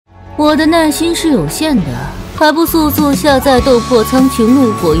我的耐心是有限的，还不速速下载《斗破苍穹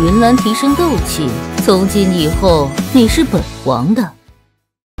怒火云岚》提升斗气？从今以后，你是本王的。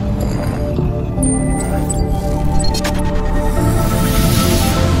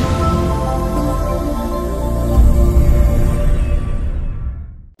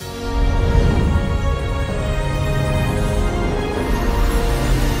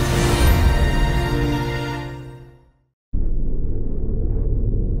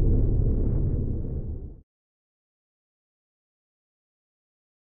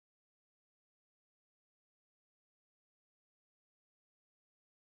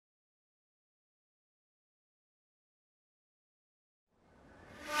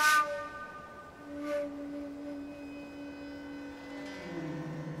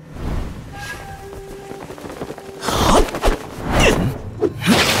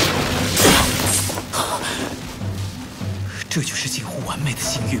 这就是近乎完美的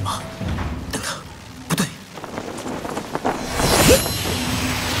性欲吗？等等，不对，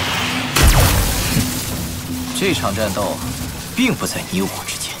这场战斗并不在你我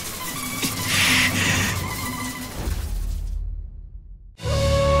之间。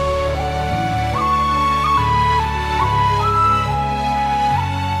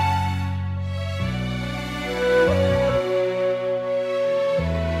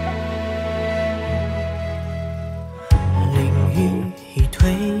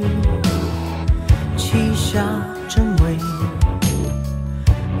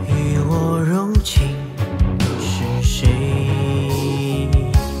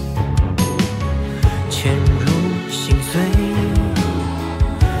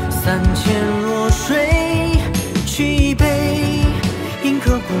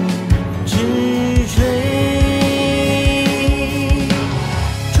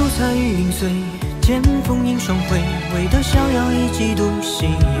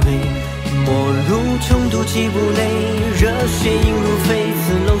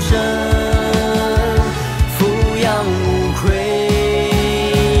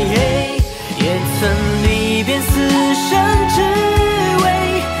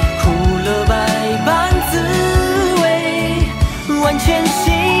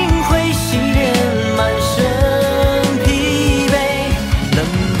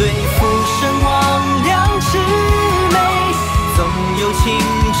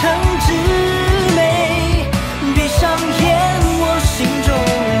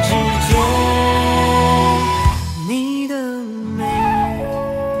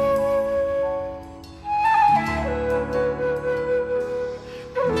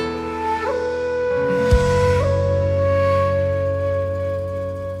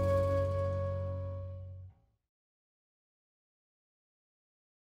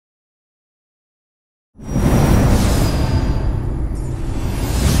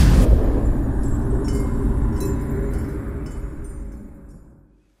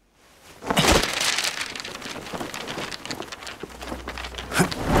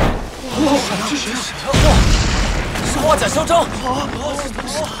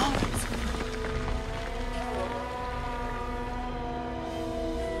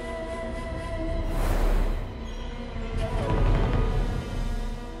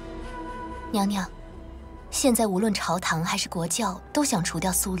娘娘，现在无论朝堂还是国教都想除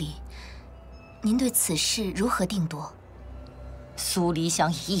掉苏黎，您对此事如何定夺？苏黎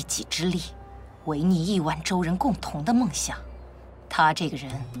想以一己之力，违逆亿万州人共同的梦想。他这个人，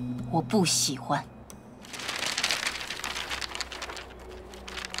我不喜欢。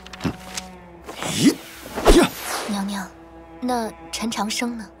娘娘，那陈长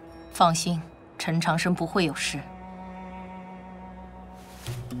生呢？放心，陈长生不会有事。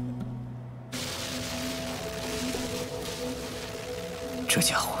 这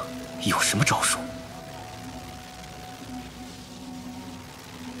家伙有什么招数？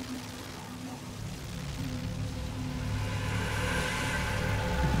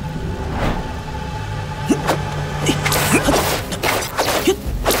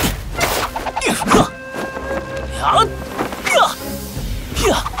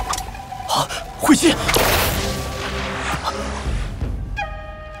会击！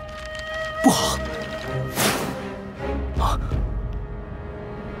不好！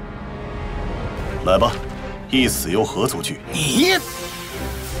来吧，一死又何足惧？你，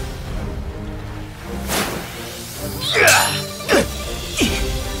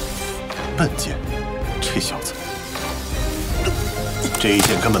笨剑，这小子，这一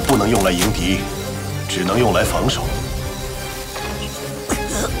剑根本不能用来迎敌，只能用来防守。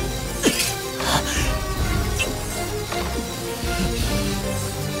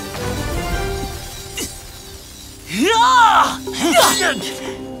啊！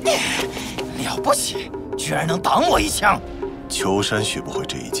了不起，居然能挡我一枪！秋山学不会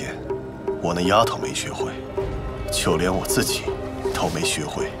这一剑，我那丫头没学会，就连我自己都没学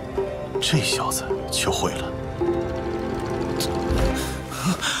会，这小子就会了。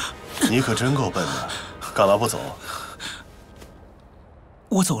你可真够笨的，干嘛不走？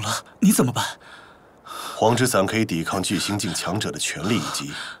我走了，你怎么办？黄之伞可以抵抗巨星境强者的全力一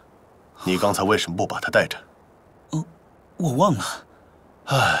击，你刚才为什么不把他带着？我忘了。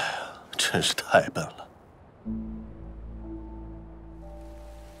哎呀，真是太笨了。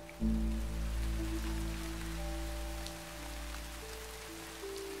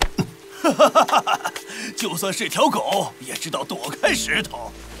就算是条狗，也知道躲开石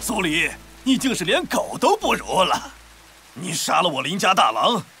头。苏黎，你竟是连狗都不如了！你杀了我林家大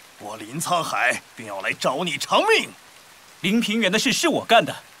郎，我林沧海便要来找你偿命。林平原的事是我干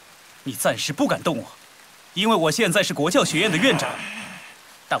的，你暂时不敢动我，因为我现在是国教学院的院长。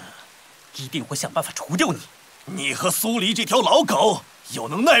但我一定会想办法除掉你。你和苏黎这条老狗又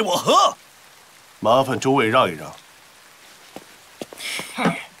能奈我何？麻烦诸位让一让。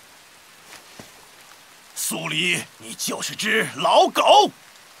苏黎，你就是只老狗！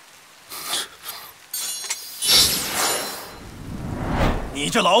你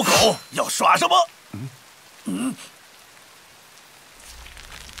这老狗要耍什么？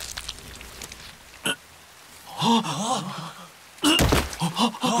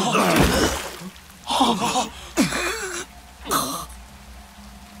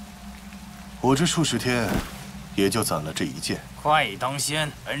我这数十天，也就攒了这一件。快意当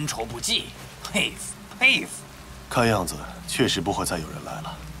先，恩仇不记，佩服佩服。看样子确实不会再有人来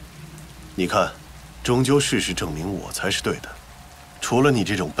了。你看，终究事实证明我才是对的。除了你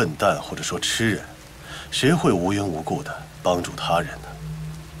这种笨蛋或者说痴人，谁会无缘无故的帮助他人呢？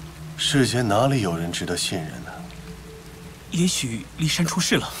世间哪里有人值得信任呢？也许骊山出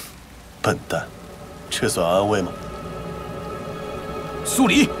事了。笨蛋，这算安慰吗？苏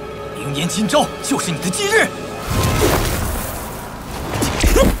黎，明年今朝就是你的忌日。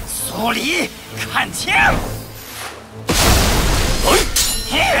苏黎，看枪！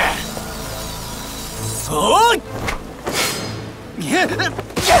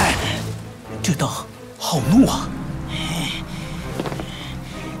这刀好怒啊！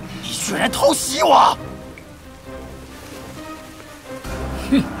你居然偷袭我！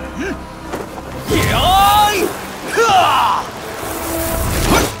哼！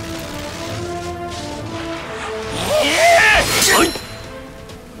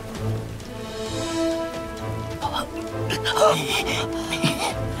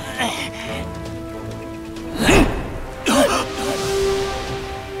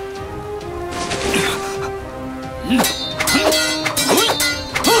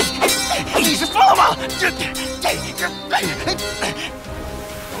你是疯了吗？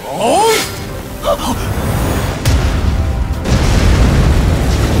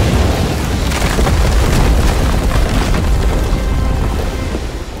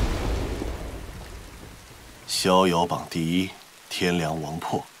逍遥榜第一，天良王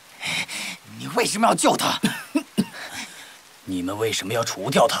破。你为什么要救他？你们为什么要除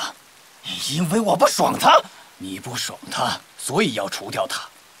掉他？因为我不爽他。你不爽他，所以要除掉他。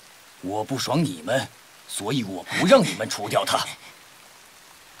我不爽你们，所以我不让你们除掉他。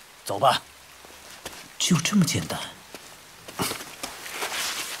走吧。就这么简单。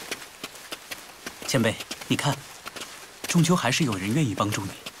前辈，你看，终究还是有人愿意帮助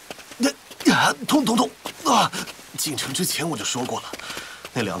你。痛啊！进城之前我就说过了，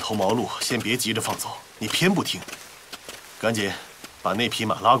那2头毛鹿先别急着放走，你偏不听。赶紧把那匹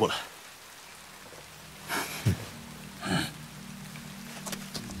马拉过来。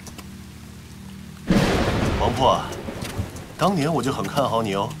王破，当年我就很看好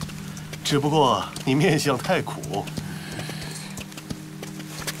你哦，只不过你面相太苦。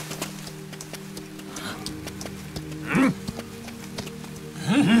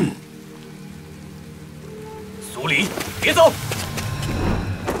苏黎，别走！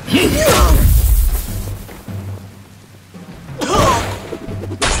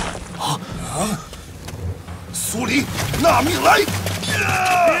苏黎，纳命来！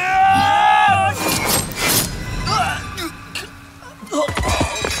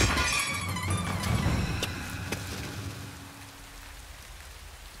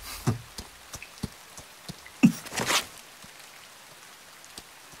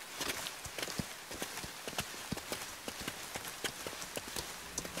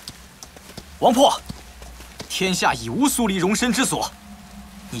王破，天下已无苏黎容身之所，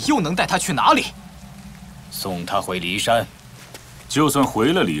你又能带他去哪里？送他回骊山。就算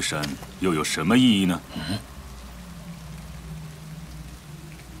回了骊山，又有什么意义呢？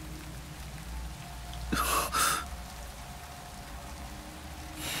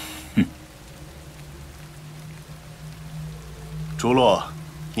朱洛，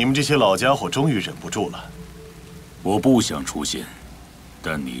你们这些老家伙终于忍不住了。我不想出现，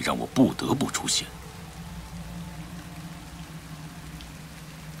但你让我不得不出现。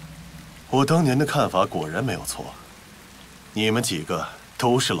我当年的看法果然没有错，你们几个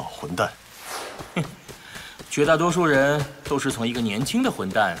都是老混蛋。哼，绝大多数人都是从一个年轻的混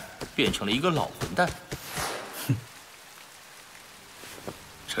蛋变成了一个老混蛋。哼，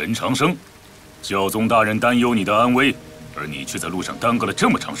陈长生，教宗大人担忧你的安危，而你却在路上耽搁了这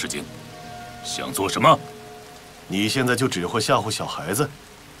么长时间，想做什么？你现在就只会吓唬小孩子？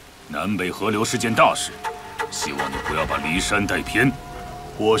南北河流是件大事，希望你不要把骊山带偏。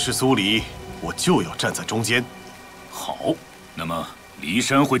我是苏黎，我就要站在中间。好，那么骊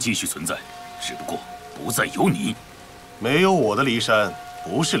山会继续存在，只不过不再有你。没有我的骊山，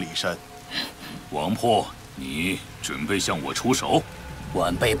不是骊山。王破，你准备向我出手？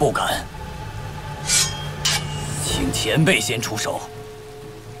晚辈不敢，请前辈先出手。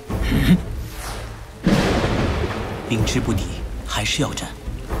明知不敌，还是要战，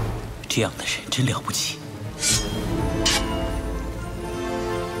这样的人真了不起。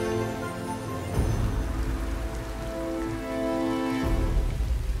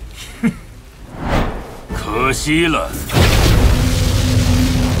哼，可惜了。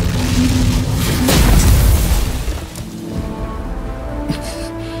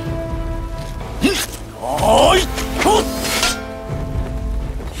哎！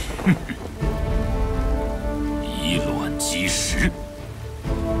以卵击石，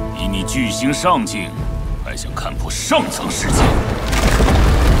以你巨星上境，还想看破上层世界？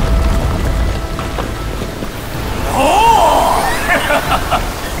哦！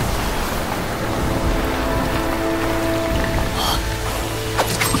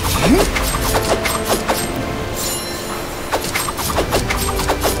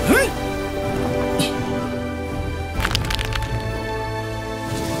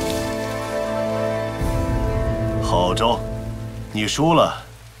好招，你输了，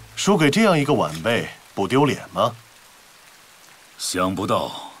输给这样一个晚辈，不丢脸吗？想不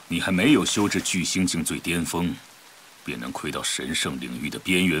到你还没有修至巨星境最巅峰，便能窥到神圣领域的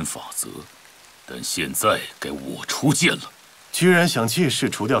边缘法则。但现在该我出剑了。居然想借势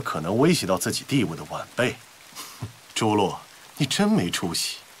除掉可能威胁到自己地位的晚辈，朱洛，你真没出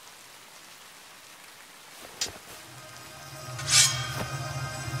息。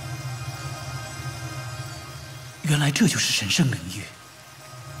原来这就是神圣领域。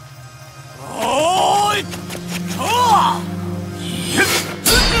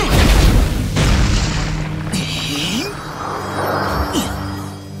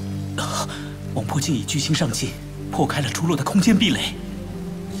王破竟以巨星上境，破开了朱洛的空间壁垒。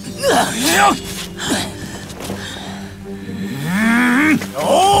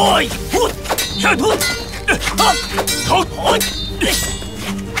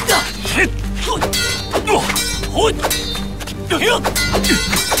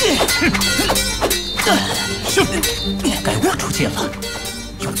该我出剑了，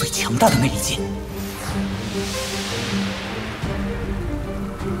用最强大的那一剑。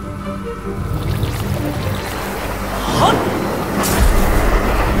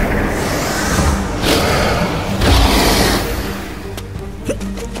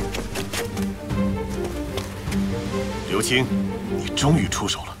刘青，你终于出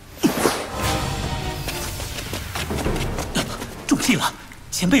手了。中计了，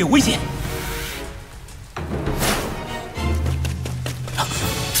前辈有危险！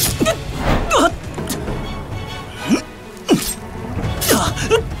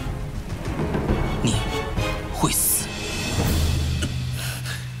你会死，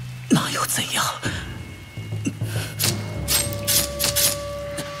那又怎样？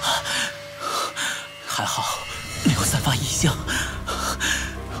还好没有散发异象，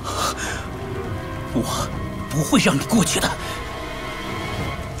我不会让你过去的。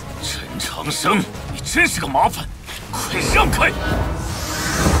长生，你真是个麻烦，快让开！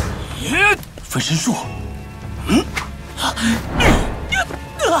分身术，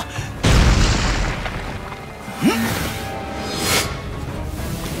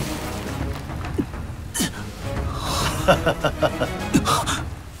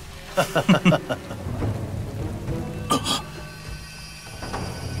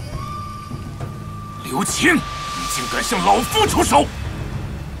刘青，你竟敢向老夫出手！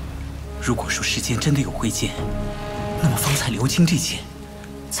如果说世间真的有慧剑，那么方才刘青这剑，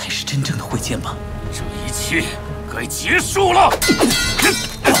才是真正的慧剑吧？这一切该结束了！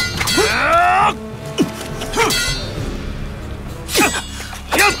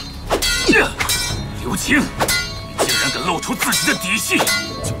刘青，你竟然敢露出自己的底细，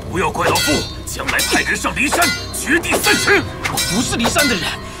就不要怪老夫将来派人上骊山掘地三尺！我不是骊山的人，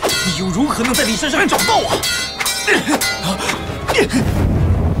你又如何能在骊山上面找到我？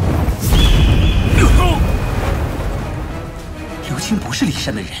刘青不是骊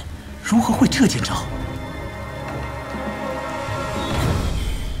山的人，如何会这剑招？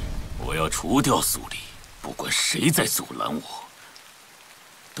我要除掉苏黎，不管谁在阻拦我，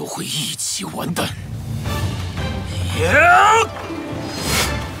都会一起完蛋。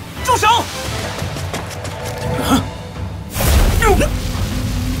住手！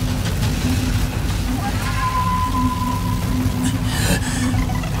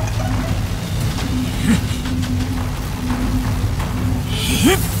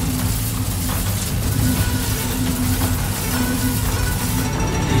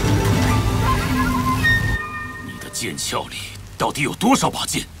你的剑鞘里到底有多少把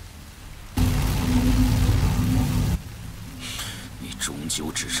剑？你终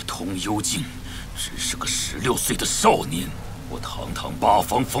究只是通幽境，只是个16岁的少年。我堂堂八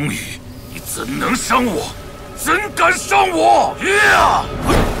方风雨，你怎能伤我？怎敢伤我？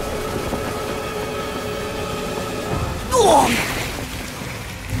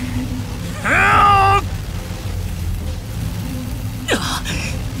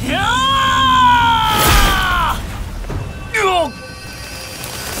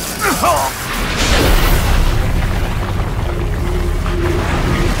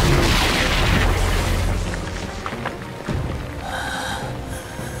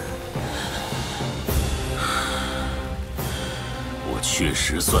我确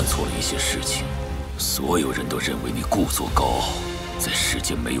实算错了一些事情。所有人都认为你故作高傲，在世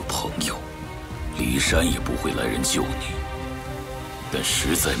间没有朋友，骊山也不会来人救你。但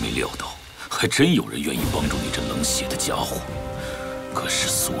实在没料到，还真有人愿意帮助你这冷血的家伙。可是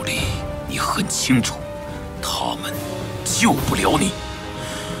苏黎，你很清楚，他们救不了你。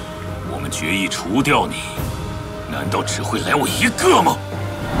我们决意除掉你，难道只会来我一个吗？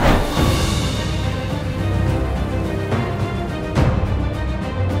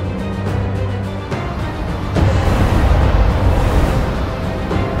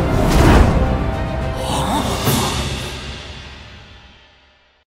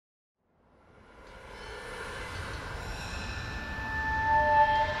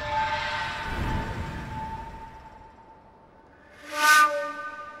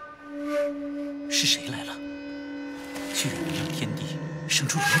是谁来了？居然能让天地生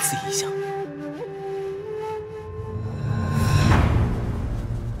出如此异象！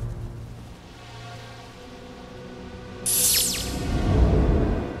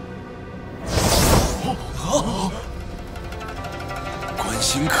观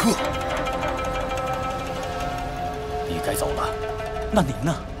星客，你该走了。那您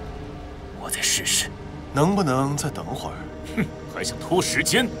呢？我再试试，能不能再等会儿？哼，还想拖时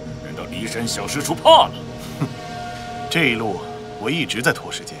间？难道骊山小师叔怕了？哼，这一路我一直在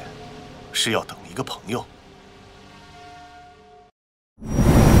拖时间，是要等一个朋友。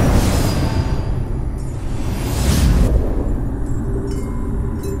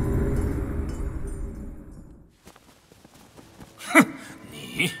哼，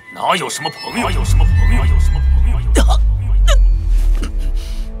你哪有什么朋友？有什么朋友？有什么朋友？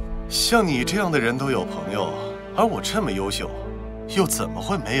像你这样的人都有朋友，而我这么优秀，又怎么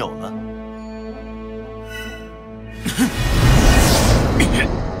会没有呢？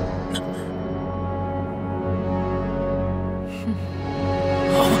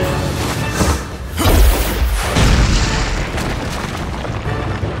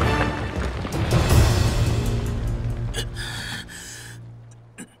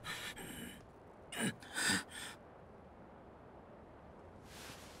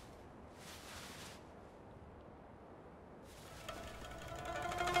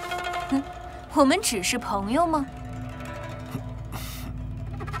我们只是朋友吗？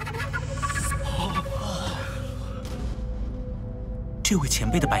这位前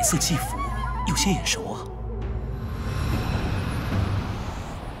辈的白色祭服有些眼熟啊。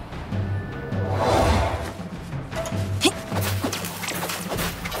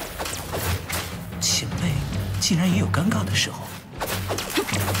前辈竟然也有尴尬的时候。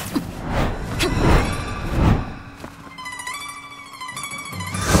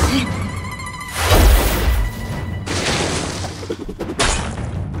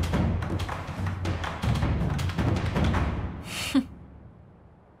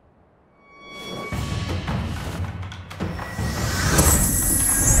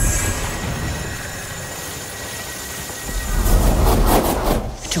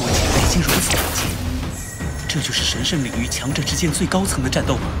竟如此了解，这就是神圣领域强者之间最高层的战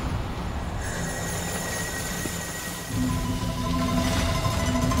斗吗？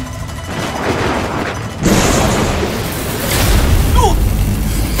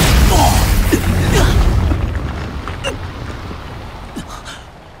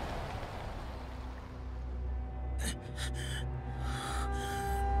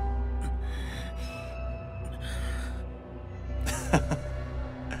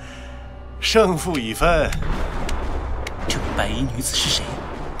胜负已分。这位白衣女子是谁？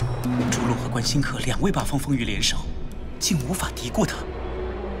朱洛和关心客2位八方风雨联手，竟无法敌过她。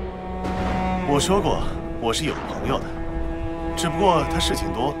我说过，我是有朋友的，只不过他事情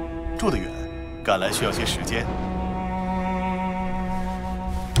多，住得远，赶来需要些时间。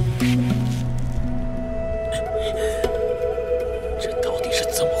这到底是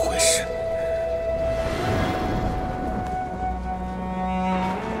怎么回事？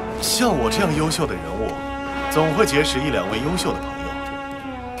像我这样优秀的人物，总会结识1、2位优秀的朋友。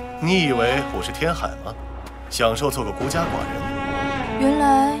你以为我是天海吗？享受做个孤家寡人？原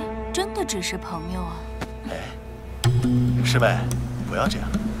来真的只是朋友啊！哎，师妹，不要这样。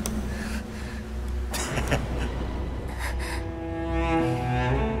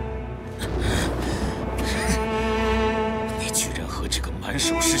你居然和这个满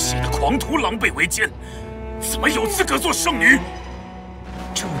手是血的狂徒狼狈为奸，怎么有资格做圣女？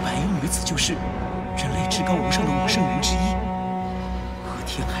这位白衣女子就是人类至高无上的5圣人之一，和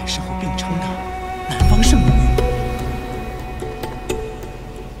天海身后并称的南方圣女。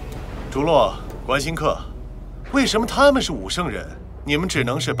竹落、关心客，为什么他们是5圣人，你们只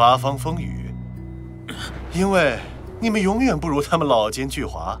能是8方风雨？因为你们永远不如他们老奸巨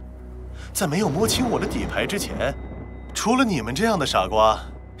猾，在没有摸清我的底牌之前，除了你们这样的傻瓜，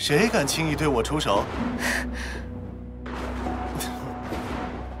谁敢轻易对我出手？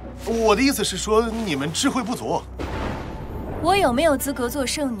我的意思是说，你们智慧不足。我有没有资格做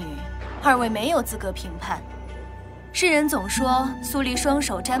圣女，2位没有资格评判。世人总说苏黎双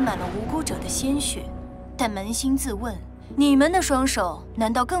手沾满了无辜者的鲜血，但扪心自问，你们的双手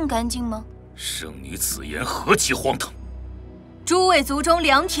难道更干净吗？圣女此言何其荒唐！诸位族中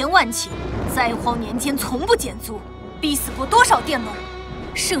良田万顷，灾荒年间从不减租，逼死过多少佃农，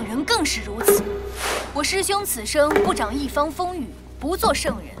圣人更是如此。我师兄此生不长一方风雨，不做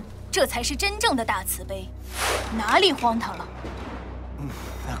圣人，这才是真正的大慈悲，哪里荒唐了？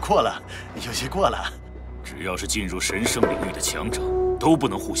过了，有些过了。只要是进入神圣领域的强者，都不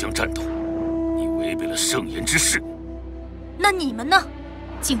能互相战斗。你违背了圣言之誓。那你们呢？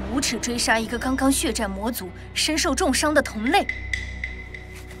竟无耻追杀一个刚刚血战魔族、身受重伤的同类。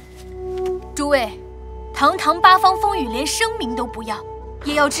诸位，堂堂8方风雨连声名都不要，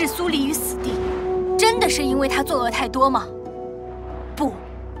也要置苏黎于死地，真的是因为他作恶太多吗？不，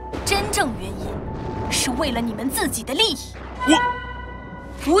真正原因是为了你们自己的利益。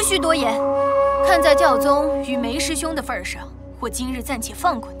无需多言，看在教宗与梅师兄的份上，我今日暂且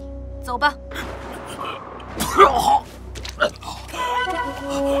放过你，走吧。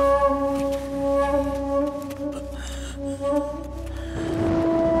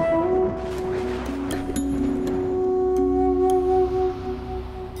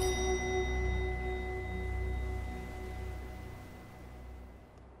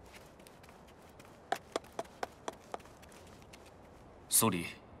苏黎，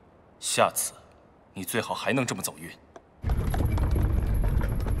下次你最好还能这么走运。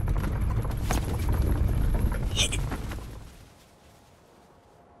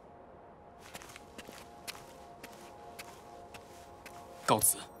告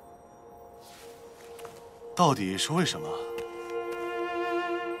辞。到底是为什么？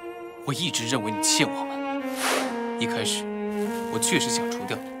我一直认为你欠我们。一开始，我确实想除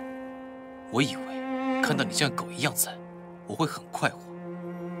掉你。我以为看到你像狗一样惨，我会很快活。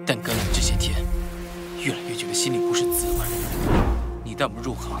但跟了你这些天，越来越觉得心里不是滋味。你带我们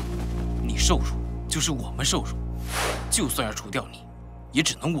入行，你受辱就是我们受辱。就算要除掉你，也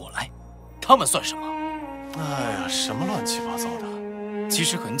只能我来，他们算什么？哎呀，什么乱七八糟的！其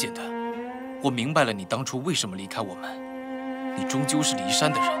实很简单，我明白了你当初为什么离开我们。你终究是骊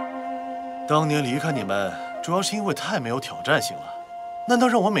山的人。当年离开你们，主要是因为太没有挑战性了。难道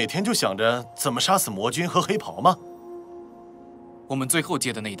让我每天就想着怎么杀死魔君和黑袍吗？我们最后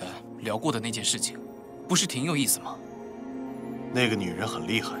接的那单聊过的那件事情，不是挺有意思吗？那个女人很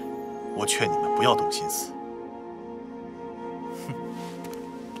厉害，我劝你们不要动心思。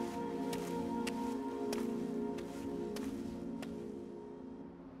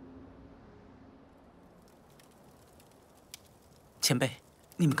前辈，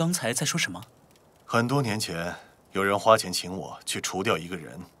你们刚才在说什么？很多年前，有人花钱请我去除掉一个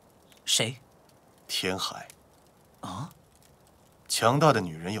人。谁？天海。啊？强大的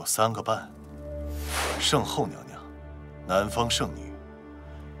女人有3个半：圣后娘娘、南方圣女，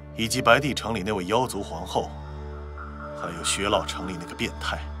以及白帝城里那位妖族皇后，还有雪老城里那个变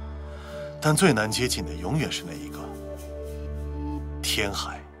态。但最难接近的永远是那一个天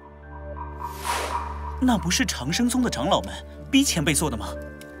海。那不是长生宗的长老们逼前辈做的吗？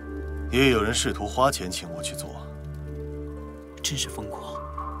也有人试图花钱请我去做。真是疯狂！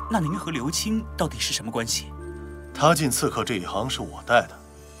那您和刘青到底是什么关系？他进刺客这一行是我带的，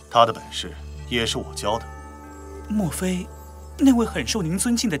他的本事也是我教的。莫非那位很受您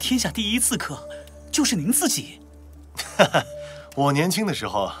尊敬的天下第一刺客，就是您自己？我年轻的时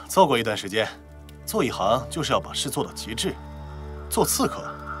候做过一段时间，做一行就是要把事做到极致。做刺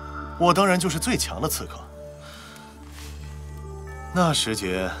客，我当然就是最强的刺客。那时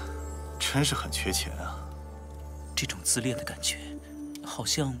节，真是很缺钱啊。这种自恋的感觉，好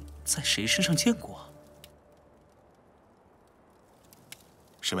像在谁身上见过啊？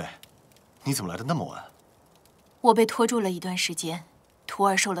师妹，你怎么来的那么晚？我被拖住了一段时间，徒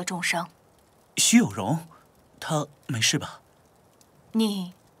儿受了重伤。徐有容，他没事吧？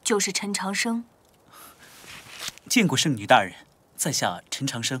你就是陈长生？见过圣女大人，在下陈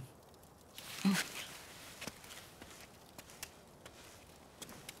长生。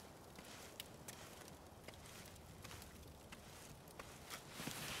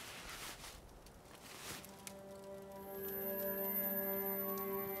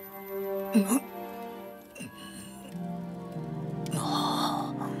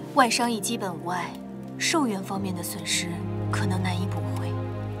外伤已基本无碍，寿元方面的损失可能难以补回。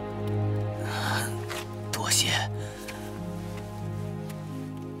多谢。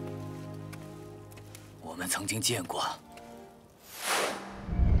我们曾经见过。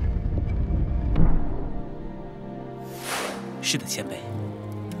是的，前辈。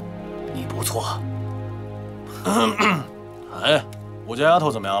你不错。哎，我家丫头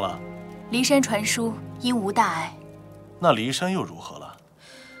怎么样了？骊山传书，因无大碍。那骊山又如何了？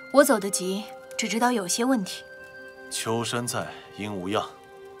我走得急，只知道有些问题。秋山在，应无恙。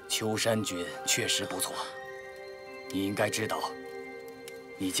秋山君确实不错，你应该知道，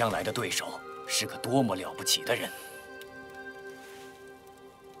你将来的对手是个多么了不起的人。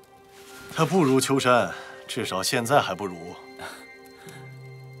他不如秋山，至少现在还不如。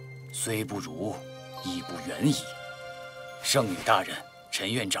虽不如，亦不远矣。圣女大人、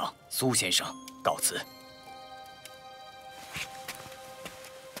陈院长、苏先生，告辞。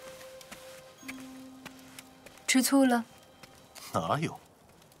吃醋了？哪有？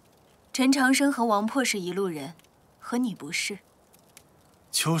陈长生和王破是一路人，和你不是。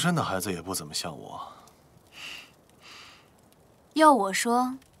秋山的孩子也不怎么像我。要我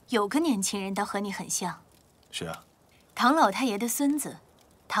说，有个年轻人倒和你很像。谁啊？唐老太爷的孙子，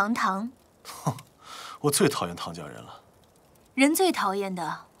唐唐。哼，我最讨厌唐家人了。人最讨厌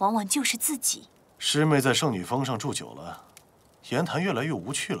的，往往就是自己。师妹在圣女峰上住久了，言谈越来越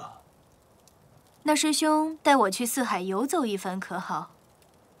无趣了。那师兄带我去四海游走一番可好？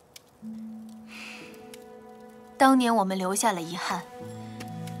当年我们留下了遗憾，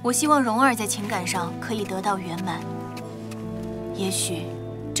我希望蓉儿在情感上可以得到圆满。也许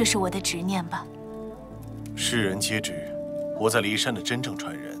这是我的执念吧。世人皆知，我在骊山的真正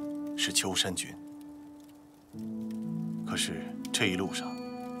传人是秋山君。可是这一路上，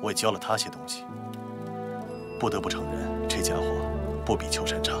我也教了他些东西。不得不承认，这家伙不比秋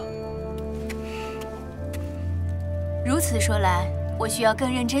山差。如此说来，我需要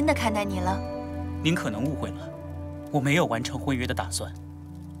更认真地看待你了。您可能误会了，我没有完成婚约的打算。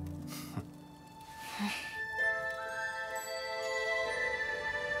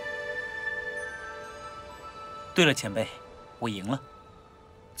对了，前辈，我赢了。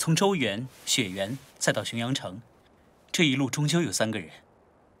从周原、雪原，再到浔阳城，这一路终究有3个人，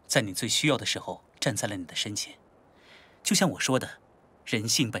在你最需要的时候站在了你的身前。就像我说的，人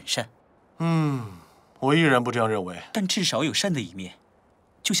性本善。我依然不这样认为。但至少有善的一面。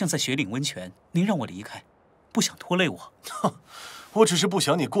就像在雪岭温泉，您让我离开，不想拖累我。哼，我只是不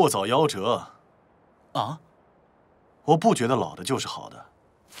想你过早夭折。啊？我不觉得老的就是好的，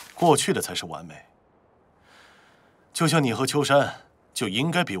过去的才是完美。就像你和秋山，就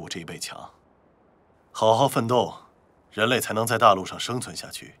应该比我这一辈强。好好奋斗，人类才能在大陆上生存下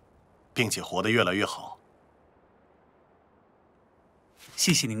去，并且活得越来越好。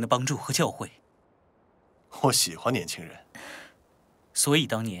谢谢您的帮助和教诲。我喜欢年轻人。所以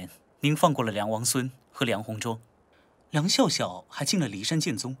当年您放过了梁王孙和梁鸿庄，梁笑笑还进了骊山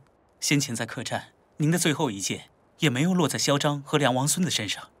剑宗。先前在客栈，您的最后一剑也没有落在嚣张和梁王孙的身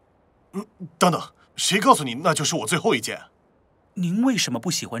上。等等，谁告诉你那就是我最后一剑？您为什么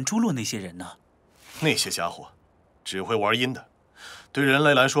不喜欢诛戮那些人呢？那些家伙只会玩阴的，对人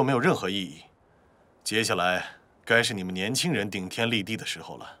类来说没有任何意义。接下来该是你们年轻人顶天立地的时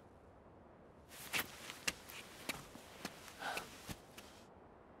候了。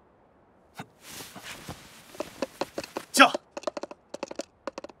驾！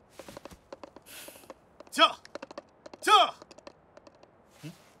驾！驾！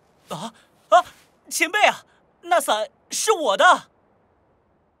前辈啊，那伞是我的。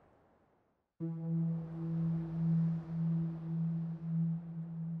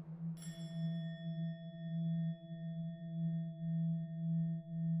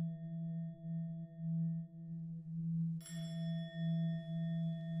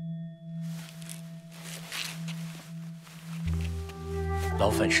劳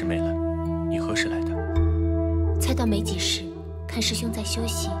烦师妹了。你何时来的？才到没几时，看师兄在休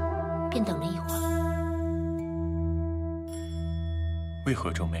息，便等了一会儿。为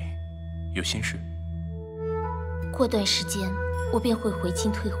何皱眉？有心事？过段时间，我便会回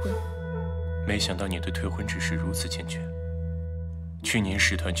京退婚。没想到你对退婚之事如此坚决。去年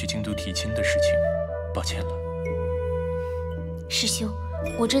使团去京都提亲的事情，抱歉了。师兄，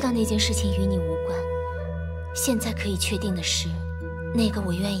我知道那件事情与你无关。现在可以确定的是，那个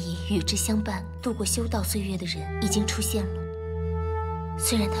我愿意与之相伴度过修道岁月的人已经出现了。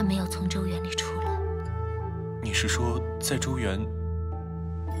虽然他没有从周园里出来。你是说在周园？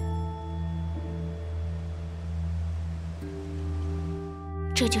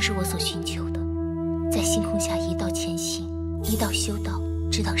这就是我所寻求的，在星空下一道前行，一道修道，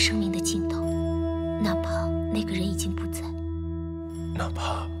直到生命的尽头，哪怕那个人已经不在。哪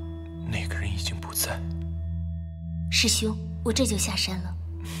怕那个人已经不在。师兄，我这就下山了。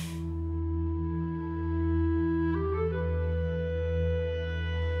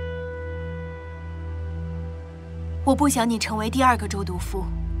我不想你成为第二个周毒夫。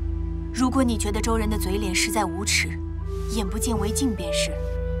如果你觉得周人的嘴脸实在无耻，眼不见为净便是。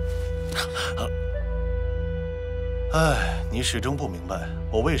哎，你始终不明白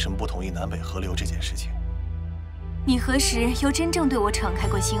我为什么不同意南北合流这件事情。你何时又真正对我敞开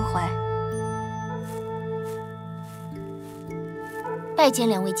过心怀？拜见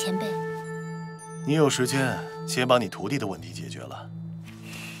两位前辈。你有时间先把你徒弟的问题解决了。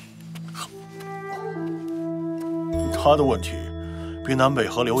他的问题比南北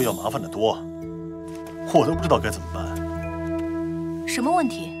合流要麻烦得多，我都不知道该怎么办。什么问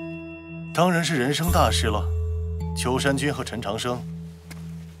题？当然是人生大事了。秋山君和陈长生，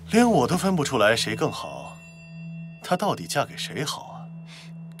连我都分不出来谁更好，她到底嫁给谁好啊？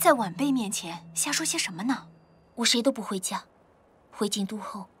在晚辈面前瞎说些什么呢？我谁都不会嫁，回京都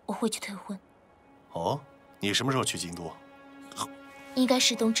后我会去退婚。哦，你什么时候去京都？应该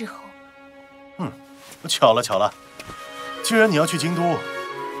是冬至后。巧了巧了，既然你要去京都，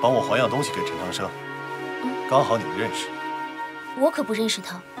帮我还样东西给陈长生，刚好你们认识。我可不认识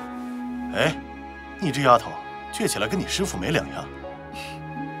他。哎，你这丫头倔起来跟你师父没两样。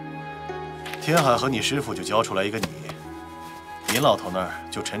天海和你师父就教出来一个你，您老头那儿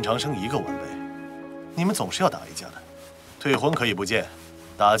就陈长生一个晚辈，你们总是要打一架的。退婚可以不见，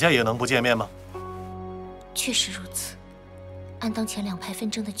打架也能不见面吗？确实如此。按当前两派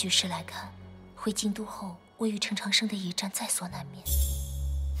纷争的局势来看，回京都后，我与陈长生的一战在所难免。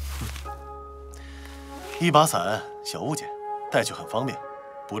一把伞，小物件，带去很方便，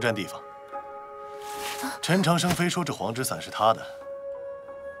不占地方。陈长生非说这黄纸伞是他的，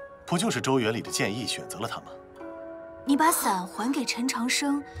不就是周园里的建议选择了他吗？你把伞还给陈长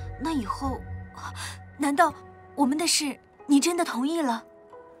生，那以后，难道我们的事你真的同意了？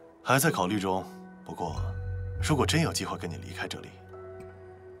还在考虑中。不过，如果真有机会跟你离开这里，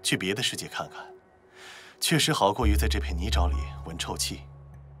去别的世界看看，确实好过于在这片泥沼里闻臭气。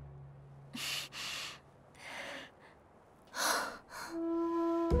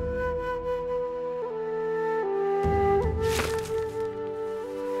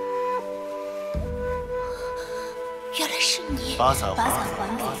原来是你！把伞还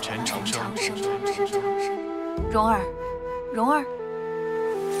给陈长生。蓉儿，蓉儿，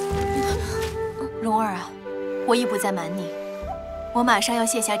蓉儿啊，我已不再瞒你，我马上要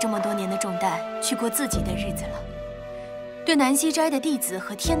卸下这么多年的重担，去过自己的日子了。对南溪斋的弟子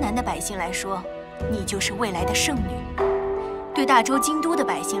和天南的百姓来说，你就是未来的圣女；对大周京都的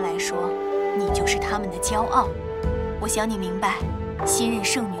百姓来说，你就是他们的骄傲。我想你明白，新任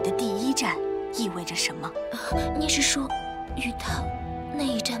圣女的第一战意味着什么？你是说，与他那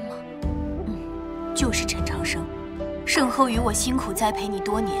一战吗？就是陈长生。圣后与我辛苦栽培你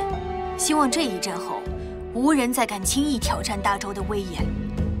多年，希望这一战后，无人再敢轻易挑战大周的威严。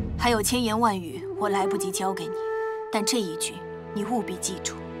还有千言万语，我来不及教给你，但这一句你务必记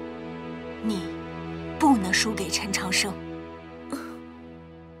住：你不能输给陈长生。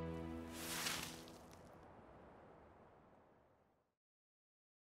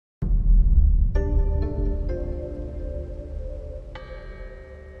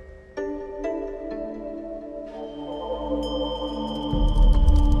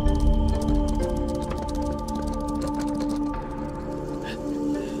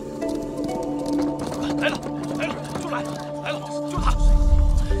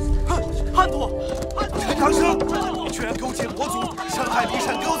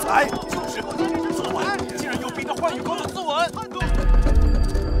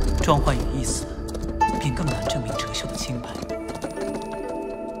状换羽一死，便更难证明哲秀的清白。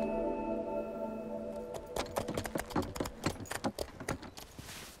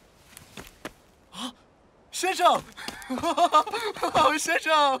先生，先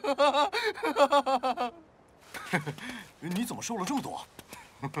生，你怎么瘦了这么多？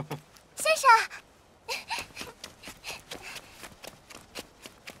先生，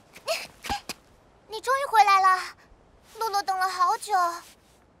你终于回来了，洛洛等了好久。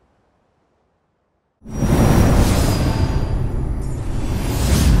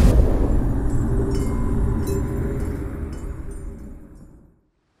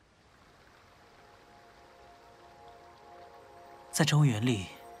在周园里，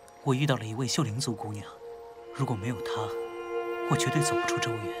我遇到了一位秀灵族姑娘。如果没有她，我绝对走不出周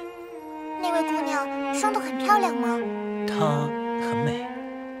园。那位姑娘生得很漂亮吗？她很美，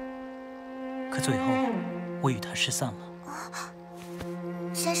可最后我与她失散了。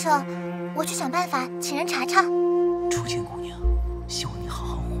先生，我去想办法请人查查。初见姑娘，希望你好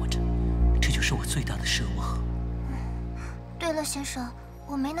好活着，这就是我最大的奢望。对了，先生，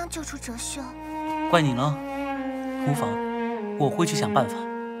我没能救出哲秀。怪你了，无妨。我会去想办法。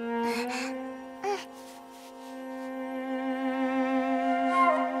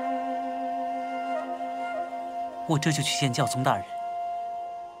我这就去见教宗大人。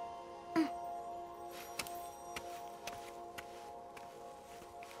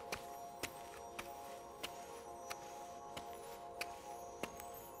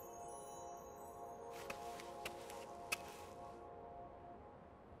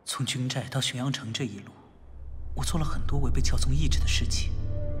从军寨到浔阳城这一路，我做了很多违背教宗意志的事情，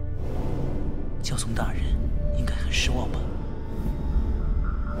教宗大人应该很失望吧？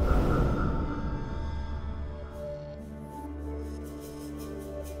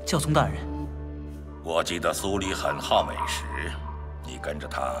教宗大人，我记得苏黎很好美食，你跟着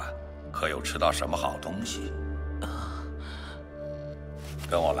他可有吃到什么好东西？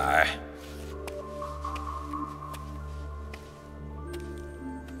跟我来。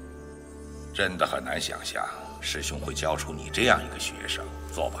真的很难想象师兄会教出你这样一个学生。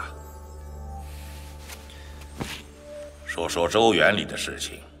坐吧，说说周园里的事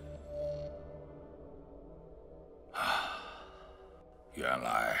情。原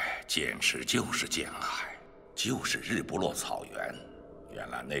来剑池就是剑海，就是日不落草原。原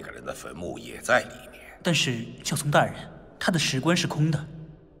来那个人的坟墓也在里面。但是教宗大人，他的石棺是空的。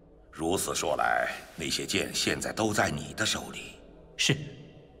如此说来，那些剑现在都在你的手里。是。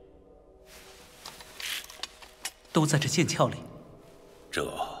都在这剑鞘里。这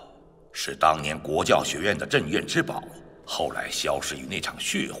是当年国教学院的镇院之宝，后来消失于那场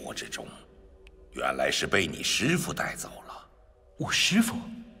血祸之中。原来是被你师父带走了。我师父？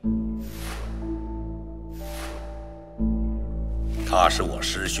他是我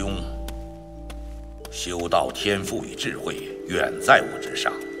师兄，修道天赋与智慧远在我之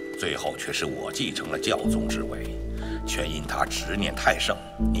上，最后却是我继承了教宗之位，全因他执念太盛。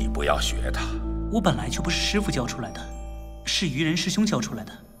你不要学他。我本来就不是师父教出来的，是愚人师兄教出来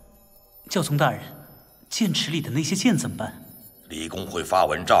的。教宗大人，剑池里的那些剑怎么办？理公会发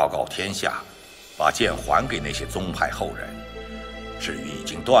文昭告天下，把剑还给那些宗派后人。至于已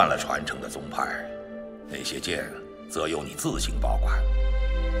经断了传承的宗派，那些剑则由你自行保管。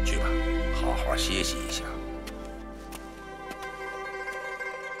去吧，好好歇息一下。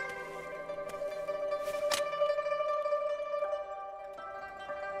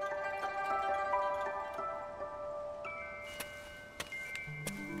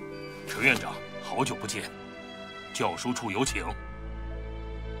陈院长，好久不见，教书处有请。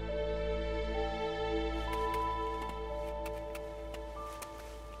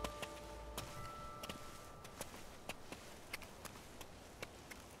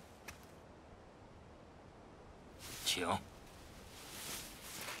请。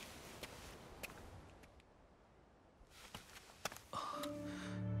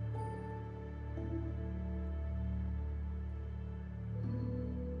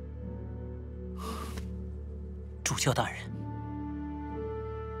主教大人，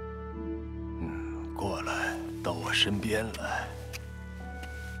过来，到我身边来。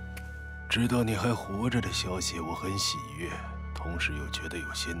知道你还活着的消息，我很喜悦，同时又觉得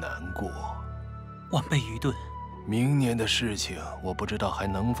有些难过。晚辈愚钝。明年的事情，我不知道还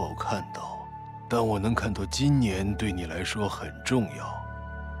能否看到，但我能看到今年对你来说很重要，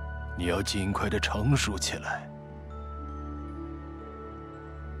你要尽快的成熟起来。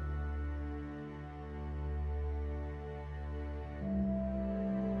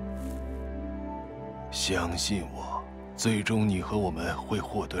相信我，最终你和我们会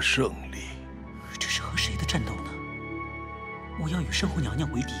获得胜利。这是和谁的战斗呢？我要与圣后娘娘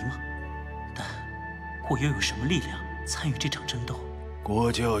为敌吗？但我又有什么力量参与这场争斗？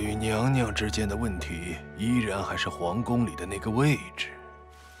国教与娘娘之间的问题，依然还是皇宫里的那个位置。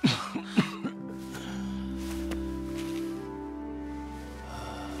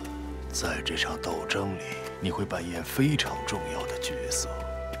在这场斗争里，你会扮演非常重要的角色。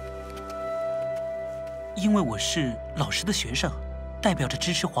因为我是老师的学生，代表着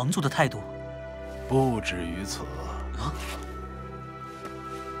支持皇族的态度。不止于此。啊！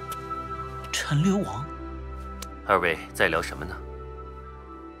陈留王，二位在聊什么呢？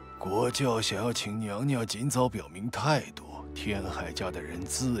国教想要请娘娘尽早表明态度，天海家的人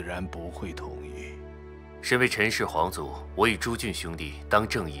自然不会同意。身为陈氏皇族，我与朱俊兄弟当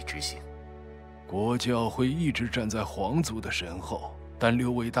正义执行。国教会一直站在皇族的身后，但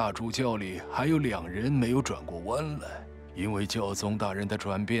6位大主教里还有2人没有转过弯来，因为教宗大人的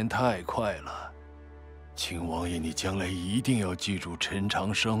转变太快了。请王爷，你将来一定要记住陈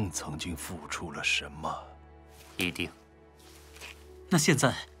长生曾经付出了什么。一定。那现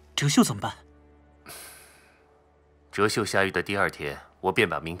在哲秀怎么办？哲秀下狱的第2天，我便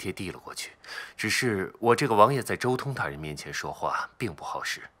把名帖递了过去。只是我这个王爷在周通大人面前说话并不好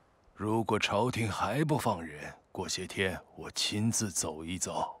使。如果朝廷还不放人，过些天我亲自走一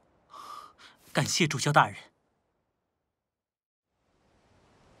走。感谢主教大人。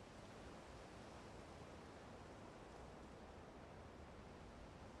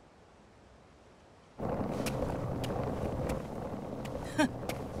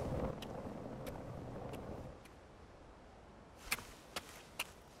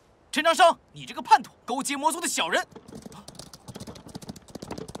陈长生，你这个叛徒，勾结魔族的小人！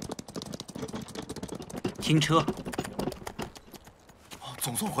停车！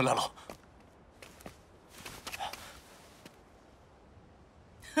总算回来了。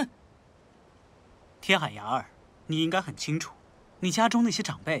哼！天海牙儿，你应该很清楚，你家中那些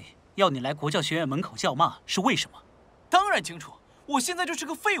长辈要你来国教学院门口叫骂是为什么？当然清楚，我现在就是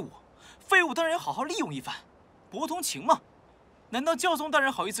个废物，废物当然要好好利用一番，博同情嘛。难道教宗大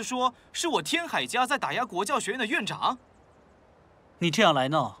人好意思说是我天海家在打压国教学院的院长？你这样来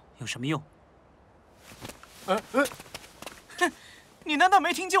闹有什么用？哼！你难道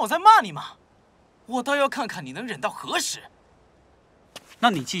没听见我在骂你吗？我倒要看看你能忍到何时。那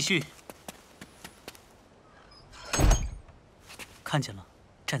你继续。看见了，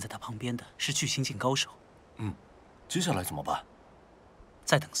站在他旁边的是巨星境高手。接下来怎么办？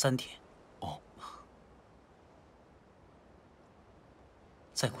再等3天。哦。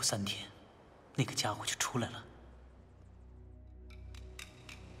再过3天，那个家伙就出来了。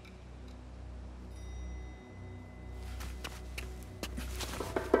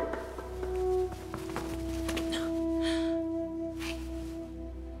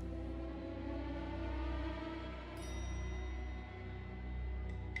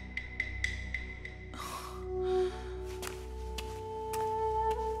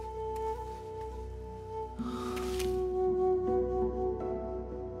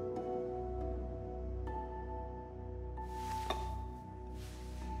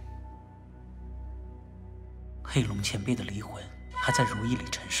黑龙前辈的离魂还在如意里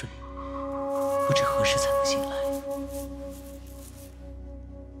沉睡，不知何时才能醒来。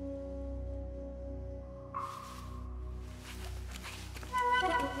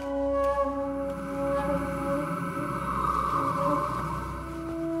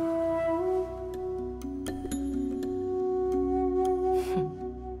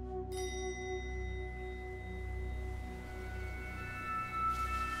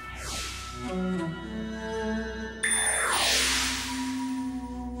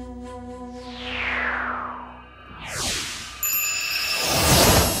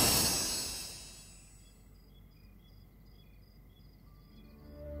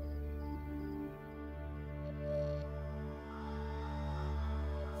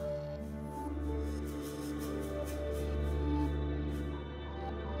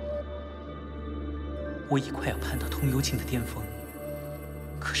我已快要攀到通幽境的巅峰，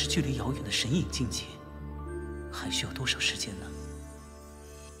可是距离遥远的神隐境界，还需要多少时间呢？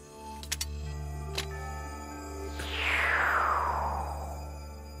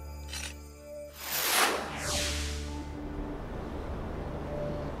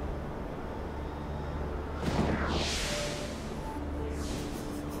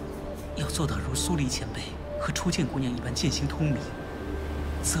要做到如苏黎前辈和初见姑娘一般剑心通明，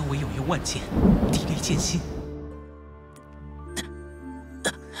则唯有用万剑砥砺剑心。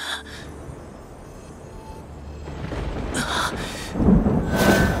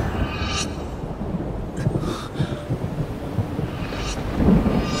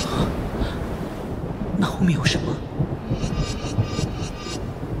那后面有什么？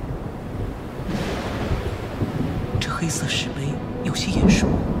这黑色石碑有些眼熟，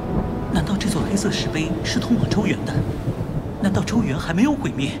难道这座黑色石碑是通往周原的？难道周原还没有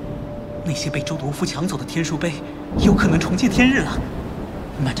毁灭？那些被周毒夫抢走的天书碑，有可能重见天日了。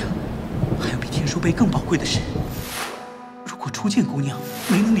慢着，还有比天书碑更宝贵的事。如果初见姑娘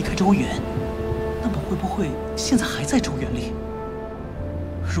没能离开周原，那么会不会现在还在周原里？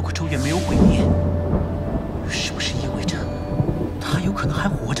如果周原没有毁灭，是不是意味着她有可能还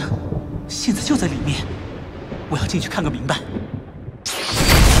活着？现在就在里面，我要进去看个明白。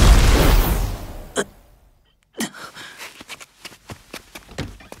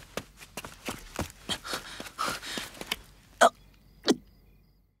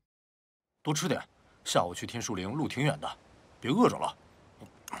多吃点，下午去天树林路挺远的，别饿着了。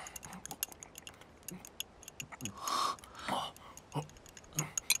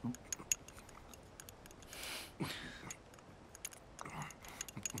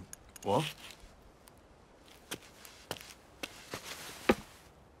我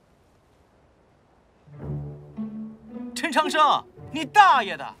陈长生，你大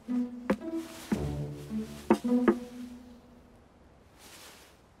爷的！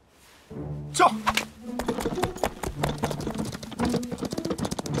叫！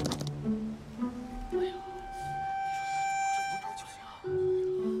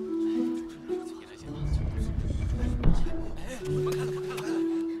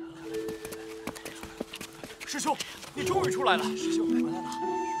师兄，你终于出来了！师兄，回来了。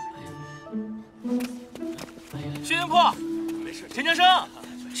轩辕破，没事。陈长生，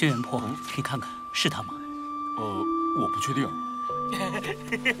轩辕破，你看看是他吗？我不确定。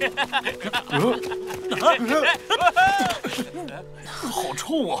好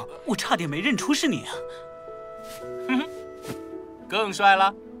臭啊！我差点没认出是你啊！更帅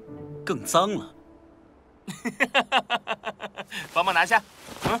了，更脏了。帮忙拿下。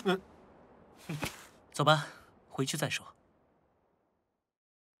走吧，回去再说。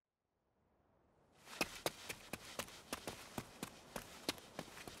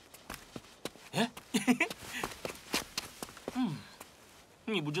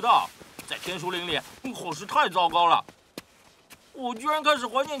你不知道，在天书林里伙食太糟糕了，我居然开始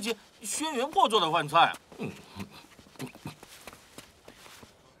怀念起轩辕破做的饭菜。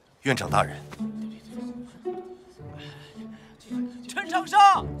院长大人，陈长生，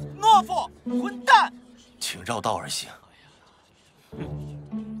懦夫，混蛋！请绕道而行。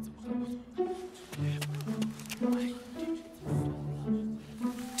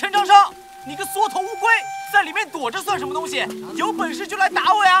陈长生，你个缩头乌龟，在里面躲着算什么东西？有本事就来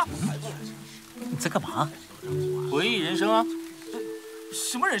打我呀！你在干嘛？回忆人生啊。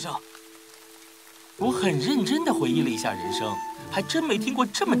什么人生？我很认真地回忆了一下人生，还真没听过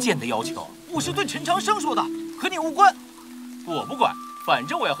这么贱的要求。我是对陈长生说的，和你无关。我不管，反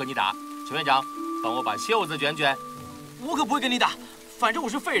正我要和你打。陈院长，帮我把袖子卷卷。我可不会跟你打，反正我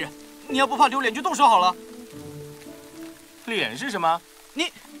是废人。你要不怕丢脸，就动手好了。脸是什么？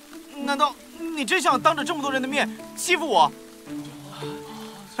难道你真想当着这么多人的面欺负我？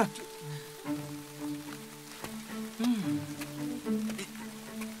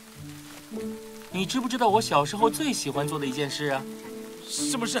你知不知道我小时候最喜欢做的一件事啊？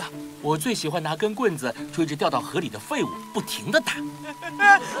什么事？我最喜欢拿根棍子追着掉到河里的废物，不停地打。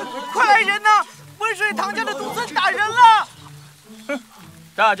快来人呐！温水堂家的独尊打人了！哼，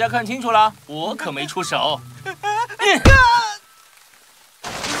大家看清楚了，我可没出手。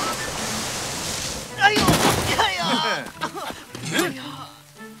哎呦！哎呀！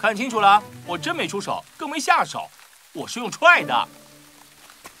看清楚了，我真没出手，更没下手，我是用踹的。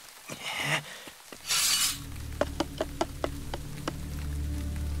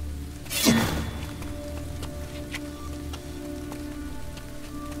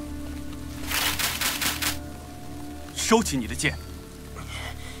收起你的剑。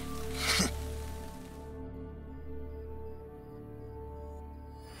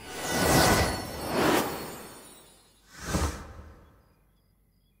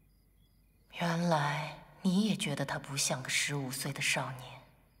原来你也觉得他不像个15岁的少年。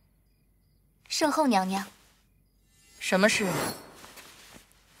圣后娘娘，什么事？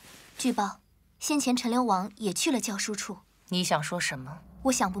据报，先前陈留王也去了教书处。你想说什么？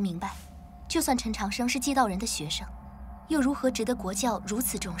我想不明白，就算陈长生是祭道人的学生，又如何值得国教如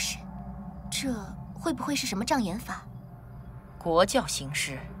此重视？这会不会是什么障眼法？国教行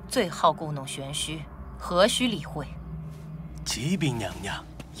事最好故弄玄虚，何须理会？启禀娘娘，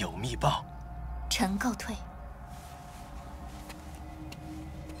有密报。臣告退。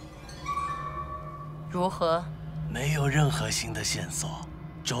如何？没有任何新的线索。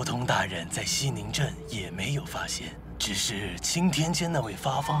周通大人在西宁镇也没有发现，只是青天监那位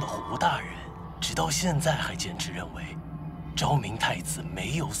发疯的胡大人，直到现在还坚持认为昭明太子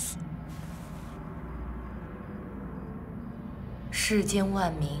没有死。世间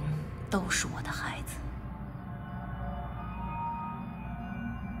万民都是我的孩子。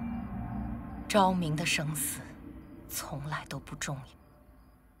昭明的生死，从来都不重要。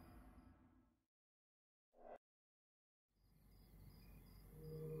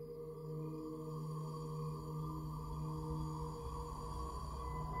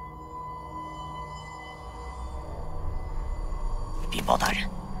禀报大人，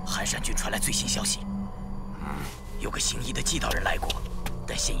寒山郡传来最新消息，有个行医的季道人来过，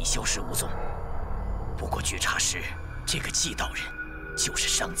但现已消失无踪。不过据查实，这个季道人就是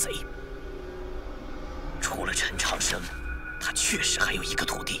商贼。除了陈长生，他确实还有一个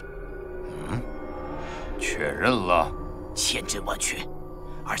徒弟。确认了，千真万确。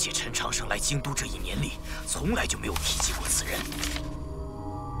而且陈长生来京都这1年里，从来就没有提及过此人。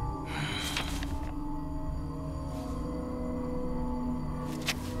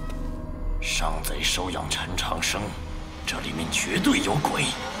商贼收养陈长生，这里面绝对有鬼。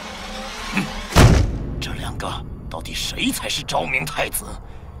这2个到底谁才是昭明太子？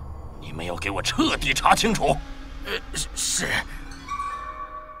你们要给我彻底查清楚。是。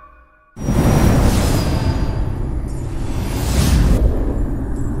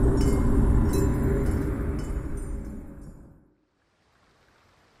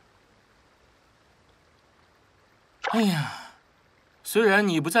哎呀，虽然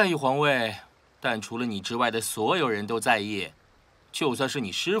你不在意皇位，但除了你之外的所有人都在意。就算是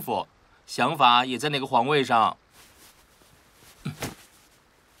你师父，想法也在那个皇位上。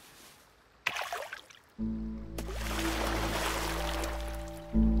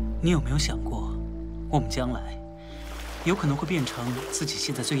你有没有想过，我们将来有可能会变成自己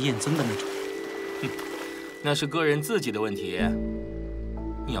现在最厌憎的那种？那是个人自己的问题。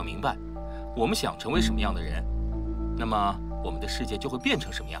你要明白，我们想成为什么样的人，那么我们的世界就会变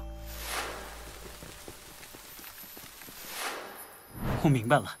成什么样。我明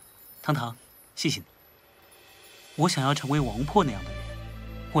白了，糖糖，谢谢你。我想要成为王破那样的人，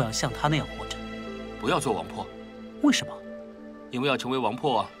我要像他那样活着。不要做王破。为什么？因为要成为王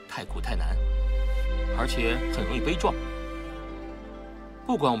破太苦太难，而且很容易悲壮。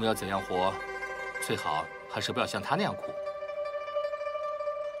不管我们要怎样活，最好还是不要像他那样苦。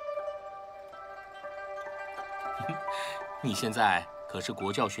你现在可是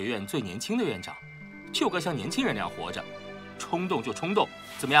国教学院最年轻的院长，就该像年轻人那样活着，冲动就冲动，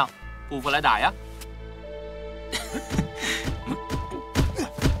怎么样？不服来打呀！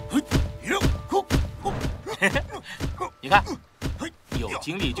你看，有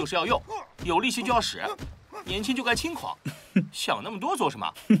精力就是要用，有力气就要使，年轻就该轻狂，想那么多做什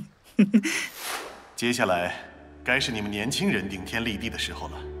么？接下来，该是你们年轻人顶天立地的时候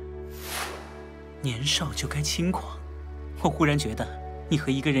了。年少就该轻狂，我忽然觉得你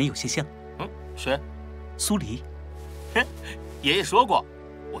和一个人有些像。谁？苏黎。爷爷说过，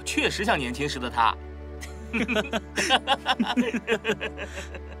我确实像年轻时的他。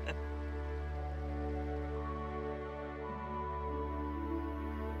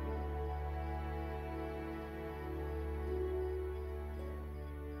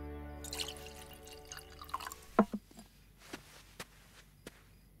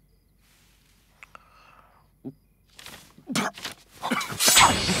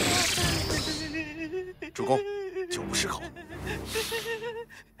主公，酒不释口。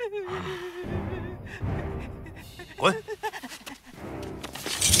滚！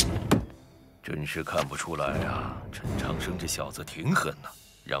真是看不出来啊，陈长生这小子挺狠呐，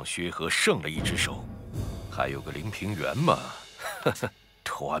让薛和胜了一只手，还有个林平原嘛，呵呵，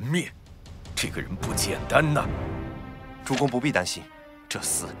团灭，这个人不简单呐。主公不必担心，这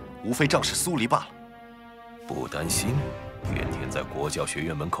厮无非仗势苏黎罢了。不担心？天天在国教学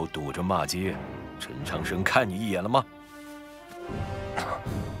院门口堵着骂街，陈长生看你一眼了吗？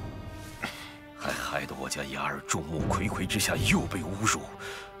还害得我家雅儿众目睽睽之下又被侮辱，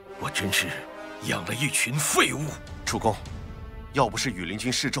我真是养了一群废物。主公，要不是羽林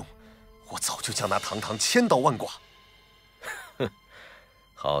军示众，我早就将那堂堂千刀万剐。哼，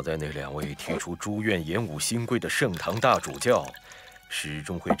好在那2位提出诸院演武新规的盛唐大主教，始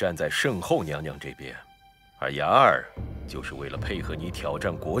终会站在圣后娘娘这边。而雅儿就是为了配合你挑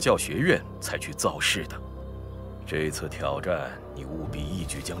战国教学院才去造势的。这次挑战，你务必一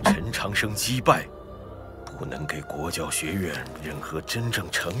举将陈长生击败，不能给国教学院任何真正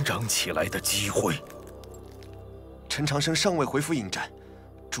成长起来的机会。陈长生尚未回复应战，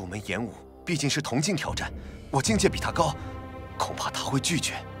主门演武毕竟是同境挑战，我境界比他高，恐怕他会拒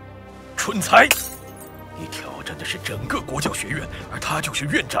绝。蠢材！你挑战的是整个国教学院，而他就是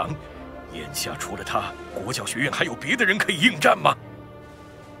院长。眼下除了他，国教学院还有别的人可以应战吗？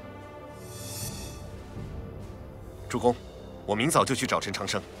主公，我明早就去找陈长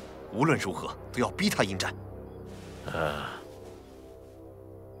生，无论如何都要逼他应战。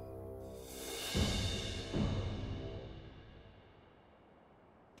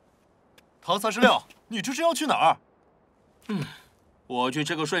唐36，你这是要去哪儿？我去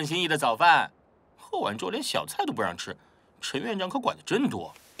吃个顺心意的早饭。后晚粥连小菜都不让吃，陈院长可管得真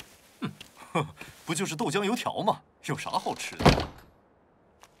多。不就是豆浆油条吗？有啥好吃的？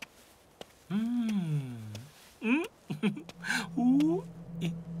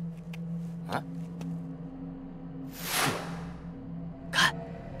看，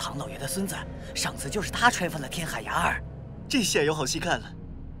唐老爷的孙子，上次就是他吹翻了天海牙儿，这下有好戏看了。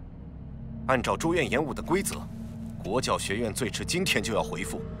按照住院演武的规则，国教学院最迟今天就要回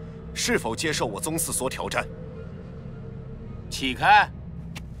复，是否接受我宗寺所挑战？起开！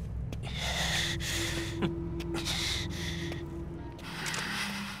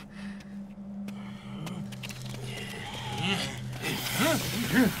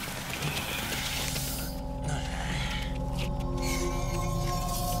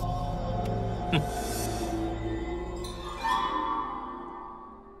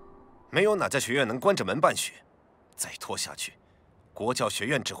没有哪家学院能关着门办学，再拖下去，国教学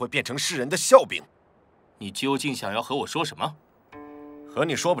院只会变成世人的笑柄。你究竟想要和我说什么？和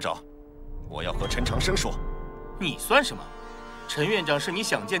你说不着，我要和陈长生说。你算什么？陈院长是你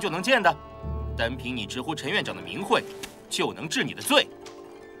想见就能见的，单凭你直呼陈院长的名讳，就能治你的罪。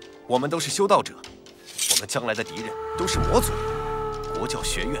我们都是修道者，我们将来的敌人都是魔族，国教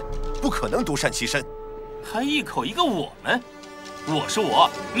学院不可能独善其身。还一口一个我们，我是我，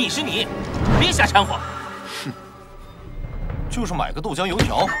你是你，别瞎掺和。哼，就是买个豆浆油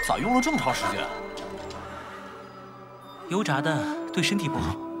条，咋用了这么长时间？油炸的对身体不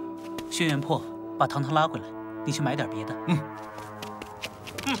好。轩辕破，把糖糖拉回来，你去买点别的。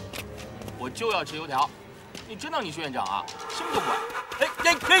我就要吃油条。你真当你是院长啊？什么都不管。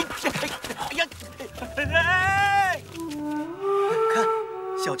看，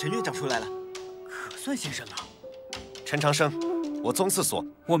小陈院长出来了，可算现身了。陈长生，我宗寺所，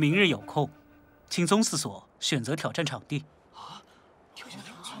我明日有空，请宗寺所选择挑战场地。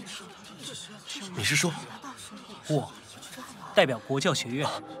你是说，我代表国教学院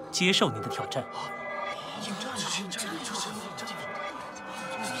接受你的挑战？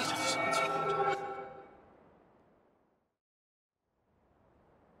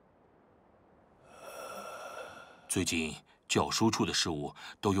最近教书处的事务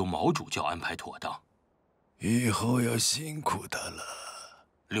都由毛主教安排妥当，以后要辛苦他了。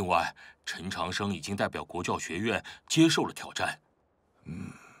另外，陈长生已经代表国教学院接受了挑战。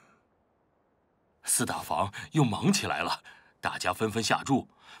四大房又忙起来了，大家纷纷下注，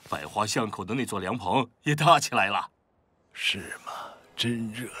百花巷口的那座凉棚也搭起来了。是吗？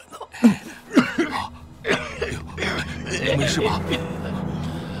真热闹。没事吧？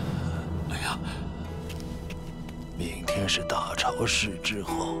哎呀！明天是大潮逝之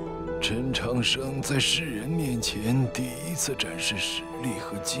后，陈长生在世人面前第一次展示实力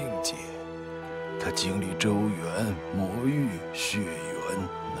和境界。他经历周原、魔域、血缘、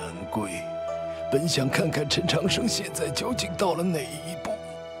南归，本想看看陈长生现在究竟到了哪一步，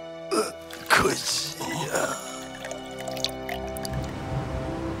可惜呀。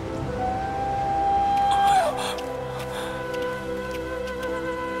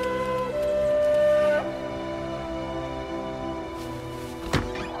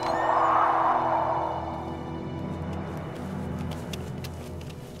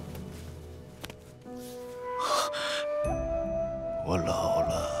我老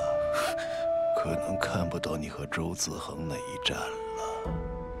了，可能看不到你和周子恒那一战了。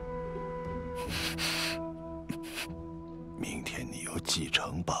明天你有几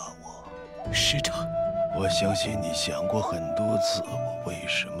成把握？师长，我相信你想过很多次，我为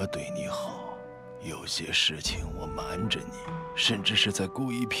什么对你好。有些事情我瞒着你，甚至是在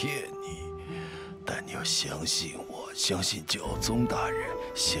故意骗你。但你要相信我，相信教宗大人，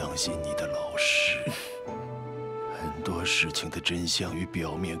相信你的老师。很多事情的真相与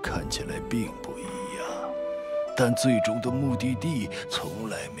表面看起来并不一样，但最终的目的地从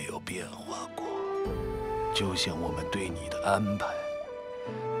来没有变化过。就像我们对你的安排，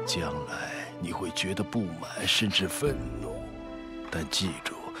将来你会觉得不满甚至愤怒，但记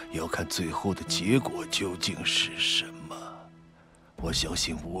住，要看最后的结果究竟是什么。我相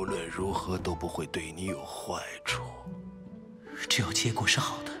信无论如何都不会对你有坏处。只要结果是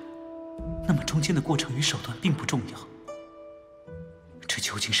好的，那么中间的过程与手段并不重要。这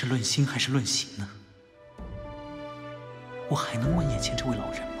究竟是论心还是论行呢？我还能问眼前这位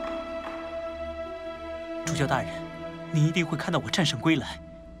老人吗？主教大人，您一定会看到我战胜归来。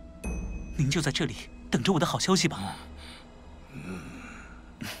您就在这里等着我的好消息吧。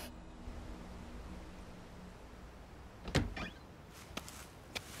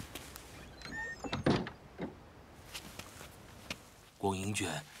国封银卷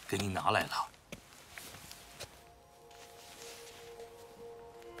给您拿来了。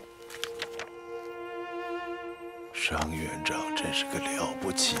商院长真是个了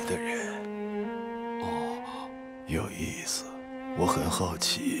不起的人。哦，有意思。我很好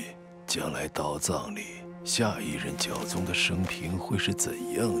奇，将来道藏里下一任教宗的生平会是怎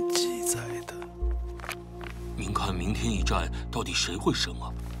样记载的？您看，明天一战到底谁会胜啊？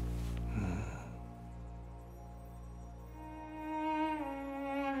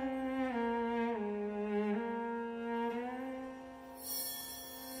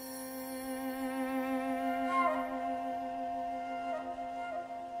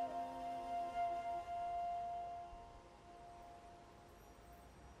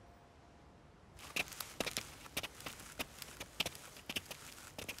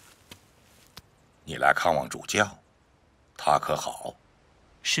你来看望主教，他可好？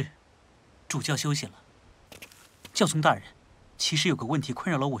是，主教休息了。教宗大人，其实有个问题困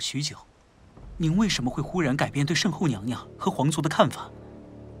扰了我许久，您为什么会忽然改变对圣后娘娘和皇族的看法？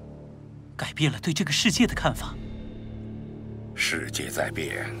改变了对这个世界的看法？世界在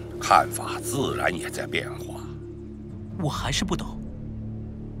变，看法自然也在变化。我还是不懂。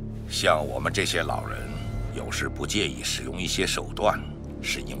像我们这些老人，有时不介意使用一些手段。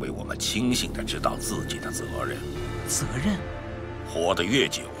是因为我们清醒地知道自己的责任。责任？活得越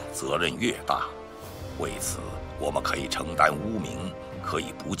久，责任越大。为此，我们可以承担污名，可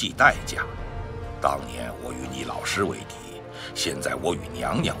以不计代价。当年我与你老师为敌，现在我与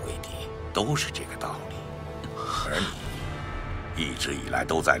娘娘为敌，都是这个道理。而你，一直以来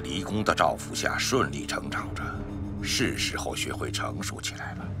都在离宫的照拂下顺利成长着，是时候学会成熟起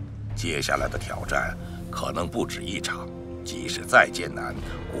来了。接下来的挑战可能不止一场。即使再艰难，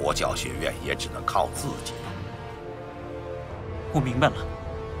国教学院也只能靠自己。我明白了。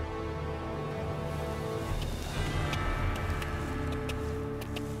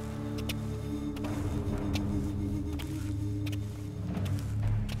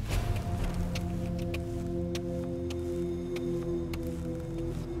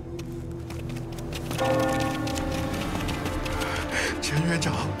陈院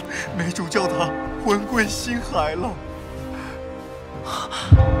长，梅主教他魂归心海了。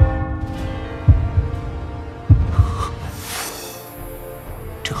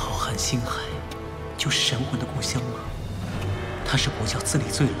这浩瀚星海，就是神魂的故乡吗？他是国教资历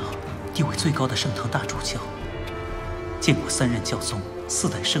最老、地位最高的圣堂大主教，见过3任教宗、4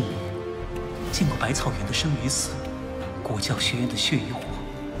代圣女，见过百草园的生与死，国教学院的血与火，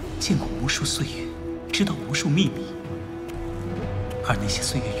见过无数岁月，知道无数秘密。而那些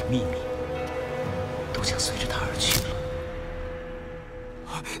岁月与秘密，都将随着他而去了。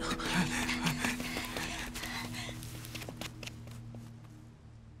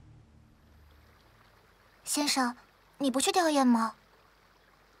先生，你不去吊唁吗？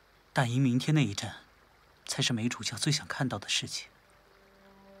但因明天那一战，才是梅主教最想看到的事情。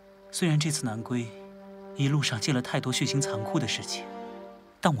虽然这次南归，一路上见了太多血腥残酷的事情，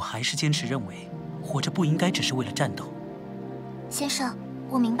但我还是坚持认为，活着不应该只是为了战斗。先生，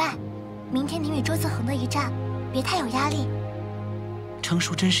我明白，明天您与周子恒的一战，别太有压力。成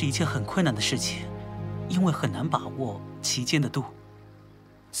熟真是一件很困难的事情，因为很难把握其间的度。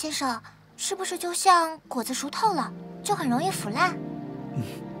先生，是不是就像果子熟透了，就很容易腐烂？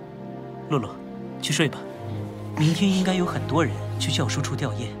洛洛，去睡吧。明天应该有很多人去教书处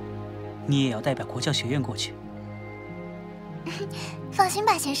吊唁，你也要代表国教学院过去。放心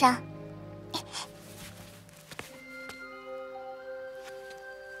吧，先生。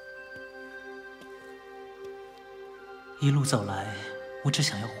一路走来，我只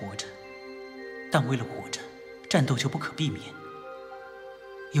想要活着，但为了活着，战斗就不可避免。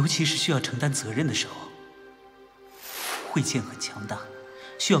尤其是需要承担责任的时候，慧剑很强大，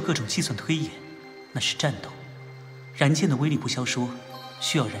需要各种计算推演，那是战斗；燃剑的威力不消说，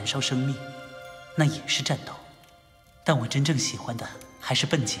需要燃烧生命，那也是战斗。但我真正喜欢的还是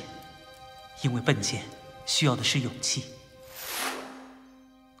笨剑，因为笨剑需要的是勇气。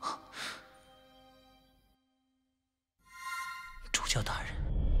主教大人。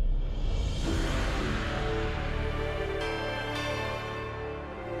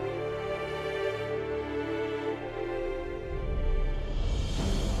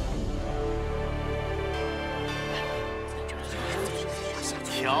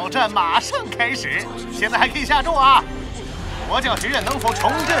挑战马上开始，现在还可以下注啊！国教学院能否重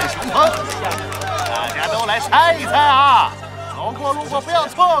振雄风？大家都来猜一猜啊！走过路过不要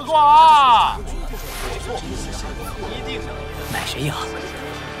错过啊！买谁赢？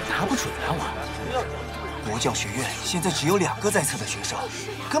拿不准啊我。国教学院现在只有2个在册的学生，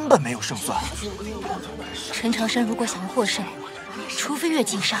根本没有胜算。陈长生如果想要获胜，除非越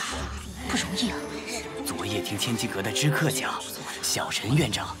级杀，不容易啊。昨夜听天机阁的知客讲，小陈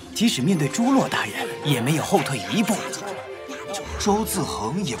院长即使面对朱洛大人，也没有后退一步。周自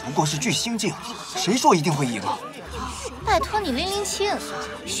恒也不过是巨星境，谁说一定会赢啊？拜托你拎拎清，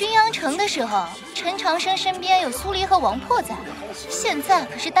巡阳城的时候，陈长生身边有苏黎和王破在，现在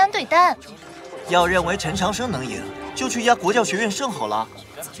可是单对单。要认为陈长生能赢，就去压国教学院胜好了，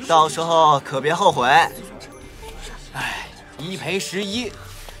到时候可别后悔。哎，1赔11，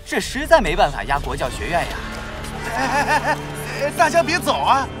这实在没办法压国教学院呀！大家别走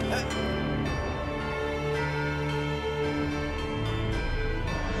啊！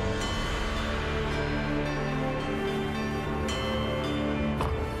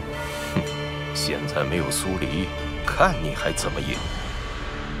现在没有苏黎，看你还怎么赢！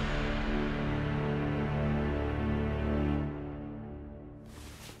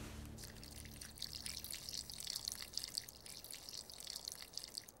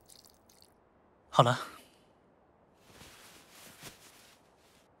好了。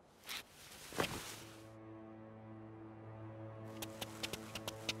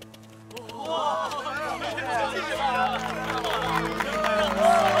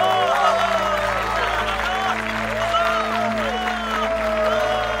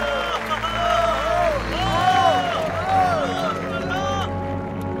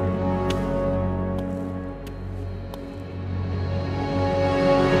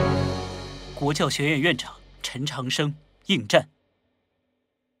国教学院院长陈长生应战。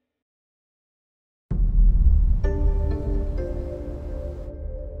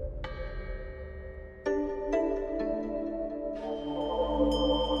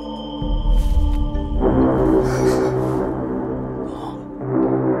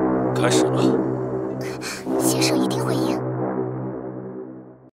开始了。先生一定会赢。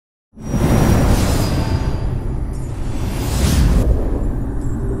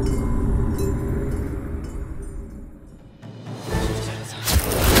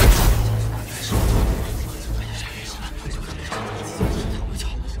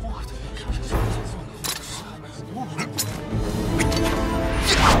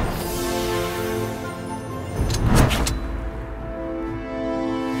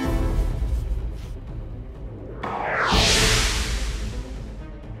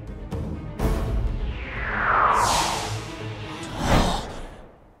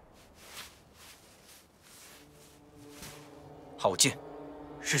好剑，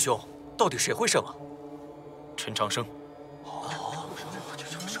师兄，到底谁会胜啊？陈长生。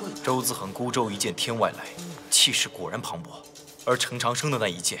周自恒孤舟一剑天外来，气势果然磅礴，而陈长生的那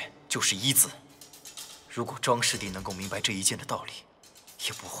一剑就是一字。如果庄师弟能够明白这一剑的道理，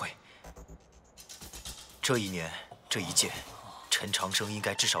也不会。这一年，这一剑，陈长生应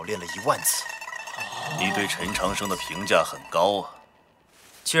该至少练了10000次。你对陈长生的评价很高啊。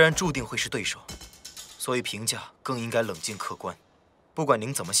既然注定会是对手，所以评价更应该冷静客观。不管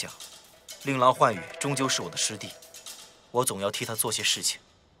您怎么想，令郎幻羽终究是我的师弟，我总要替他做些事情。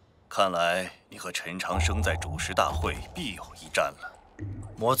看来你和陈长生在主师大会必有一战了。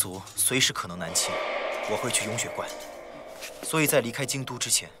魔族随时可能南侵，我会去雍雪观，所以在离开京都之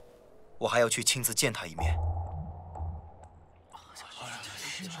前，我还要去亲自见他一面。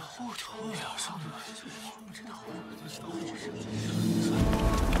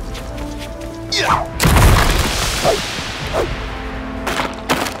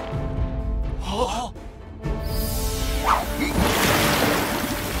哦！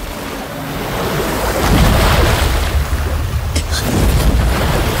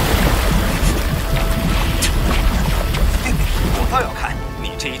我倒要看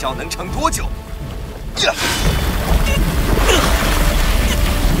你这一招能撑多久！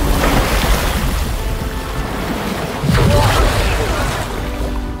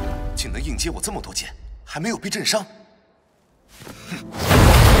竟能硬接我这么多剑，还没有被震伤。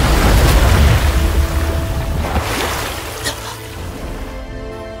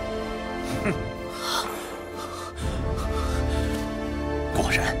果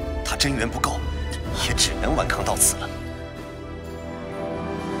然，他真元不够，也只能顽抗到此了。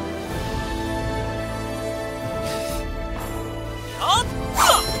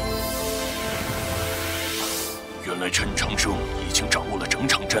原来陈长生已经掌握了整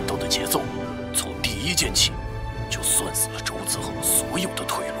场战斗的节奏，从第一剑起，就算死了周子恒所有的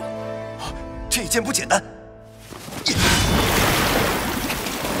退路。这一剑不简单。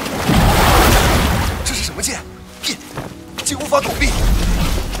这是什么剑？竟无法躲避！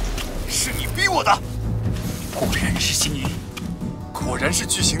是你逼我的！果然是星云，果然是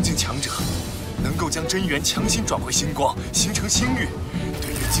巨星境强者。能够将真元强行转回星光，形成星域，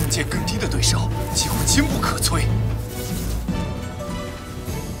对于境界更低的对手几乎坚不可摧。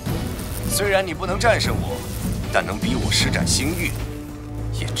虽然你不能战胜我，但能逼我施展星域，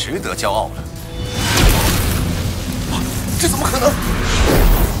也值得骄傲了。这怎么可能？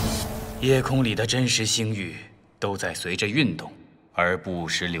夜空里的真实星域都在随着运动而不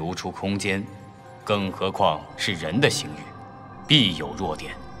时流出空间，更何况是人的星域，必有弱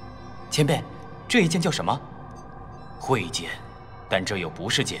点。前辈，这一剑叫什么？慧剑，但这又不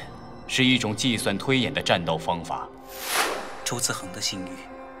是剑，是一种计算推演的战斗方法。周子恒的星域，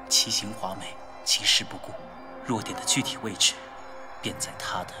奇形华美，其势不顾，弱点的具体位置便在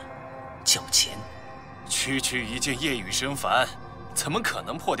他的脚前。区区一件夜雨神凡，怎么可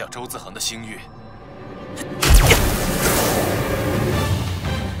能破掉周子恒的星域？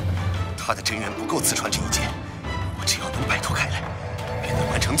他的真元不够刺穿这一剑，我只要能摆脱开来，便能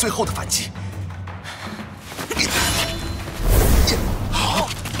完成最后的反击。好，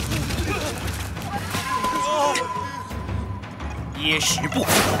耶石步。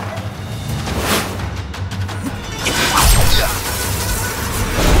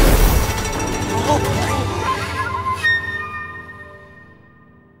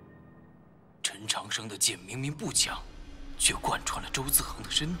陈长生的剑明明不强，却贯穿了周子恒的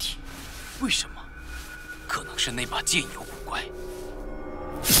身体，为什么？可能是那把剑有古怪。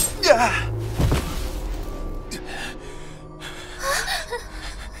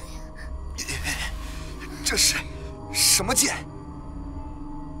这是什么剑？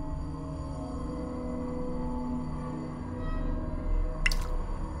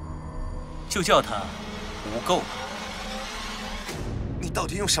就叫它无垢吧。你到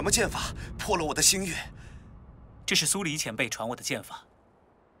底用什么剑法破了我的星域？这是苏黎前辈传我的剑法。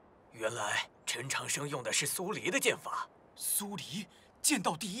原来陈长生用的是苏黎的剑法。苏黎剑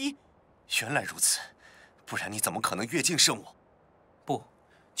道第一。原来如此，不然你怎么可能越境胜我？不，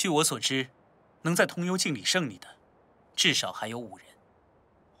据我所知，能在通幽境里胜你的，至少还有5人。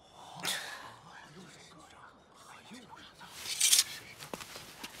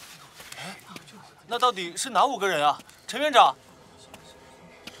那到底是哪5个人啊，陈院长？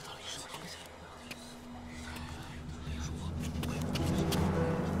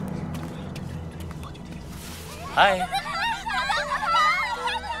嗨，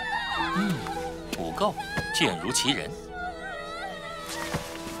不够，剑如其人。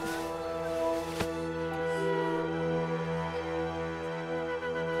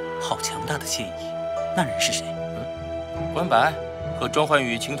好强大的剑意，那人是谁？关白和庄焕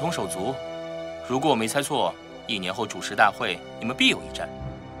宇情同手足。如果我没猜错，1年后主持大会，你们必有一战。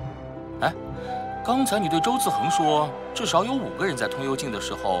哎，刚才你对周子恒说，至少有5个人在通幽境的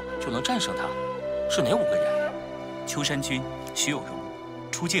时候就能战胜他，是哪5个人？秋山君、徐有容、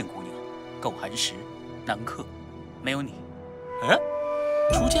初见姑娘、苟寒石、南客，没有你。嗯，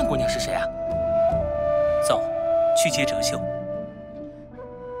初见姑娘是谁啊？走，去接哲秀。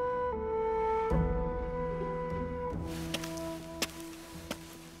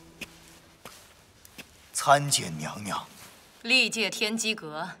参见娘娘。历届天机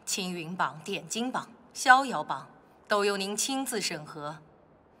阁、青云榜、点金榜、逍遥榜都由您亲自审核，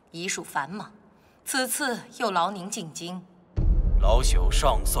已属繁忙。此次又劳您进京。老朽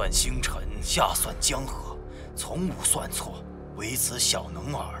上算星辰，下算江河，从无算错，唯此小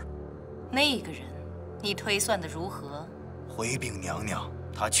能耳。那个人，你推算的如何？回禀娘娘，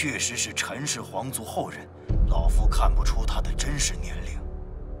他确实是陈氏皇族后人，老夫看不出他的真实年龄。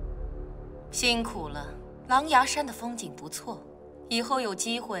辛苦了。狼牙山的风景不错，以后有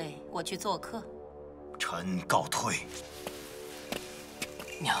机会我去做客。臣告退。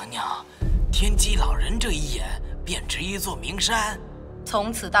娘娘，天机老人这一眼便值一座名山。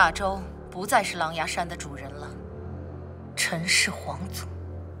从此大周不再是狼牙山的主人了。陈氏皇族，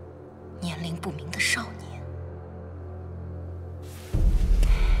年龄不明的少年。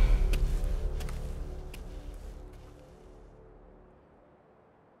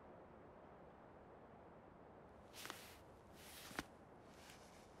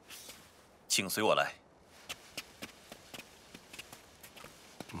请随我来。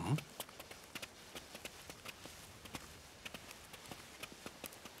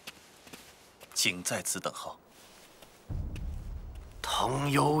请在此等候。腾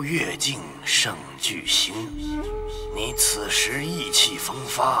幽越境胜巨星，你此时意气风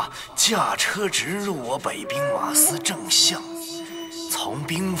发，驾车直入我北兵马司正巷。从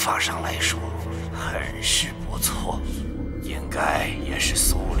兵法上来说，很是不错。应该也是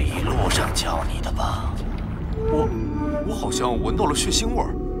苏黎路上教你的吧？我好像闻到了血腥味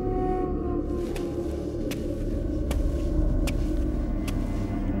儿。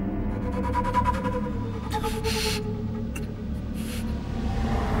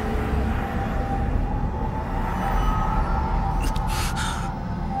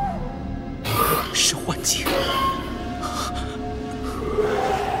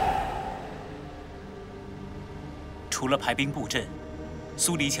除了排兵布阵，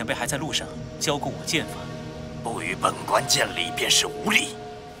苏黎前辈还在路上教过我剑法。不与本官见礼，便是无礼。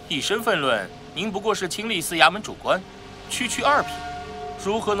以身份论，您不过是清吏司衙门主官，区区2品，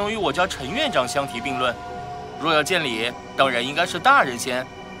如何能与我家陈院长相提并论？若要见礼，当然应该是大人先。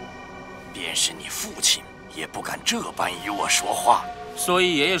便是你父亲，也不敢这般与我说话。所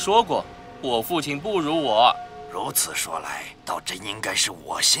以爷爷说过，我父亲不如我。如此说来，倒真应该是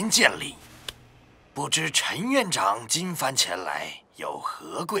我先见礼。不知陈院长今番前来有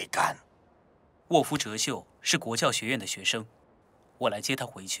何贵干？沃夫哲秀是国教学院的学生，我来接他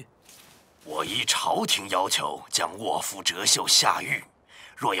回去。我依朝廷要求将沃夫哲秀下狱，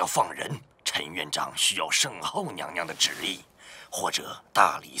若要放人，陈院长需要圣后娘娘的旨意，或者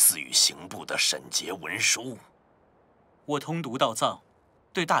大理寺与刑部的审结文书。我通读道藏，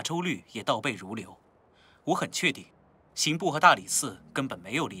对大周律也倒背如流。我很确定，刑部和大理寺根本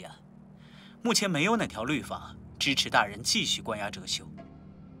没有立案，目前没有哪条律法支持大人继续关押哲秀。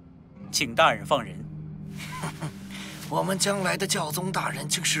请大人放人。我们将来的教宗大人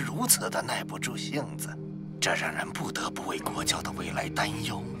竟是如此的耐不住性子，这让人不得不为国教的未来担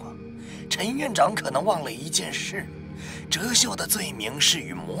忧啊！陈院长可能忘了一件事，哲秀的罪名是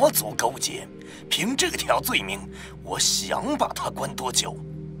与魔族勾结，凭这条罪名，我想把他关多久，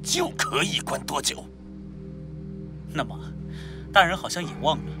就可以关多久。那么，大人好像也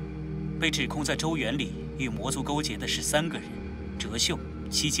忘了，被指控在周园里与魔族勾结的是3个人：哲秀、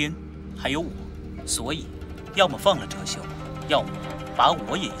期间，还有我。所以，要么放了哲秀，要么把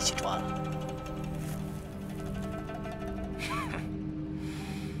我也一起抓了。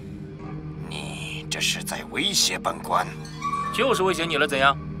你这是在威胁本官？就是威胁你了，怎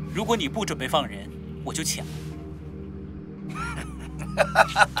样？如果你不准备放人，我就抢。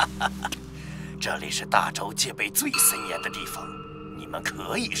这里是大周戒备最森严的地方，你们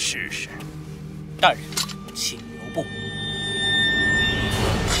可以试试。大人，请留步。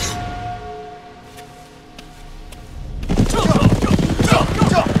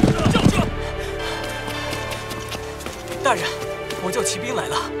大人，国教骑兵来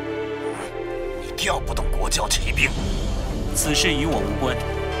了。你调不动国教骑兵，此事与我无关。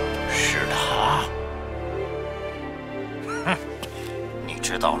是他。哼，你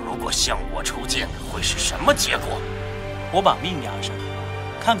知道如果向我出剑会是什么结果？我把命押上，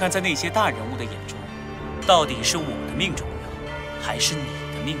看看在那些大人物的眼中，到底是我的命重要，还是你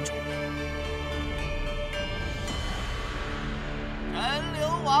的命重要？人流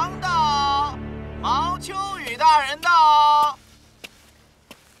王到，毛秋雨大人到。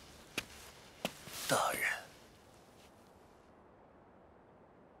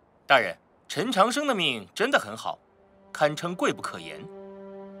大人，陈长生的命真的很好，堪称贵不可言。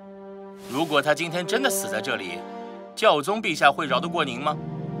如果他今天真的死在这里，教宗陛下会饶得过您吗？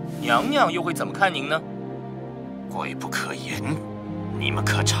娘娘又会怎么看您呢？贵不可言，你们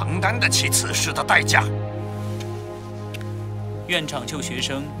可承担得起此事的代价？院长救学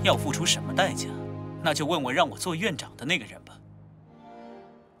生要付出什么代价？那就问问让我做院长的那个人吧。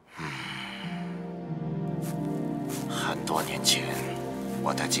很多年前，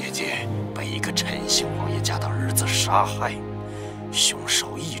我的姐姐被一个陈姓王爷家的儿子杀害，凶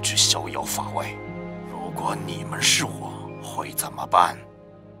手一直逍遥法外。如果你们是我，会怎么办？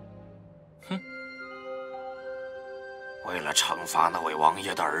哼！为了惩罚那位王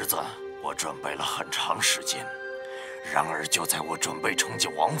爷的儿子，我准备了很长时间。然而，就在我准备冲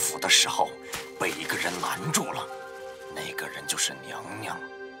进王府的时候，被一个人拦住了。那个人就是娘娘。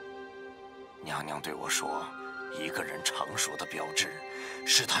娘娘对我说，一个人成熟的标志，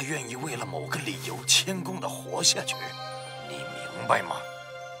是他愿意为了某个理由谦恭地活下去。你明白吗？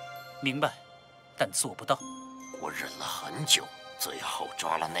明白，但做不到。我忍了很久，最后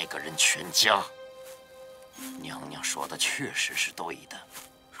抓了那个人全家。娘娘说的确实是对的。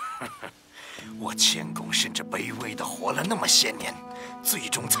我谦恭甚至卑微地活了那么些年，最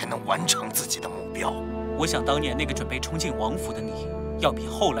终才能完成自己的目标。我想当年那个准备冲进王府的你，要比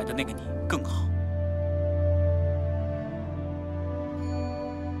后来的那个你更好。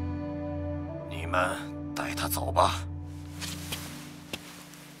你们带他走吧。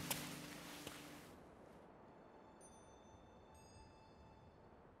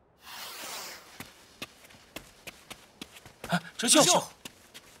哲秀，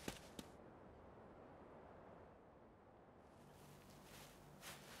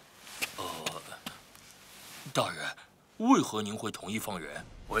大人，为何您会同意放人？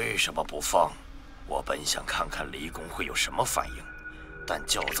为什么不放？我本想看看离宫会有什么反应，但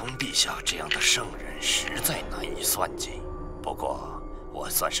教宗陛下这样的圣人实在难以算计。不过，我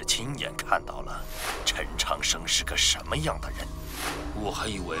算是亲眼看到了陈长生是个什么样的人。我还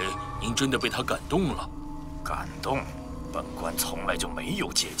以为您真的被他感动了。感动？本官从来就没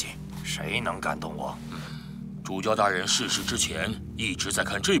有借鉴，谁能感动我？主教大人逝世之前一直在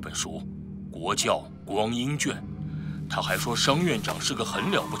看这本书，《国教光阴卷》。他还说商院长是个很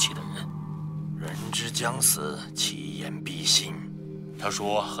了不起的人。人之将死，其言必信。他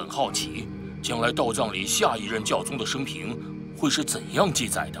说很好奇，将来道藏里下一任教宗的生平会是怎样记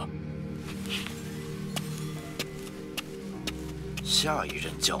载的？下一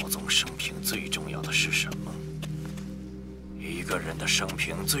任教宗生平最重要的是什么？一个人的生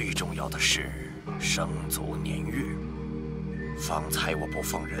平最重要的是生卒年月。方才我不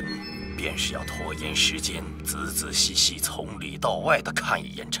放人，便是要拖延时间，仔仔细细从里到外的看一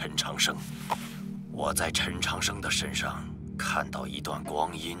眼陈长生。我在陈长生的身上看到一段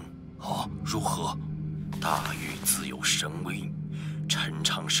光阴。如何？大禹自有神威，陈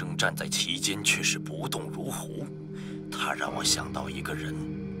长生站在其间却是不动如虎。他让我想到一个人，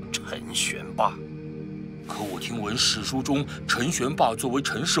陈玄霸。可我听闻史书中，陈玄霸作为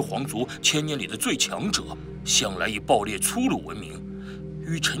陈氏皇族千年里的最强者，向来以暴烈粗鲁闻名，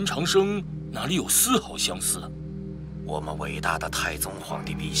与陈长生哪里有丝毫相似？我们伟大的太宗皇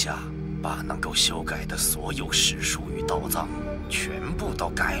帝陛下，把能够修改的所有史书与道藏全部都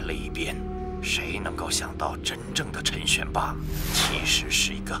改了一遍。谁能够想到，真正的陈玄霸其实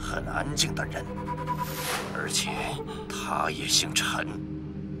是一个很安静的人，而且他也姓陈。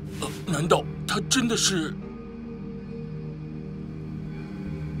难道他真的是？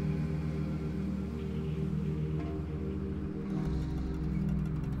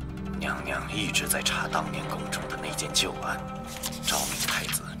娘娘一直在查当年宫中的那件旧案，昭明太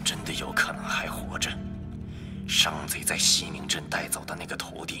子真的有可能还活着。商贼在西宁镇带走的那个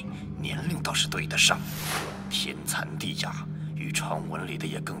徒弟，年龄倒是对得上，天残地哑，与传闻里的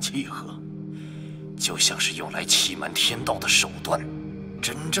也更契合，就像是用来欺瞒天道的手段。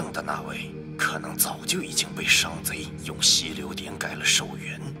真正的那位，可能早就已经被商贼用溪流点改了寿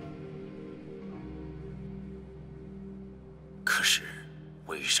元。可是，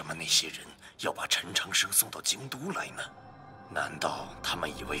为什么那些人要把陈长生送到京都来呢？难道他们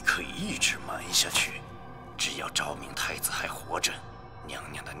以为可以一直瞒下去？只要昭明太子还活着，娘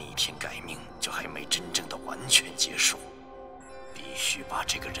娘的逆天改命就还没真正的完全结束。必须把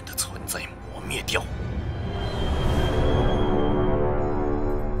这个人的存在磨灭掉。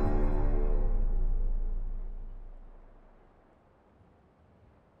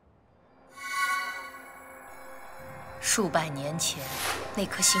数百年前，那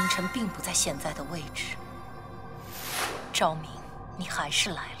颗星辰并不在现在的位置。昭明，你还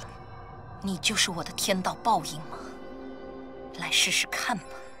是来了，你就是我的天道报应吗？来试试看吧。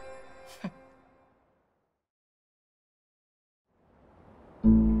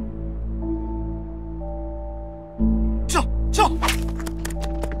叫！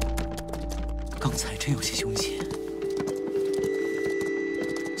刚才真有些凶险，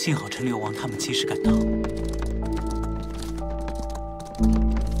幸好陈流王他们及时赶到。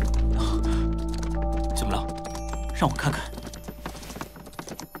怎么了？让我看看。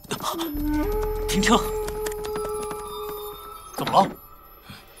停车！怎么了？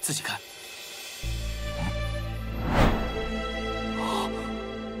自己看。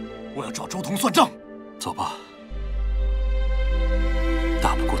我要找周彤算账。走吧。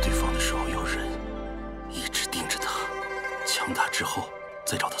打不过对方的时候有人一直盯着他，强大之后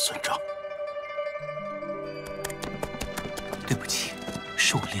再找他算账。对不起，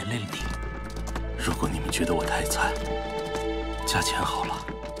是我连累了你。如果你们觉得我太惨，加钱好了。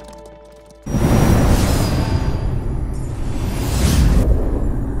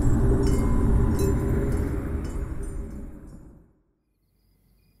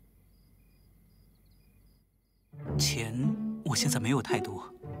钱我现在没有太多，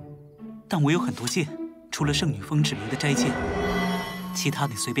但我有很多剑，除了圣女峰指明的斋剑，其他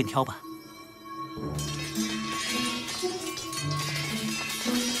你随便挑吧。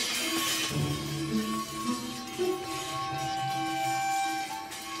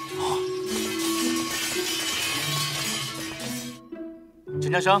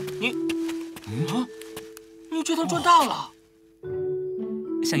陈长生，你这趟赚大了！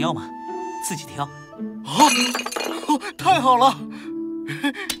想要吗？自己挑。太好了！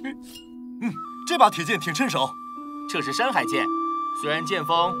这把铁剑挺趁手。这是山海剑，虽然剑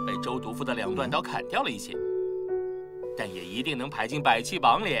锋被周毒妇的2段刀砍掉了一些，但也一定能排进百器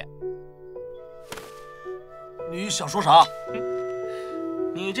榜里。你想说啥？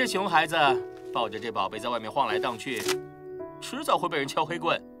你这熊孩子抱着这宝贝在外面晃来荡去，迟早会被人敲黑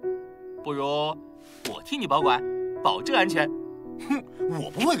棍。不如我替你保管，保证安全。哼，我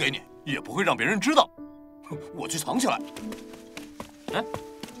不会给你，也不会让别人知道。我去藏起来。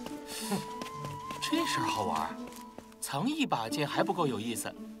这这事儿好玩，藏一把剑还不够有意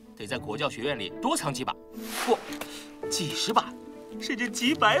思，得在国教学院里多藏几把，不，几十把，甚至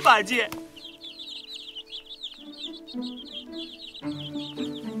几百把剑。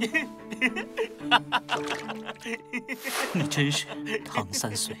你真是唐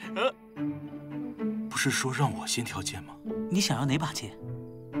3岁。不是说让我先挑剑吗？你想要哪把剑？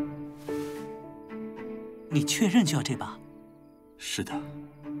你确认就要这把？是的。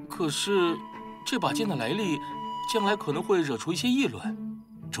可是这把剑的来历，将来可能会惹出一些议论。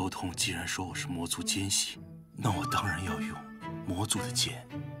周通既然说我是魔族奸细，那我当然要用魔族的剑。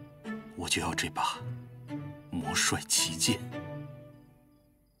我就要这把魔帅奇剑。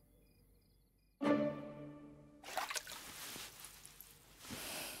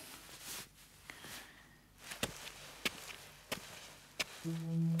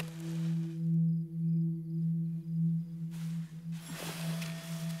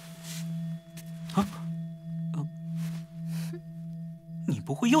你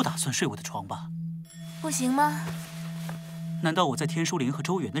不会又打算睡我的床吧？不行吗？难道我在天书林和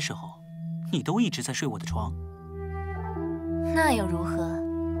周元的时候，你都一直在睡我的床？那又如何？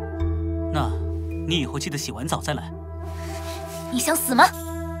那，你以后记得洗完澡再来。你想死吗？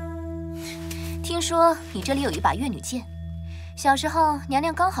听说你这里有一把月女剑，小时候娘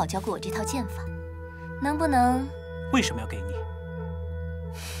娘刚好教过我这套剑法，能不能？为什么要给你？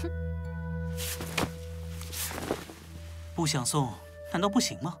不想送，难道不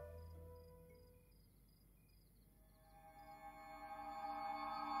行吗？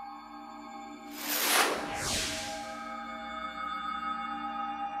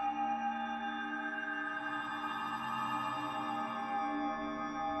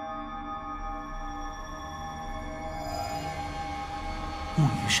木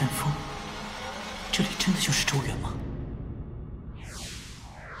鱼山峰，这里真的就是周原吗？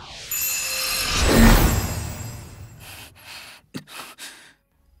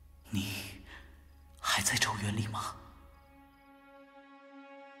你还在周原里吗？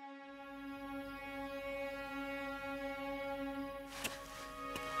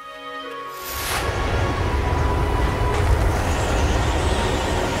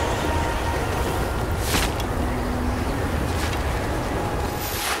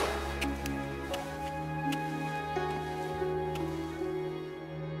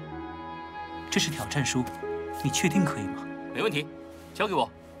这是挑战书，你确定可以吗？没问题，交给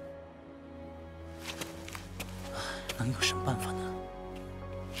我。能有什么办法呢？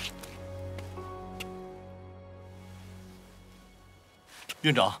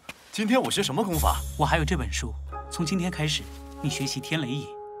院长，今天我学什么功法？我还有这本书，从今天开始，你学习天雷影。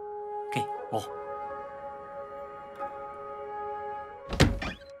给。哦。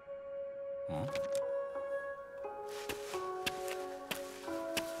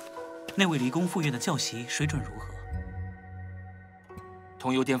那位离宫副院的教习水准如何？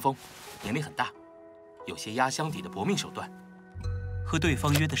通幽巅峰，年龄很大，有些压箱底的搏命手段。和对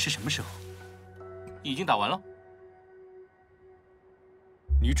方约的是什么时候？已经打完了。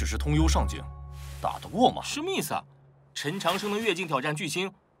你只是通幽上境，打得过吗？什么意思啊？陈长生能越境挑战巨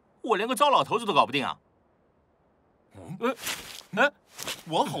星，我连个糟老头子都搞不定啊！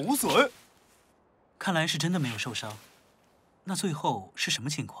完好无损。看来是真的没有受伤。那最后是什么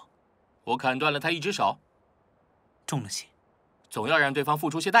情况？我砍断了他一只手，中了些。总要让对方付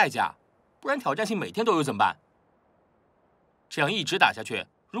出些代价，不然挑战性每天都有怎么办？这样一直打下去，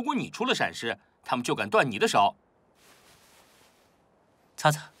如果你出了闪失，他们就敢断你的手。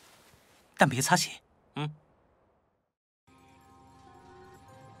擦擦，但别擦血。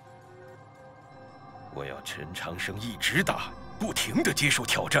我要陈长生一直打，不停地接受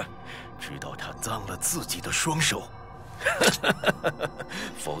挑战，直到他脏了自己的双手。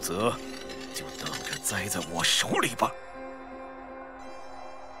否则，就等着栽在我手里吧。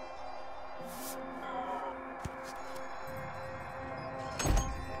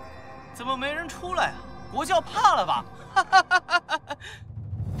怎么没人出来啊？国教怕了吧？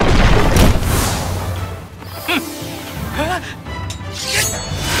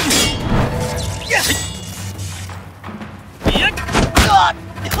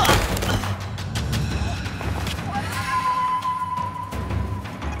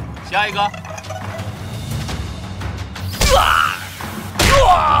下一个。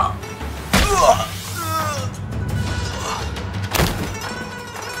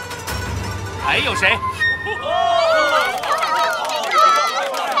还有谁？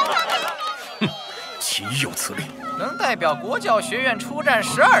岂有此理！能代表国教学院出战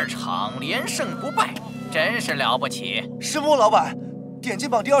12场，连胜不败，真是了不起。师傅，老板，点击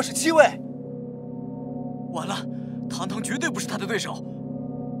榜第27位。完了，堂堂绝对不是他的对手。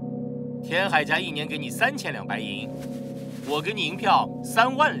天海家1年给你3000两白银，我给你银票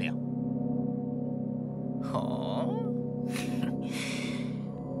3万两。哦，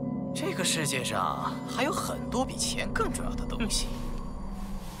这个世界上还有很多比钱更重要的东西，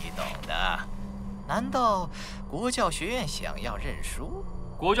你懂的。难道国教学院想要认输？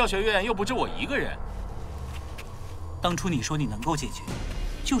国教学院又不止我一个人。当初你说你能够解决，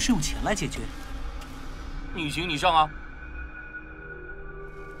就是用钱来解决。你行你上啊！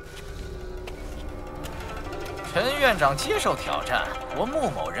陈院长接受挑战，我穆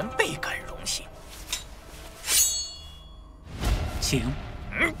某人倍感荣幸。请。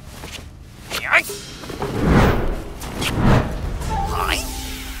嗨！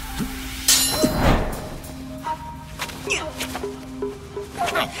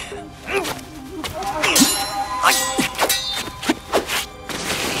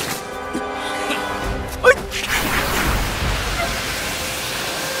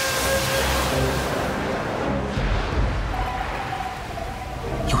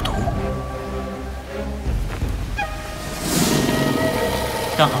有毒，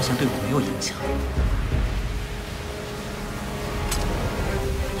但好像对我没有影响。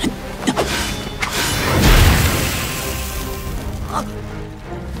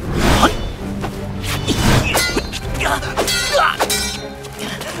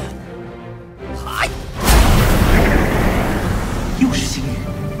又是星宇，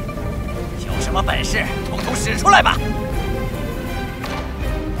有什么本事，统统使出来吧！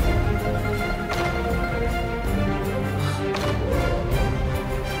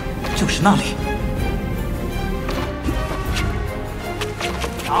就是那里。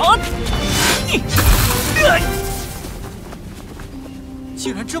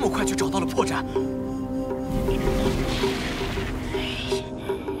竟然这么快就找到了破绽。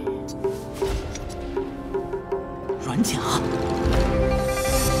软甲，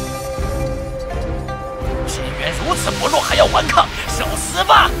神元如此薄弱，还要顽抗，受死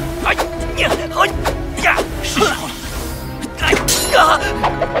吧！是时候了。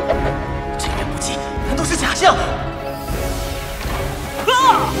这边不济，难道是假象？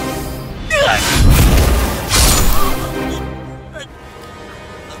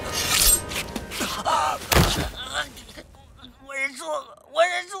我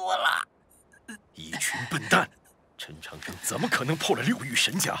认输了。一群笨蛋！陈长生怎么可能破了6域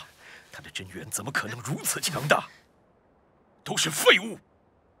神甲？他的真元怎么可能如此强大？都是废物！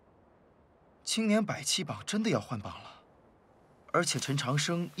青年百器榜真的要换榜了，而且陈长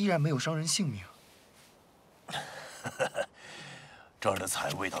生依然没有伤人性命。这儿的菜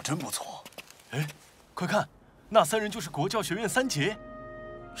味道真不错。哎，快看，那3人就是国教学院3杰。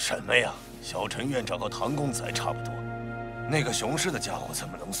什么呀？小陈院长和唐公子还差不多，那个雄狮的家伙怎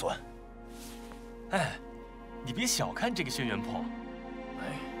么能算？哎，你别小看这个轩辕破，哎，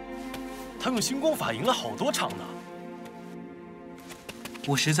他用星光法赢了好多场呢。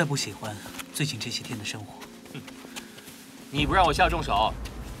我实在不喜欢最近这些天的生活。你不让我下重手，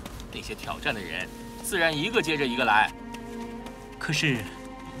那些挑战的人自然一个接着一个来。可是，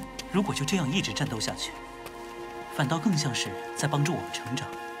如果就这样一直战斗下去，反倒更像是在帮助我们成长。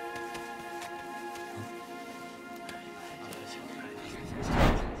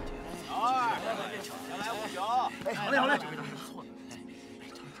好嘞好嘞。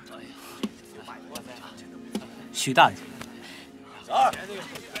许大人，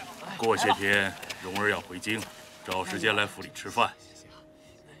过些天蓉儿要回京，找时间来府里吃饭。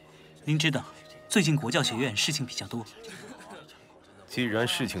您知道，最近国教学院事情比较多。既然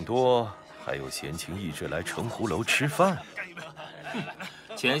事情多，还有闲情逸致来城湖楼吃饭？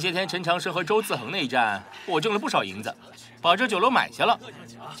前些天陈长生和周自恒那一战，我挣了不少银子，把这酒楼买下了。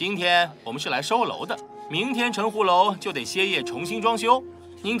今天我们是来收楼的，明天城湖楼就得歇业重新装修，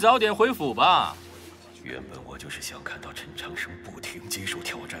您早点回府吧。原本我就是想看到陈长生不停接受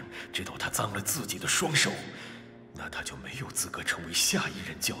挑战，直到他脏了自己的双手，那他就没有资格成为下一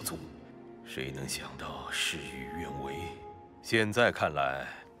任教宗。谁能想到事与愿违？现在看来，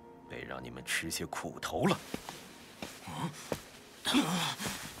得让你们吃些苦头了。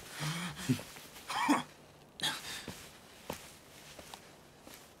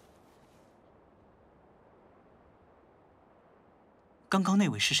刚刚那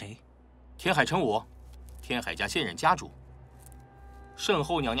位是谁？天海成武，天海家现任家主，圣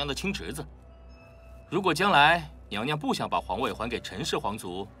后娘娘的亲侄子。如果将来娘娘不想把皇位还给陈氏皇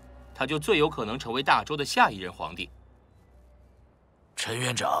族，他就最有可能成为大周的下一任皇帝。陈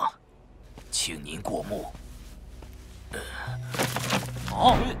院长，请您过目。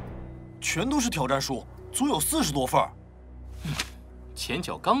哦，全都是挑战书，足有40多份。前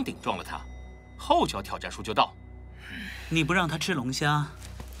脚刚顶撞了他，后脚挑战书就到。你不让他吃龙虾，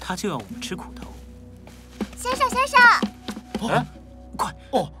他就要我们吃苦头。先生，先生，哎，快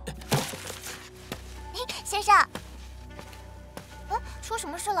哦！先生，出什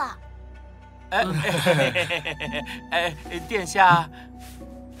么事了？殿下，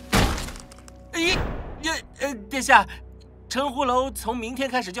殿下，城湖楼从明天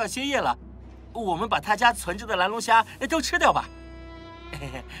开始就要歇业了，我们把他家存着的蓝龙虾都吃掉吧。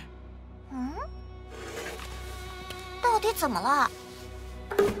到底怎么了？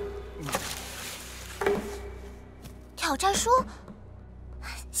挑战书，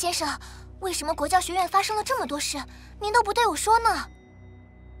先生，为什么国教学院发生了这么多事，您都不对我说呢？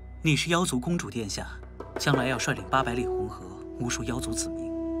你是妖族公主殿下，将来要率领800里红河，无数妖族子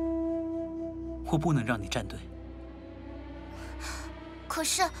民，我不能让你站队。可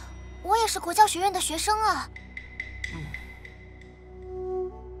是，我也是国教学院的学生啊。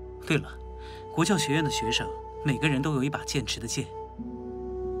对了，国教学院的学生每个人都有一把剑持的剑。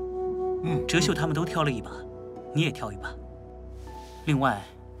哲秀他们都挑了一把，你也挑一把。另外，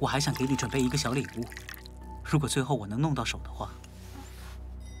我还想给你准备一个小礼物，如果最后我能弄到手的话。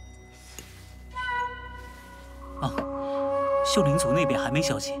秀灵族那边还没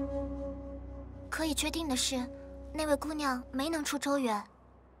消息。可以确定的是，那位姑娘没能出周原。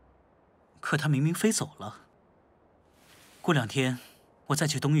可她明明飞走了。过2天，我再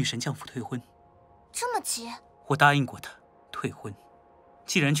去东域神将府退婚。这么急？我答应过她退婚。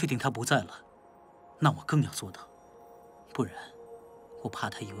既然确定她不在了，那我更要做到，不然，我怕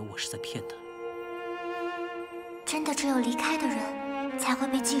她以为我是在骗她。真的只有离开的人才会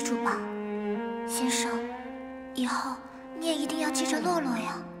被记住吧，先生？以后你也一定要记着洛洛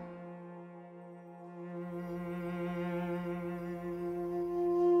呀。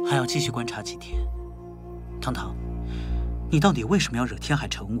还要继续观察几天。糖糖，你到底为什么要惹天海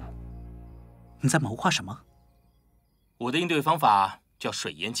成武？你在谋划什么？我的应对方法叫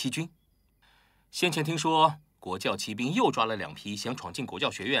水淹七军。先前听说国教骑兵又抓了2批想闯进国教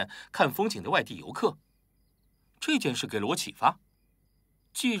学院看风景的外地游客，这件事给了我启发。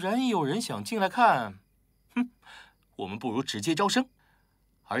既然有人想进来看，我们不如直接招生。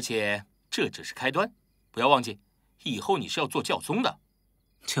而且这只是开端，不要忘记，以后你是要做教宗的。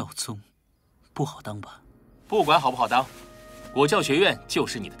教宗，不好当吧？不管好不好当，国教学院就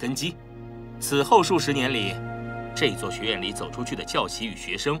是你的根基。此后数十年里，这座学院里走出去的教习与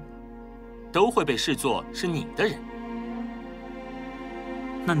学生，都会被视作是你的人。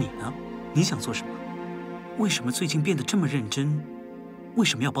那你呢？你想做什么？为什么最近变得这么认真？为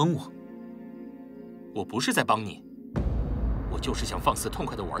什么要帮我？我不是在帮你，我就是想放肆痛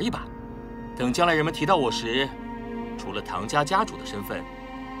快地玩一把。等将来人们提到我时，除了唐家家主的身份，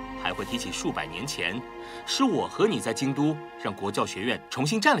还会提起数百年前是我和你在京都让国教学院重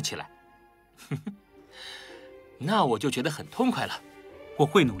新站了起来。那我就觉得很痛快了。我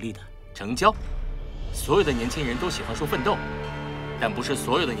会努力的。成交。所有的年轻人都喜欢说奋斗，但不是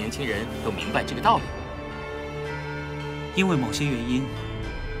所有的年轻人都明白这个道理。因为某些原因，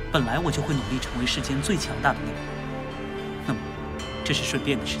本来我就会努力成为世间最强大的那个人。那么，这是顺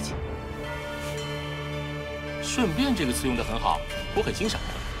便的事情。顺便这个词用得很好，我很欣赏，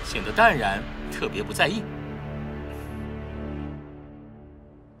显得淡然，特别不在意。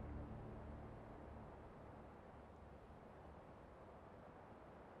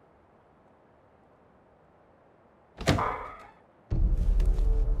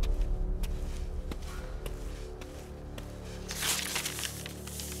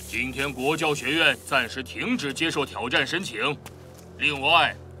今天国教学院暂时停止接受挑战申请。另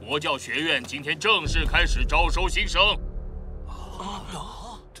外，国教学院今天正式开始招收新生。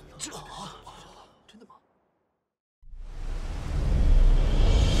真的吗？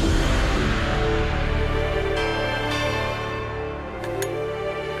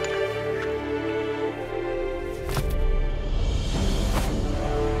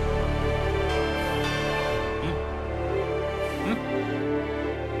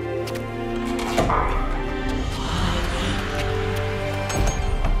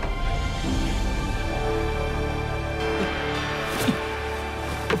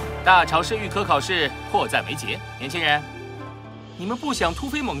大潮市预科考试迫在眉睫，年轻人，你们不想突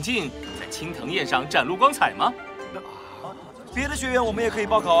飞猛进，在青藤宴上展露光彩吗？别的学院我们也可以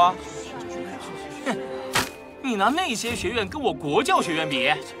报考啊。哼，你拿那些学院跟我国教学院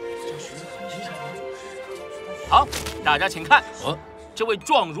比？好，大家请看，这位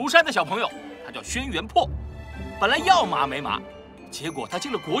壮如山的小朋友，他叫轩辕破，本来要马没马，结果他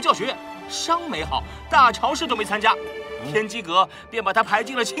进了国教学院，伤没好，大潮市都没参加。天机阁便把他排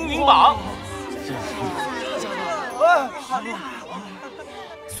进了青云榜，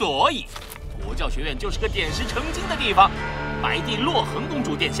所以国教学院就是个点石成金的地方。白帝洛恒公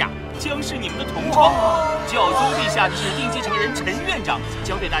主殿下将是你们的同窗，教宗陛下指定继承人陈院长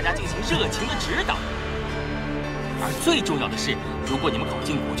将对大家进行热情的指导。而最重要的是，如果你们考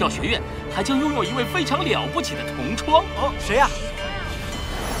进国教学院，还将拥有一位非常了不起的同窗。哦，谁呀？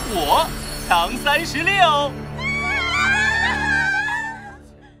我，唐36。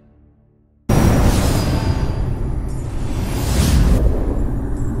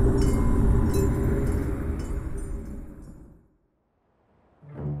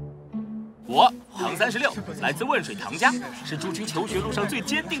我唐36，来自汶水唐家，是诸君求学路上最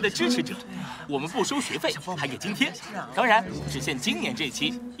坚定的支持者。我们不收学费，还给津贴，当然只限今年这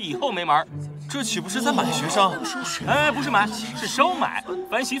期，以后没门。这岂不是在买学生？哎，不是买，是收买。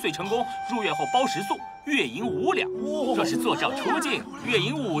凡洗水成功，入院后包食宿，月银5两；若是做账出境，月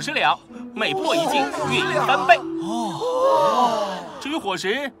银50两；每破1境，月银翻倍。至于伙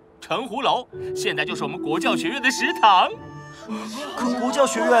食，城湖楼现在就是我们国教学院的食堂。可国教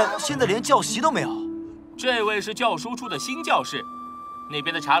学院现在连教席都没有。这位是教书处的新教士，那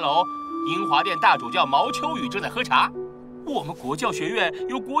边的茶楼，英华殿大主教毛秋雨正在喝茶。我们国教学院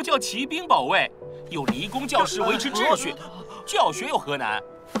有国教骑兵保卫，有离宫教师维持秩序，教学有何难？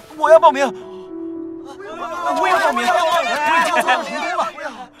我要报名。我也要报名，我已经做到成功了。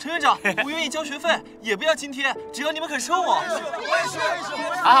陈院长，我愿意交学费，也不要津贴，只要你们肯收我。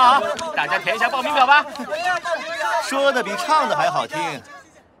好，大家填一下报名表吧。说的比唱的还好听，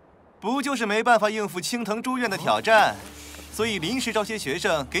不就是没办法应付青藤书院的挑战，所以临时招些学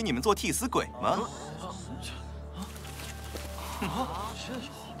生给你们做替死鬼吗？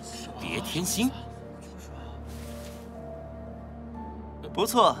别天心，不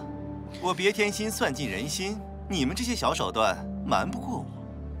错。我别天心算尽人心，你们这些小手段瞒不过我。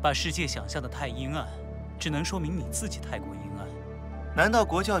把世界想象的太阴暗，只能说明你自己太过阴暗。难道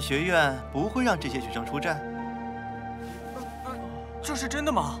国教学院不会让这些学生出战？这是真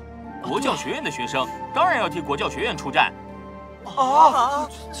的吗？国教学院的学生当然要替国教学院出战。啊！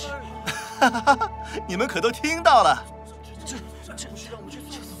你们可都听到了。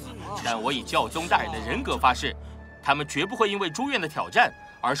但我以教宗大人的人格发誓，他们绝不会因为诸院的挑战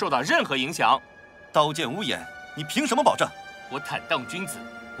而受到任何影响。刀剑无眼，你凭什么保证？我坦荡君子，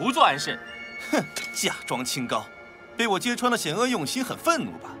不做暗示。哼，假装清高，被我揭穿了险恶用心，很愤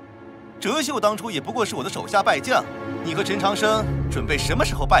怒吧？哲秀当初也不过是我的手下败将，你和陈长生准备什么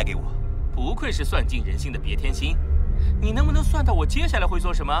时候败给我？不愧是算尽人心的别天心，你能不能算到我接下来会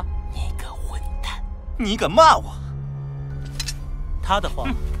做什么？你个混蛋！你敢骂我？他的话，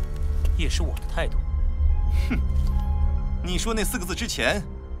也是我的态度。哼。你说那4个字之前，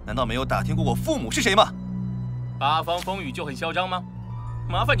难道没有打听过我父母是谁吗？八方风雨就很嚣张吗？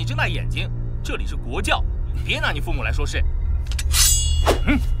麻烦你睁大眼睛，这里是国教，别拿你父母来说事。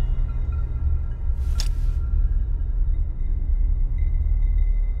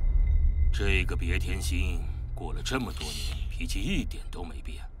这个别天心过了这么多年，脾气一点都没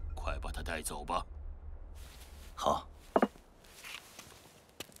变，快把他带走吧。好。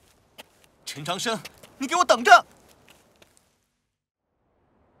陈长生，你给我等着！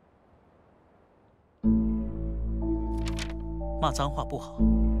骂脏话不好，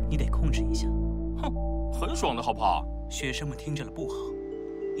你得控制一下。哼，很爽的好不好？学生们听着了不好，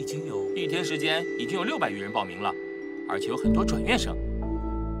已经有1天时间，已经有600余人报名了，而且有很多转院生。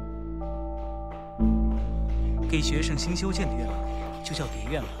给学生新修建的院楼就叫别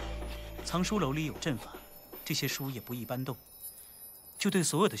院了。藏书楼里有阵法，这些书也不易搬动，就对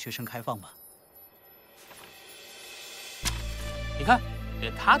所有的学生开放吧。你看，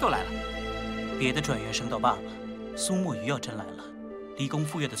连他都来了。别的转院生倒罢了。苏墨鱼要真来了，离宫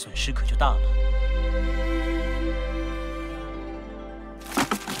副院的损失可就大了。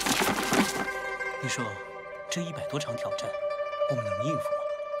你说，这100多场挑战，我们能应付吗？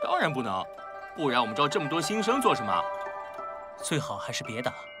当然不能，不然我们招这么多新生做什么？最好还是别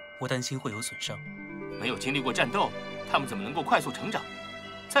打，我担心会有损伤。没有经历过战斗，他们怎么能够快速成长？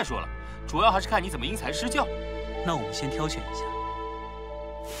再说了，主要还是看你怎么因材施教。那我们先挑选一下，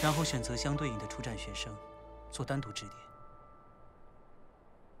然后选择相对应的出战学生。做单独指点。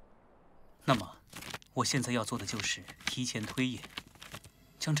那么，我现在要做的就是提前推演，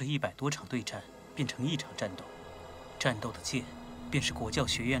将这100多场对战变成1场战斗，战斗的剑便是国教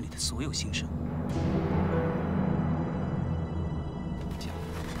学院里的所有新生。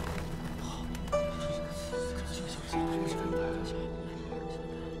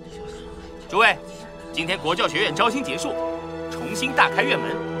诸位，今天国教学院招新结束，重新大开院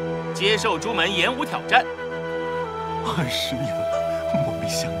门，接受诸门演武挑战。 20年了，我没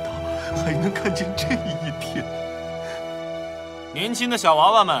想到还能看见这一天。年轻的小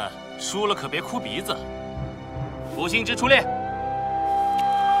娃娃们输了可别哭鼻子。福星之出列。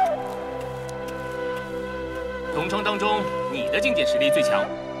同城当中，你的境界实力最强，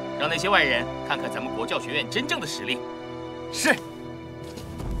让那些外人看看咱们国教学院真正的实力。是。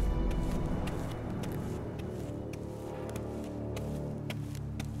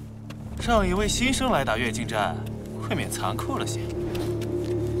让一位新生来打越境战，未免残酷了些。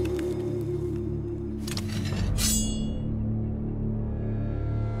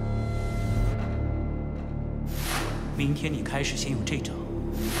明天你开始先用这招。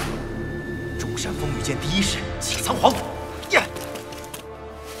众山风雨剑第一式起苍黄。呀！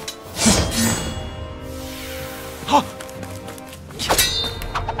好。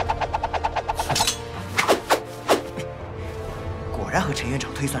果然和陈院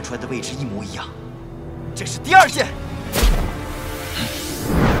长推算出来的位置一模一样。这是第二剑。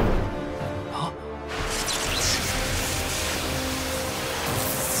啊！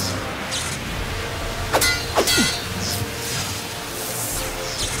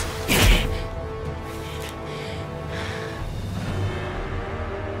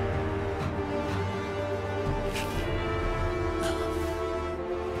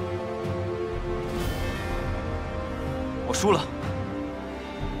我输了，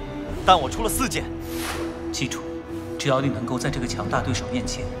但我出了4剑。记住，只要你能够在这个强大对手面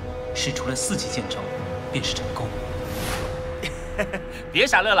前使出了4级剑招，便是成功。别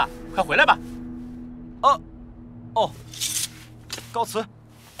傻乐了，快回来吧。哦，告辞。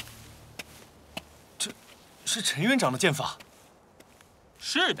这是陈院长的剑法。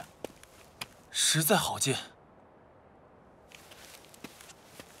是的，实在好剑。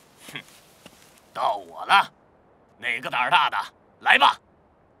哼，到我了。哪个胆儿大的，来吧！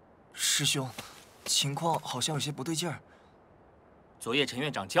师兄，情况好像有些不对劲儿。昨夜陈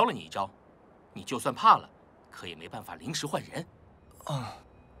院长教了你一招，你就算怕了，可也没办法临时换人。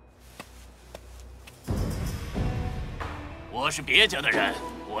我是别家的人，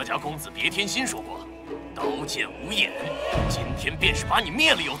我家公子别天心说过，刀剑无眼，今天便是把你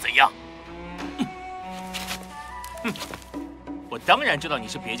灭了又怎样？哼，我当然知道你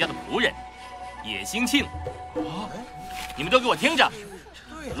是别家的仆人，野心庆。你们都给我听着！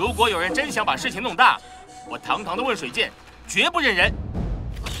如果有人真想把事情弄大，我堂堂的问水剑绝不认人。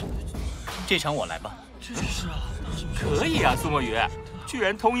这场我来吧。是啊，可以啊，苏墨雨，居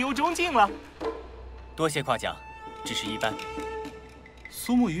然通幽中进了。多谢夸奖，只是一般。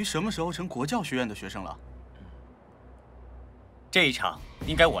苏木鱼什么时候成国教学院的学生了？这一场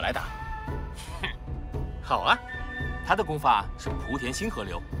应该我来打。哼，好啊，他的功法是莆田星河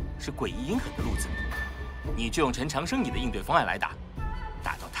流，是诡异阴狠的路子。你就用陈长生你的应对方案来打，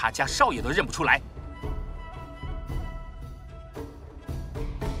打到他家少爷都认不出来。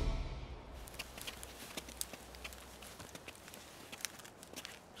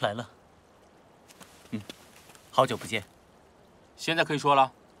来了。好久不见。现在可以说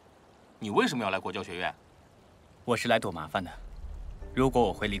了，你为什么要来国教学院？我是来躲麻烦的。如果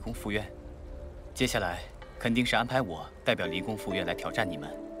我回离宫附院，接下来肯定是安排我代表离宫附院来挑战你们。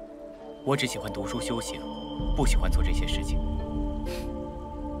我只喜欢读书修行，不喜欢做这些事情。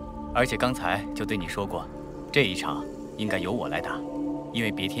而且刚才就对你说过，这一场应该由我来打，因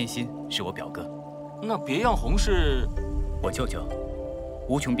为别天心是我表哥。那别样红是？我舅舅。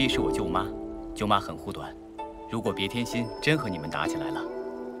无穷碧是我舅妈，舅妈很护短。如果别天心真和你们打起来了，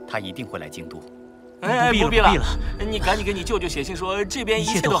她一定会来京都。哎，不必了，你赶紧给你舅舅写信说这边一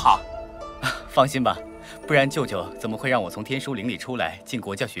切都好。放心吧，不然舅舅怎么会让我从天书陵里出来进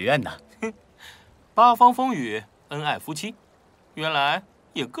国教学院呢？八方风雨，恩爱夫妻，原来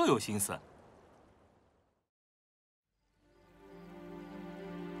也各有心思。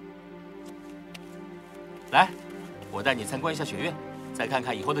来，我带你参观一下学院，再看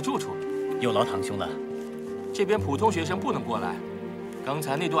看以后的住处。有劳堂兄了。这边普通学生不能过来。刚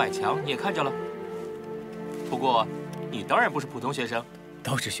才那堵矮墙你也看着了。不过，你当然不是普通学生。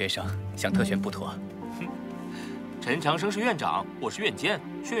都是学生，想特选不妥。陈长生是院长，我是院监，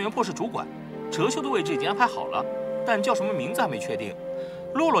轩辕破是主管。哲秀的位置已经安排好了，但叫什么名字还没确定。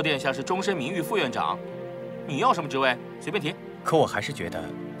洛洛殿下是终身名誉副院长，你要什么职位随便提。可我还是觉得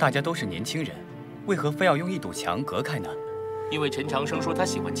大家都是年轻人，为何非要用一堵墙隔开呢？因为陈长生说他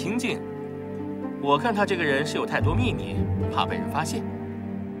喜欢清静，我看他这个人是有太多秘密，怕被人发现。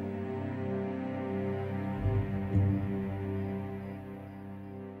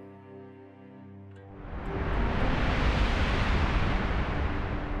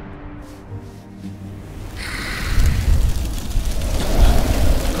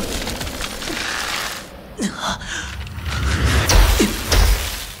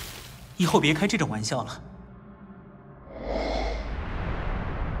以后别开这种玩笑了。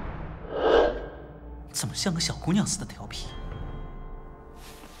怎么像个小姑娘似的调皮？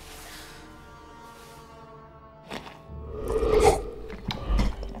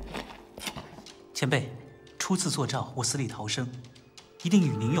前辈，初次做诏，我死里逃生，一定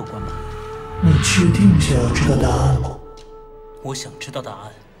与您有关吧？你确定想要知道答案吗？我想知道答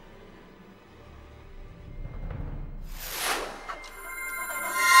案。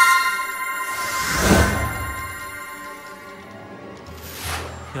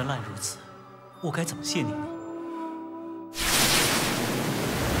原来如此，我该怎么谢您呢？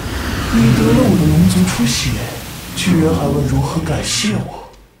你得了我的龙族出血，居然还问如何感谢我？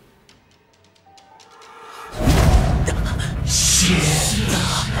谢你，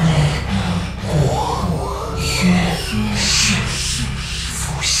我愿是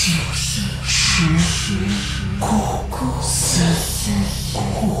福星持故思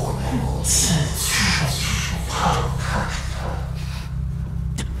故自恻。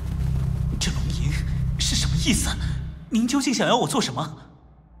这龙吟是什么意思？您究竟想要我做什么？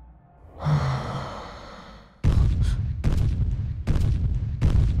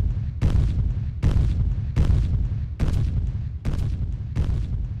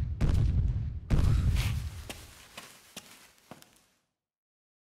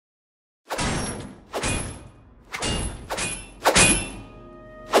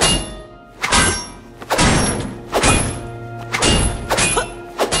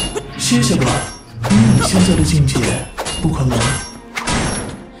歇歇吧，以你现在的境界，不可能。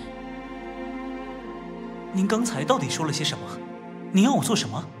您刚才到底说了些什么？您要我做什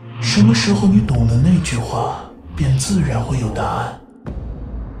么？什么时候你懂了那句话，便自然会有答案。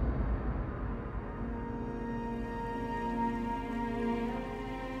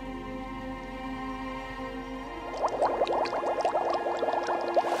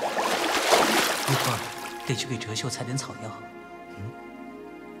一会儿得去给哲秀采点草药。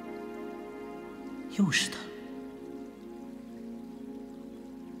又是他。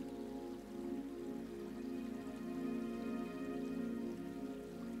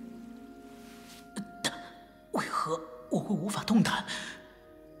为何我会无法动弹？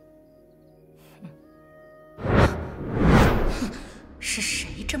是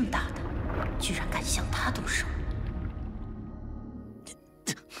谁这么大胆，居然敢向他动手？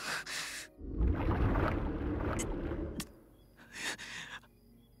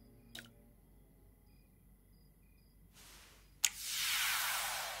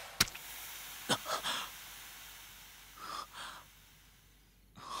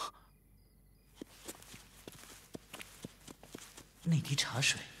那滴茶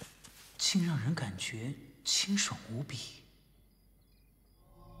水，竟让人感觉清爽无比。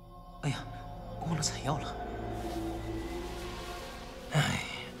哎呀，忘了采药了。哎，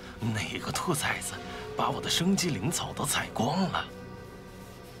哪个兔崽子把我的生机灵草都采光了？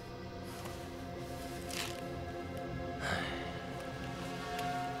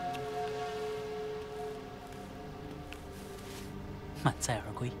满载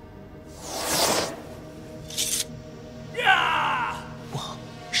而归。不好，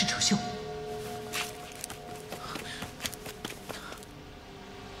是哲秀。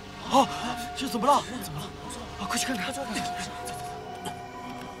啊，这怎么了？怎么了？啊，快去看看！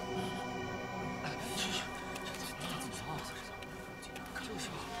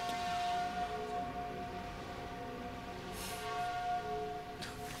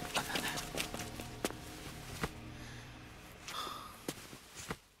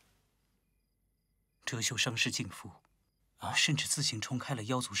哲秀伤势尽复，甚至自行冲开了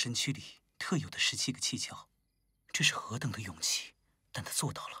妖族身躯里特有的17个气窍，这是何等的勇气！但他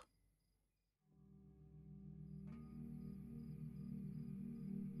做到了。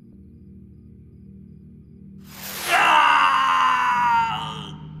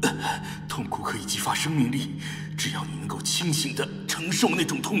痛苦可以激发生命力，只要你能够清醒地承受那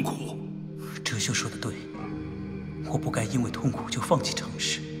种痛苦。哲秀说的对，我不该因为痛苦就放弃尝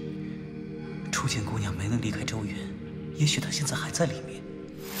试。初见姑娘没能离开周原，也许她现在还在里面。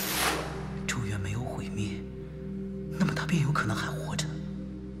周原没有毁灭，那么她便有可能还活着。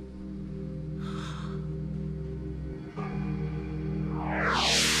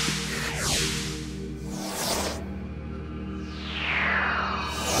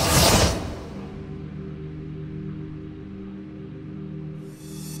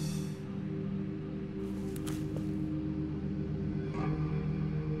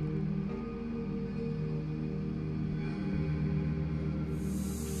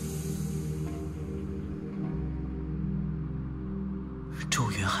周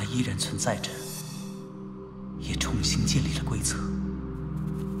原还依然存在着，也重新建立了规则。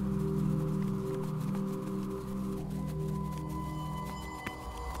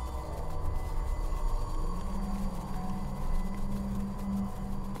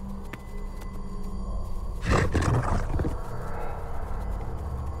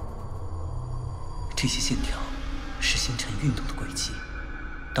这些线条是星辰运动的轨迹。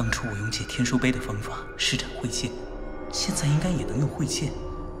当初我用解天书碑的方法施展慧剑，现在应该也能用慧剑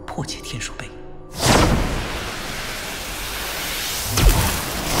破解天书碑。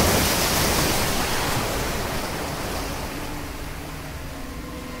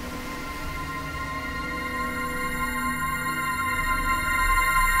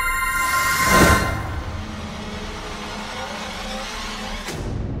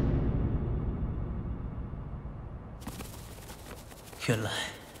原来，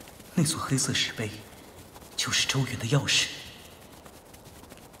那座黑色石碑就是周原的钥匙。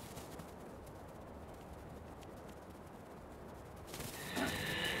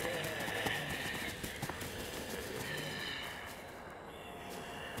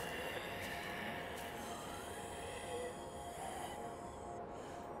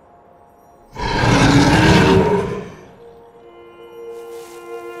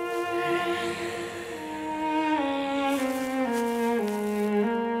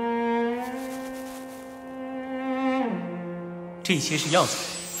这些是药材，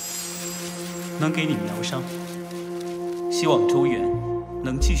能给你疗伤。希望周原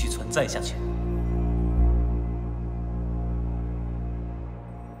能继续存在下去。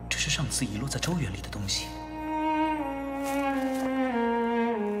这是上次遗落在周原里的东西。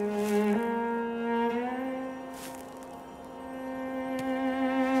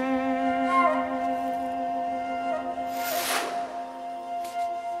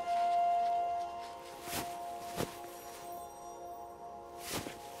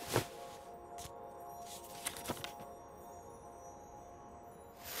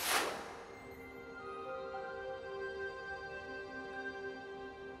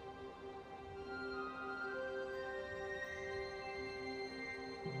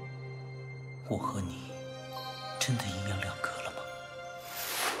我和你真的阴阳两隔了吗？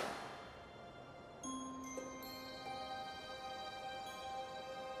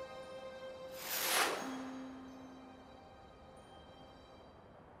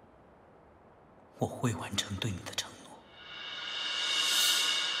我会完成对你的承诺。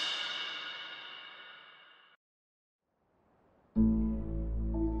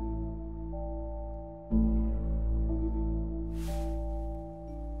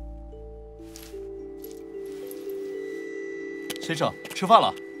先生，吃饭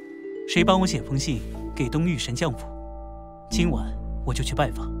了。谁帮我写封信给东域神将府？今晚我就去拜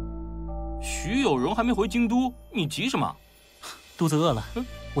访。徐有容还没回京都，你急什么？肚子饿了，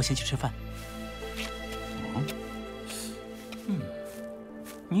我先去吃饭。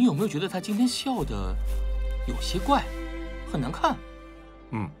你有没有觉得他今天笑得有些怪，很难看？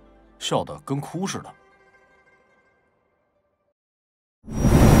笑得跟哭似的。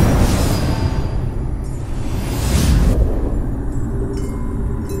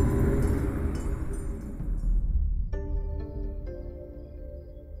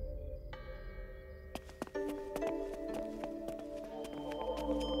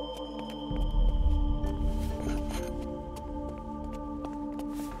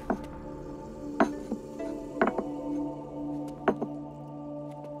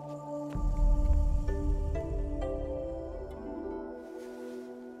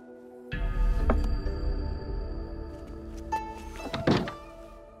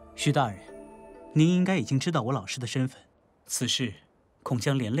徐大人，您应该已经知道我老师的身份，此事恐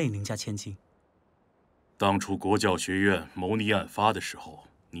将连累您家千金。当初国教学院谋逆案发的时候，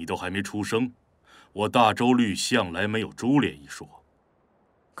你都还没出生，我大周律向来没有株连一说。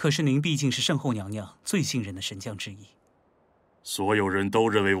可是您毕竟是圣后娘娘最信任的神将之一，所有人都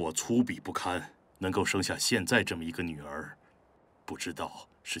认为我粗鄙不堪，能够生下现在这么一个女儿，不知道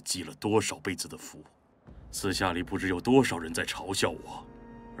是积了多少辈子的福。私下里不知有多少人在嘲笑我。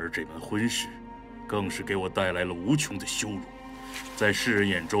而这门婚事，更是给我带来了无穷的羞辱。在世人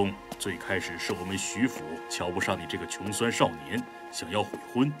眼中，最开始是我们徐府瞧不上你这个穷酸少年，想要悔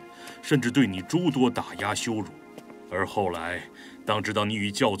婚，甚至对你诸多打压羞辱。而后来，当知道你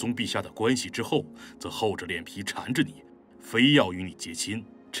与教宗陛下的关系之后，则厚着脸皮缠着你，非要与你结亲，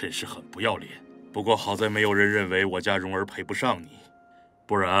真是很不要脸。不过好在没有人认为我家蓉儿配不上你，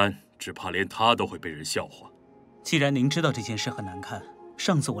不然只怕连她都会被人笑话。既然您知道这件事很难看，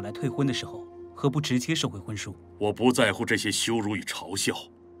上次我来退婚的时候，何不直接收回婚书？我不在乎这些羞辱与嘲笑，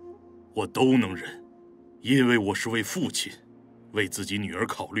我都能忍，因为我是为父亲，为自己女儿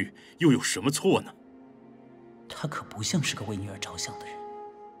考虑，又有什么错呢？他可不像是个为女儿着想的人，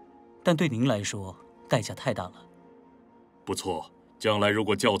但对您来说，代价太大了。不错，将来如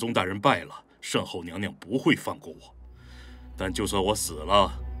果教宗大人败了，圣后娘娘不会放过我。但就算我死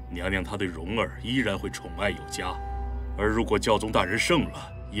了，娘娘她对蓉儿依然会宠爱有加。而如果教宗大人胜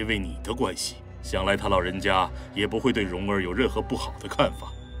了，因为你的关系，想来他老人家也不会对蓉儿有任何不好的看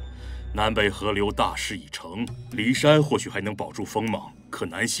法。南北河流大势已成，骊山或许还能保住锋芒，可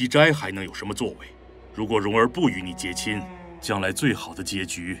南溪斋还能有什么作为？如果蓉儿不与你结亲，将来最好的结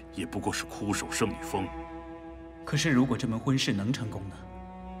局也不过是枯守圣女峰。可是如果这门婚事能成功呢？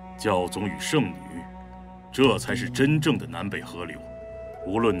教宗与圣女，这才是真正的南北河流。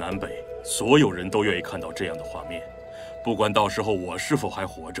无论南北，所有人都愿意看到这样的画面。不管到时候我是否还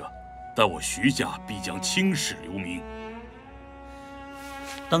活着，但我徐家必将青史留名。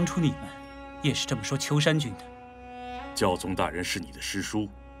当初你们也是这么说秋山君的。教宗大人是你的师叔，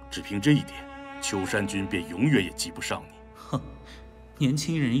只凭这一点，秋山君便永远也及不上你。哼，年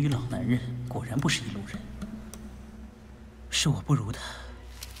轻人与老男人果然不是一路人。是我不如他。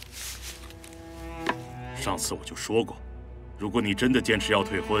上次我就说过，如果你真的坚持要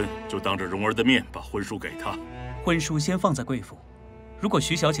退婚，就当着蓉儿的面把婚书给他。婚书先放在贵府，如果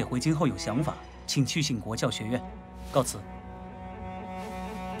徐小姐回京后有想法，请去信国教学院。告辞。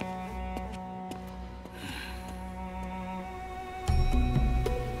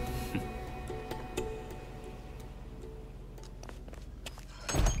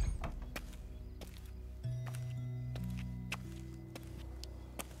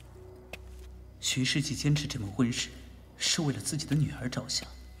徐世纪坚持这门婚事，是为了自己的女儿着想，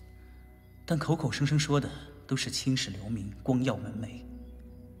但口口声声说的都是青史留名、光耀门楣。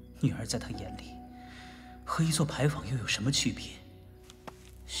女儿在他眼里，和一座牌坊又有什么区别？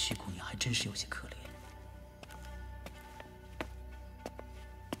徐姑娘还真是有些可怜。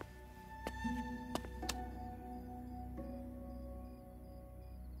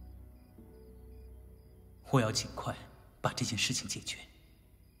我要尽快把这件事情解决。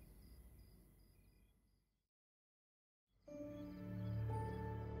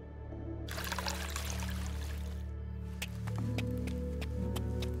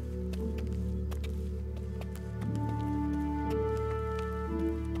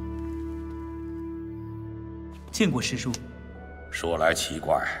见过师叔。说来奇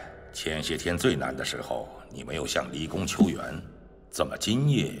怪，前些天最难的时候，你没有向离宫求援，怎么今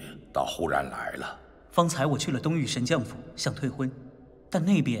夜倒忽然来了？方才我去了东域神将府，想退婚，但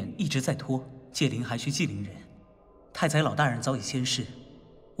那边一直在拖，界灵还需祭灵人。太宰老大人早已仙逝，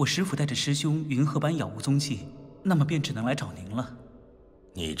我师父带着师兄云鹤般杳无踪迹，那么便只能来找您了。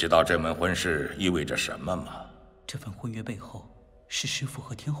你知道这门婚事意味着什么吗？这份婚约背后是师父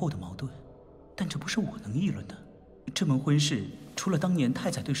和天后的矛盾，但这不是我能议论的。这门婚事除了当年太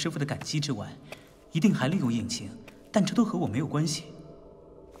宰对师父的感激之外，一定还另有隐情，但这都和我没有关系。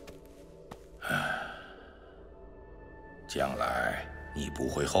将来你不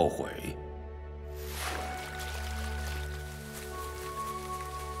会后悔。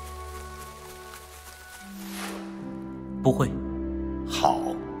不会。好。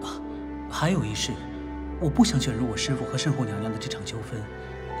还有一事，我不想卷入我师父和圣后娘娘的这场纠纷，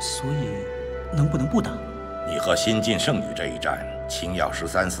所以能不能不打？你和新晋圣女这一战，青药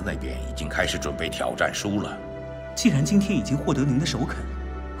13司那边已经开始准备挑战书了。既然今天已经获得您的首肯，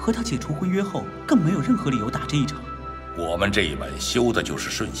和他解除婚约后，更没有任何理由打这一场。我们这一门修的就是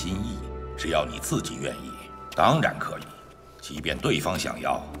顺心意，只要你自己愿意，当然可以。即便对方想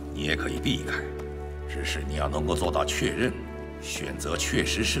要，你也可以避开。只是你要能够做到确认，选择确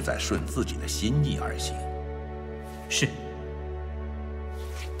实是在顺自己的心意而行。是。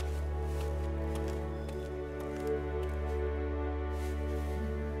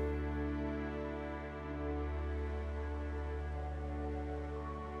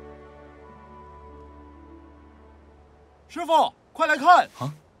师傅，快来看！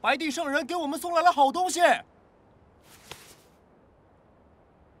啊，白帝圣人给我们送来了好东西。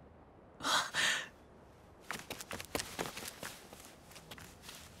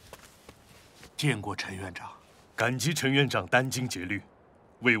见过陈院长，感激陈院长殚精竭虑，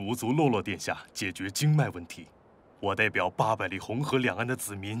为吾族洛洛殿下解决经脉问题。我代表800里红河两岸的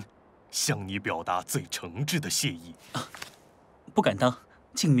子民，向你表达最诚挚的谢意。不敢当，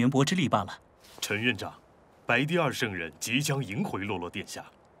尽绵薄之力罢了。陈院长。白帝2圣人即将迎回洛洛殿下，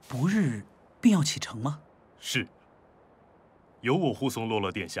不日便要启程吗？是。由我护送洛洛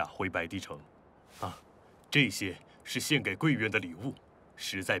殿下回白帝城。啊，这些是献给贵院的礼物，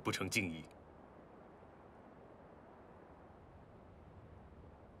实在不成敬意。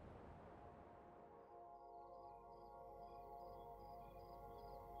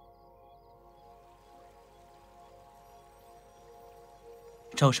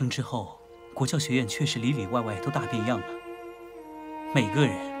招生之后。国教学院确实里里外外都大变样了，每个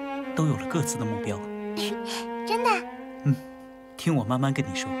人都有了各自的目标。真的？嗯，听我慢慢跟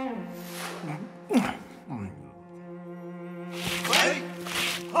你说。喂，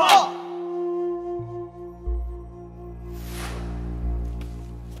哈！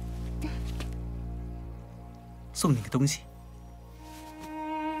送你个东西。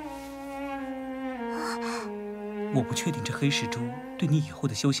我不确定这黑石珠对你以后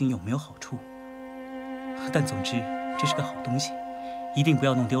的修行有没有好处，但总之这是个好东西，一定不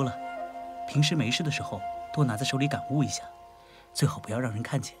要弄丢了。平时没事的时候多拿在手里感悟一下，最好不要让人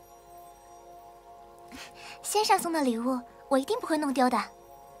看见。先生送的礼物，我一定不会弄丢的。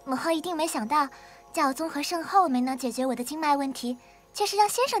母后一定没想到，教宗和圣后没能解决我的经脉问题，却是让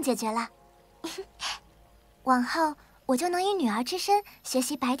先生解决了。往后我就能以女儿之身学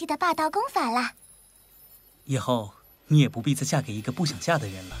习白帝的霸道功法啦。以后你也不必再嫁给一个不想嫁的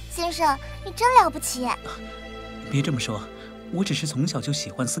人了。先生，你真了不起。别这么说，我只是从小就喜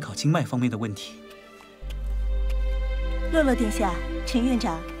欢思考经脉方面的问题。洛洛殿下，陈院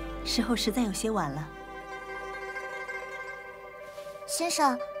长，时候实在有些晚了。先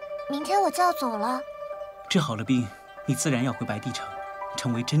生，明天我就要走了。治好了病，你自然要回白帝城，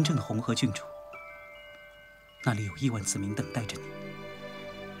成为真正的红河郡主。那里有亿万子民等待着你。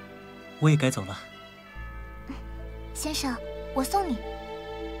我也该走了。先生，我送你。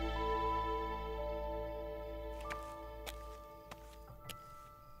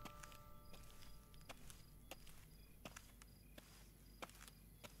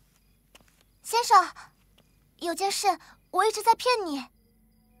先生，有件事我一直在骗你。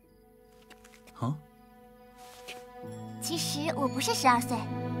啊？其实我不是12岁，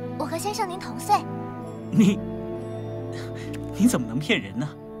我和先生您同岁。你怎么能骗人呢？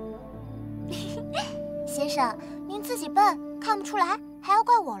先生，您自己笨，看不出来，还要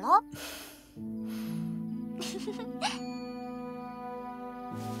怪我喽。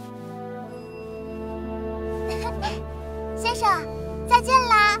先生，再见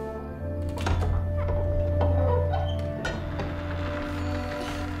啦。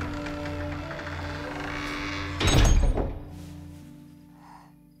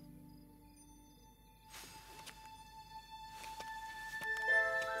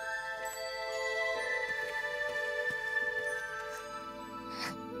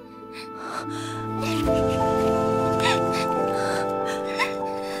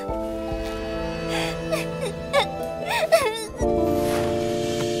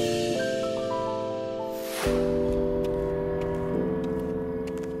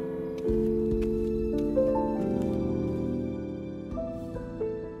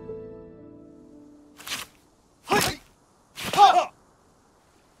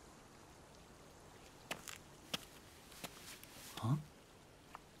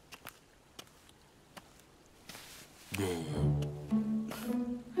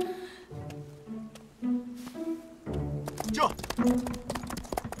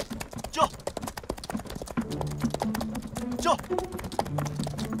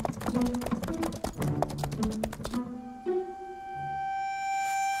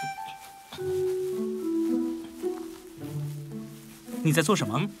你在做什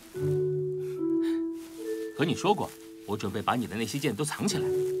么？和你说过，我准备把你的那些剑都藏起来，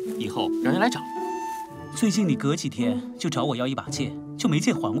以后让人来找。最近你隔几天就找我要一把剑，就没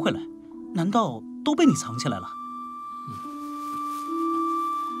剑还回来，难道都被你藏起来了？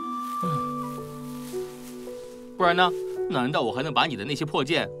不然呢？难道我还能把你的那些破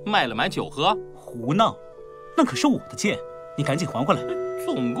剑卖了买酒喝？胡闹！那可是我的剑，你赶紧还回来。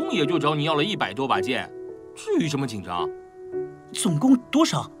总共也就找你要了100多把剑，至于这么紧张？总共多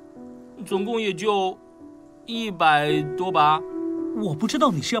少？总共也就100多把。我不知道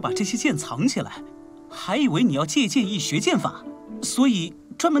你是要把这些剑藏起来，还以为你要借剑意学剑法，所以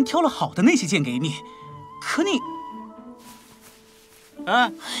专门挑了好的那些剑给你。可你，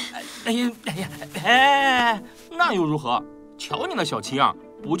那又如何？瞧你那小气样，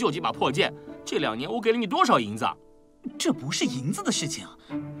不就几把破剑？这2年我给了你多少银子？这不是银子的事情。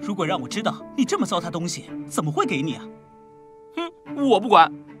如果让我知道你这么糟蹋东西，怎么会给你啊？哼，我不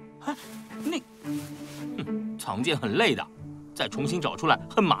管。你，藏剑很累的，再重新找出来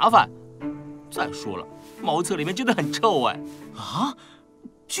很麻烦。再说了，茅厕里面真的很臭哎。啊！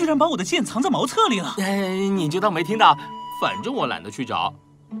居然把我的剑藏在茅厕里了？你就当没听到，反正我懒得去找。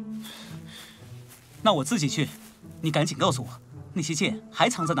那我自己去。你赶紧告诉我，那些剑还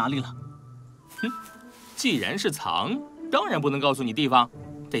藏在哪里了？既然是藏，当然不能告诉你地方，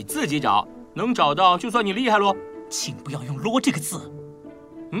得自己找。能找到就算你厉害喽。请不要用“落”这个字。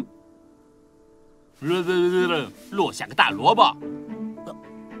落下个大萝卜。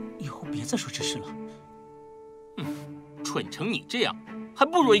以后别再说这事了。蠢成你这样，还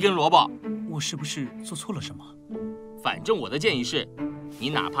不如一根萝卜。我是不是做错了什么？反正我的建议是，你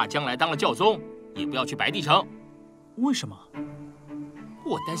哪怕将来当了教宗，也不要去白帝城。为什么？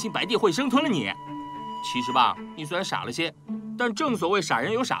我担心白帝会生吞了你。其实吧，你虽然傻了些，但正所谓傻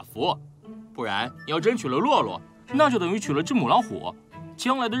人有傻福。不然你要真娶了洛洛，那就等于娶了只母老虎，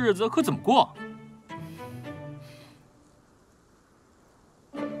将来的日子可怎么过？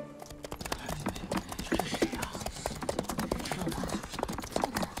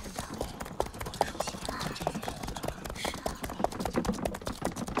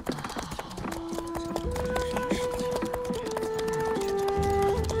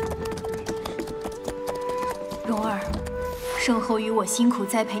蓉儿，圣后与我辛苦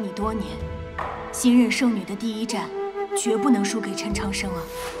栽培你多年，新任圣女的第一战，绝不能输给陈长生啊！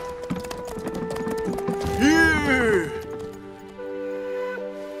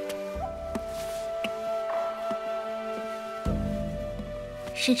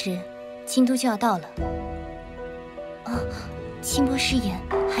师侄，京都就要到了。清波失言，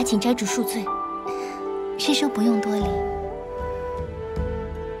还请斋主恕罪。师叔不用多礼。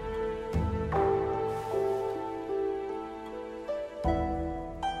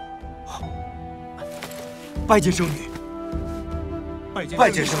拜见圣女，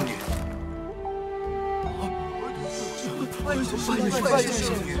拜见圣女，拜见圣女，拜见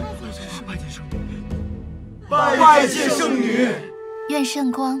圣女，拜见圣女。愿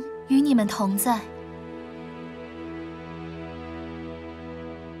圣光与你们同在。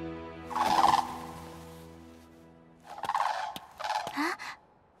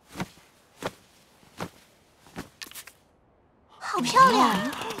好漂亮！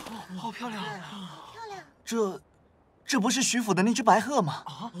好漂亮！这不是徐府的那只白鹤吗？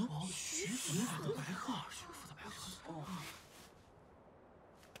徐府的白鹤，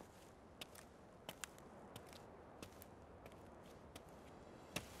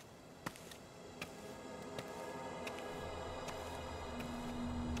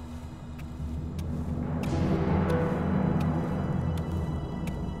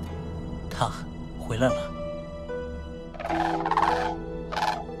他回来了。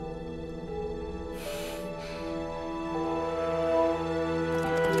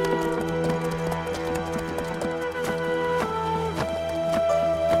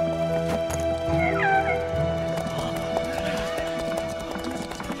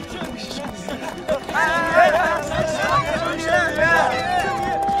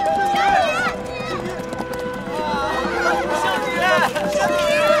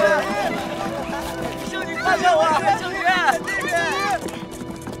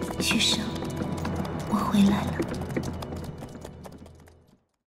徐生，我回来了。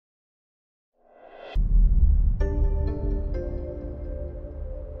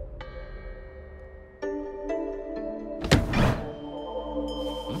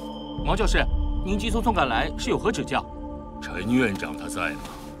毛教师，您急匆匆赶来是有何指教？陈院长他在吗？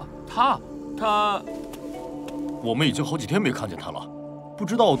他，我们已经好几天没看见他了，不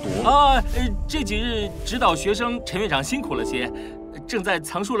知道这几日指导学生陈院长辛苦了些，正在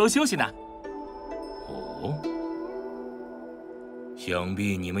藏书楼休息呢。哦，想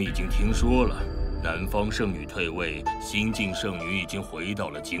必你们已经听说了，南方圣女退位，新晋圣女已经回到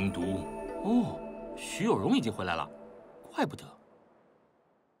了京都。哦，徐有容已经回来了，怪不得。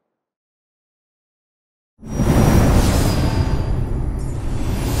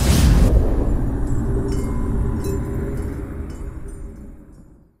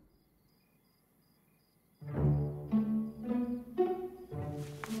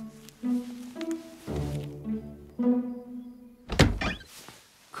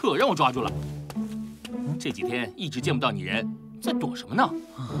可让我抓住了！这几天一直见不到你人，在躲什么呢？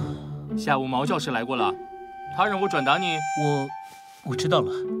下午毛教师来过了，他让我转达你。我知道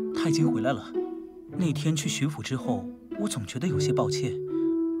了，他已经回来了。那天去徐府之后，我总觉得有些抱歉，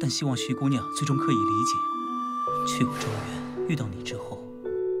但希望徐姑娘最终可以理解。去过中原，遇到你之后，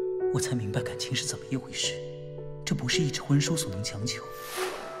我才明白感情是怎么一回事。这不是一纸婚书所能强求，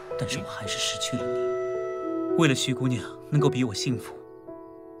但是我还是失去了你。为了徐姑娘能够比我幸福，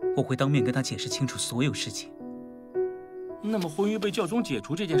我会当面跟她解释清楚所有事情。那么婚约被教宗解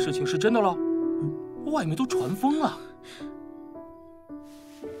除这件事情是真的了？外面都传疯了。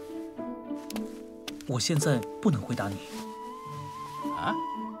我现在不能回答你。啊？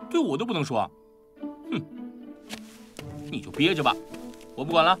对我都不能说？哼，你就憋着吧，我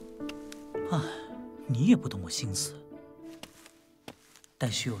不管了。唉，你也不懂我心思。待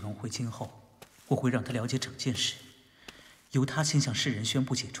徐有容回京后，我会让他了解整件事，由他先向世人宣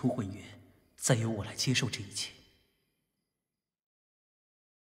布解除婚约，再由我来接受这一切。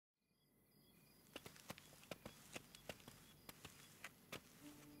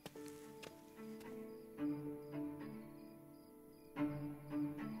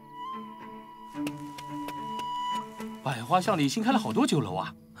百花巷里新开了好多酒楼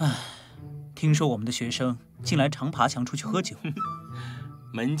啊！唉，听说我们的学生近来常爬墙出去喝酒，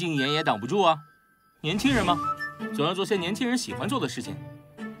门禁严也挡不住啊。年轻人嘛，总要做些年轻人喜欢做的事情，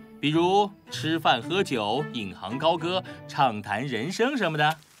比如吃饭喝酒、引吭高歌、畅谈人生什么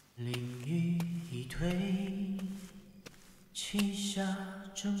的。淋雨一退，旗下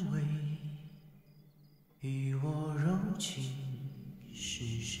正位，与我柔情是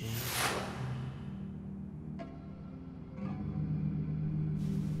谁？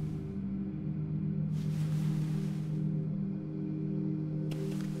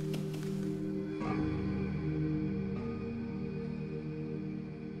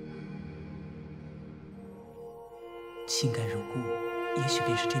情感如故，也许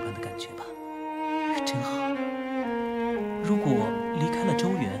便是这般的感觉吧，真好。如果离开了周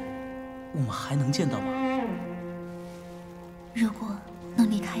原，我们还能见到吗？如果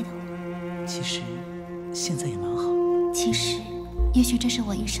能离开的话，其实现在也蛮好。其实，也许这是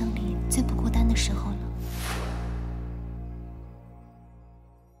我一生里最不孤单的时候了。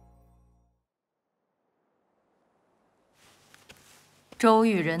周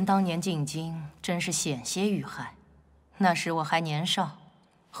玉人当年进京，真是险些遇害。那时我还年少，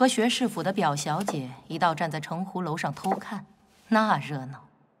和学士府的表小姐一道站在城湖楼上偷看，那热闹。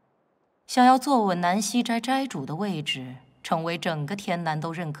想要坐稳南溪斋斋主的位置，成为整个天南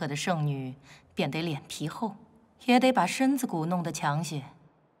都认可的圣女，便得脸皮厚，也得把身子骨弄得强些。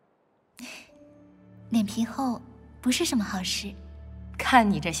脸皮厚不是什么好事。看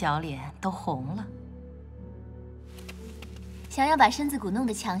你这小脸都红了。想要把身子骨弄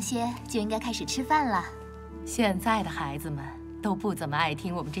得强些，就应该开始吃饭了。现在的孩子们都不怎么爱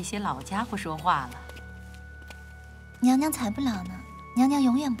听我们这些老家伙说话了。娘娘才不老呢，娘娘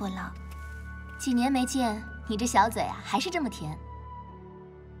永远不老。几年没见，你这小嘴啊，还是这么甜。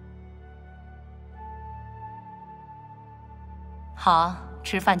好，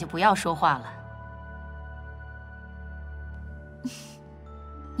吃饭就不要说话了。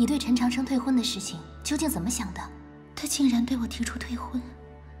你对陈长生退婚的事情究竟怎么想的？他竟然对我提出退婚，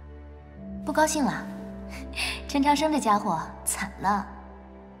不高兴了？陈长生这家伙惨了。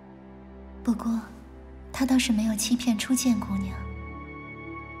不过，他倒是没有欺骗初见姑娘。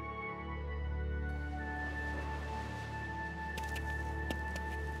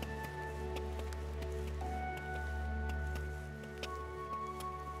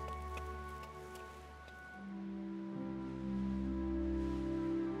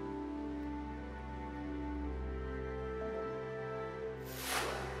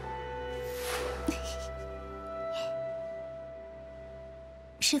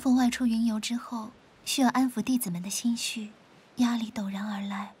师父外出云游之后，需要安抚弟子们的心绪，压力陡然而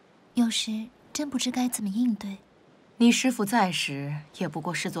来，有时真不知该怎么应对。你师父在时，也不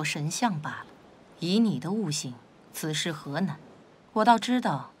过是座神像罢了。以你的悟性，此事何难？我倒知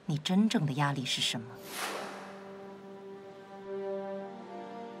道你真正的压力是什么。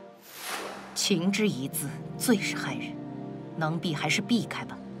情之一字，最是害人，能避还是避开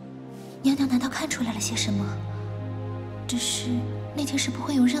吧。娘娘难道看出来了些什么？只是那件事不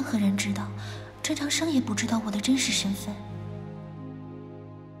会有任何人知道，陈长生也不知道我的真实身份。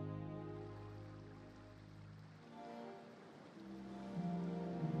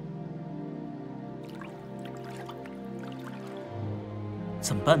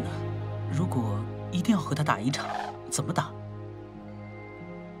怎么办呢？如果一定要和他打一场，怎么打？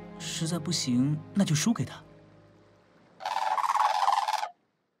实在不行，那就输给他。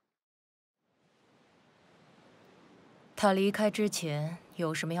他离开之前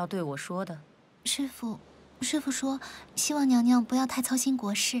有什么要对我说的？师父说，希望娘娘不要太操心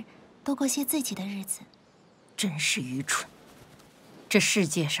国事，多过些自己的日子。真是愚蠢！这世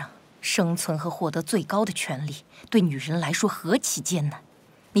界上生存和获得最高的权利，对女人来说何其艰难。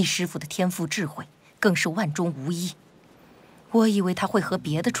你师父的天赋智慧更是万中无一。我以为他会和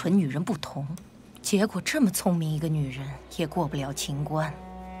别的蠢女人不同，结果这么聪明一个女人也过不了情关。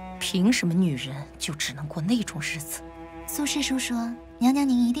凭什么女人就只能过那种日子？苏师叔说，娘娘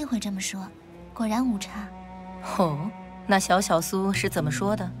您一定会这么说，果然无差。哦，那小苏是怎么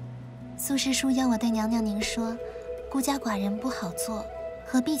说的？苏师叔要我对娘娘您说，孤家寡人不好做，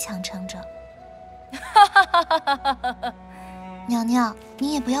何必强撑着？娘娘，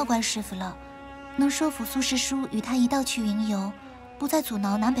您也不要怪师父了，能说服苏师叔与他一道去云游，不再阻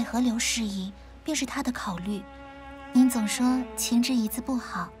挠南北河流事宜，便是他的考虑。您总说情之一字不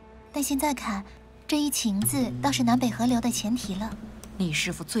好，但现在看，这一情字倒是南北河流的前提了。你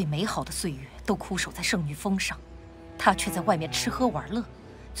师父最美好的岁月都枯守在圣女峰上，他却在外面吃喝玩乐，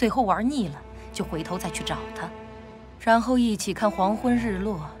最后玩腻了就回头再去找他，然后一起看黄昏日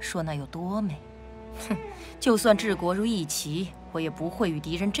落，说那有多美。哼，就算治国如一齐，我也不会与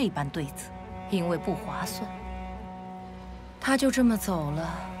敌人这般对子，因为不划算。他就这么走了，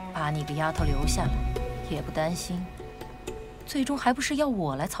把你个丫头留下来，也不担心，最终还不是要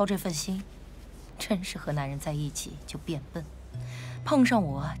我来操这份心？真是和男人在一起就变笨，碰上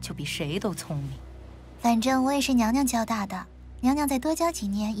我就比谁都聪明。反正我也是娘娘教大的，娘娘再多教几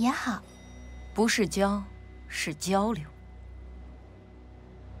年也好。不是教，是交流。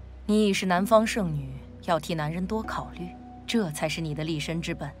你已是南方圣女，要替男人多考虑，这才是你的立身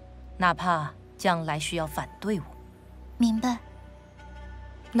之本，哪怕将来需要反对我。明白。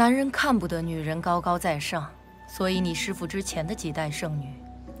男人看不得女人高高在上，所以你师父之前的几代圣女，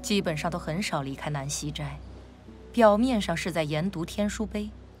基本上都很少离开南溪斋。表面上是在研读天书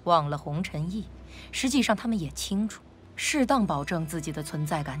碑，忘了红尘意，实际上他们也清楚，适当保证自己的存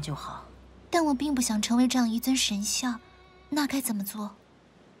在感就好。但我并不想成为这样一尊神像，那该怎么做？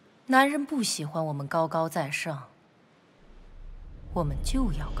男人不喜欢我们高高在上，我们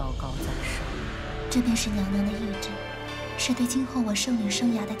就要高高在上。这便是娘娘的意志，是对今后我圣女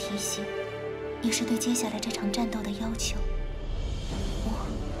生涯的提醒，也是对接下来这场战斗的要求。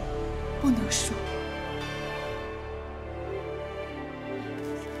我不能输。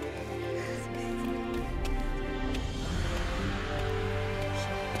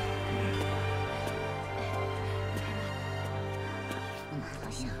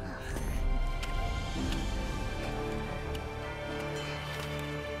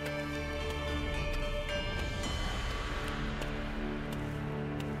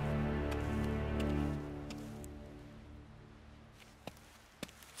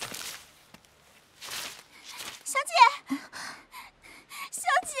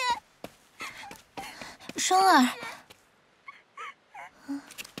双儿，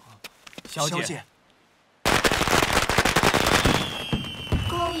小姐，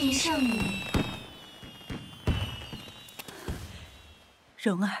恭迎圣女。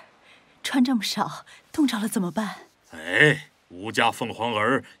蓉儿，穿这么少，冻着了怎么办？哎，吴家凤凰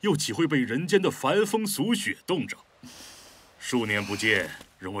儿又岂会被人间的凡风俗雪冻着？数年不见，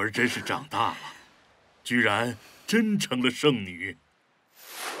蓉儿真是长大了，居然真成了圣女。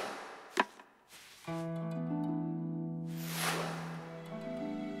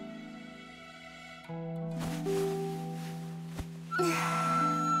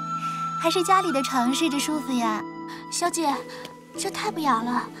还是家里的床睡着舒服呀。小姐，这太不雅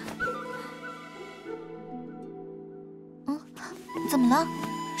了。怎么了？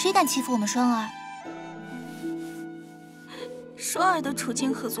谁敢欺负我们双儿？双儿的处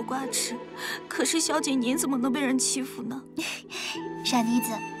境何足挂齿，可是小姐您怎么能被人欺负呢？傻妮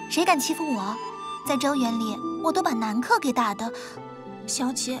子，谁敢欺负我？在周园里，我都把男客给打的。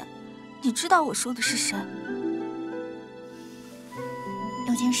小姐，你知道我说的是谁？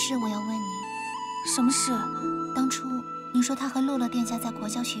有件事我要问你。什么事？当初你说他和洛洛殿下在国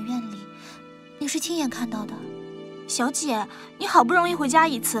教学院里，你是亲眼看到的。小姐，你好不容易回家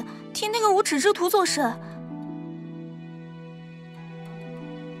一次，替那个无耻之徒做甚？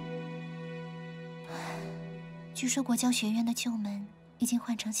据说国教学院的旧门已经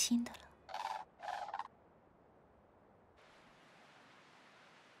换成新的了。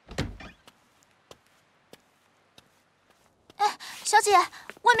哎，小姐，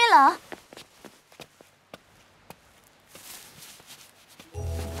外面冷。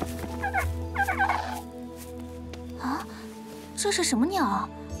啊，这是什么鸟啊？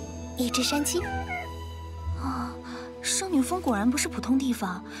一只山鸡。啊，圣女峰果然不是普通地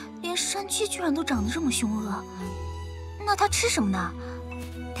方，连山鸡居然都长得这么凶恶。那它吃什么呢？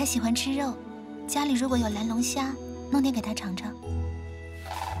它喜欢吃肉，家里如果有蓝龙虾，弄点给它尝尝。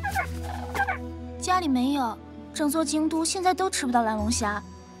家里没有，整座京都现在都吃不到蓝龙虾。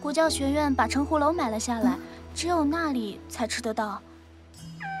国教学院把城湖楼买了下来，只有那里才吃得到。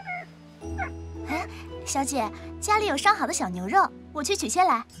哎，小姐，家里有上好的小牛肉，我去取些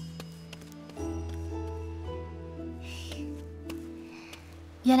来。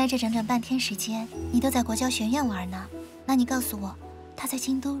原来这整整半天时间，你都在国教学院玩呢。那你告诉我，他在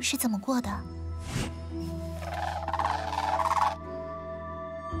京都是怎么过的？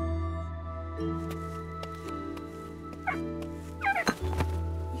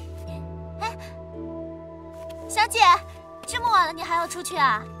哎，小姐，这么晚了你还要出去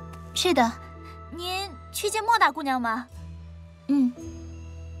啊？是的。您去见莫大姑娘吗？嗯。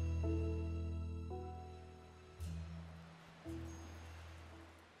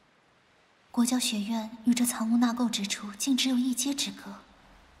国教学院与这藏污纳垢之处竟只有一街之隔，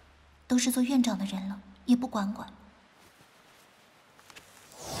都是做院长的人了，也不管管。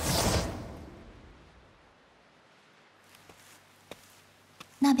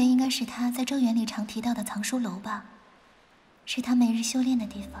那边应该是他在周园里常提到的藏书楼吧，是他每日修炼的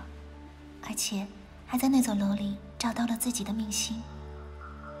地方，而且还在那座楼里找到了自己的命星。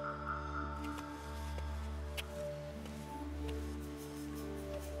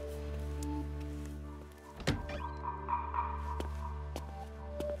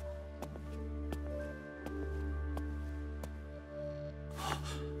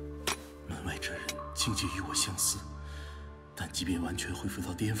境界与我相似，但即便完全恢复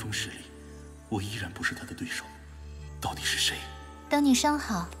到巅峰实力，我依然不是他的对手。到底是谁？等你伤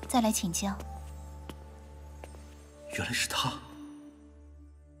好再来请教。原来是他。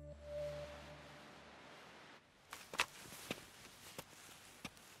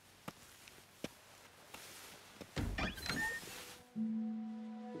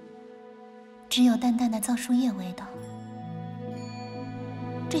只有淡淡的皂树叶味道。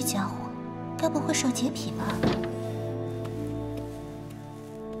这家伙该不会受洁癖吧？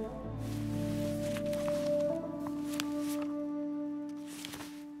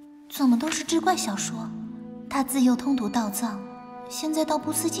怎么都是志怪小说？他自幼通读道藏，现在到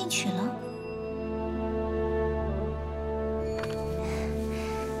不思进取了。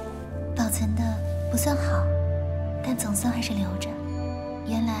保存的不算好，但总算还是留着。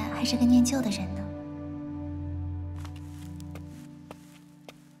原来还是个念旧的人呢。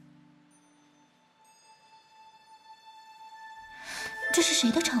这是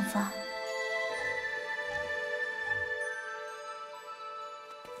谁的长发？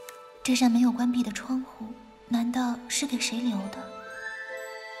这扇没有关闭的窗户，难道是给谁留的？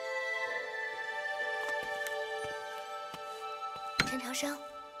陈长生，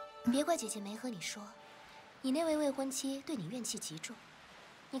别怪姐姐没和你说，你那位未婚妻对你怨气极重。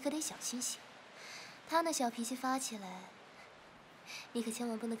你可得小心些，他那小脾气发起来，你可千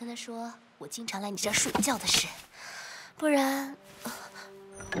万不能跟他说我经常来你这儿睡觉的事，不然，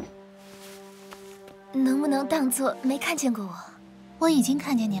能不能当作没看见过我？我已经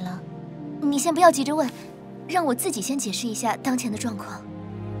看见你了。你先不要急着问，让我自己先解释一下当前的状况。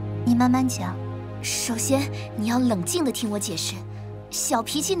你慢慢讲。首先，你要冷静地听我解释。小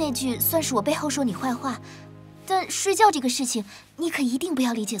脾气那句算是我背后说你坏话。但睡觉这个事情，你可一定不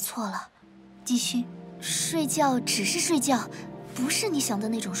要理解错了。继续，睡觉只是睡觉，不是你想的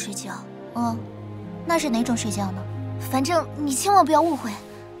那种睡觉。哦，那是哪种睡觉呢？反正你千万不要误会。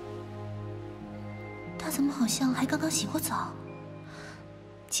他怎么好像还刚刚洗过澡？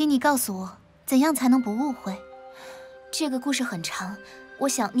请你告诉我，怎样才能不误会？这个故事很长，我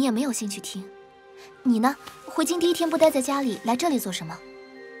想你也没有兴趣听。你呢？回京第一天不待在家里，来这里做什么？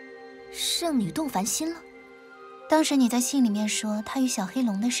圣女动凡心了？当时你在信里面说他与小黑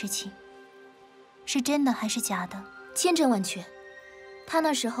龙的事情，是真的还是假的？千真万确，他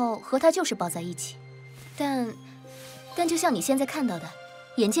那时候和他就是抱在一起，但就像你现在看到的，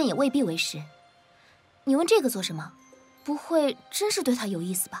眼见也未必为实。你问这个做什么？不会真是对他有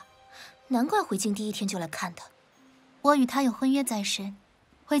意思吧？难怪回京第一天就来看他。我与他有婚约在身，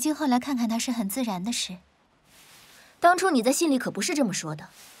回京后来看看他是很自然的事。当初你在信里可不是这么说的。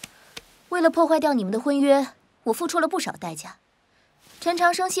为了破坏掉你们的婚约，我付出了不少代价。陈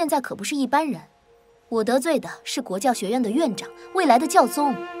长生现在可不是一般人，我得罪的是国教学院的院长，未来的教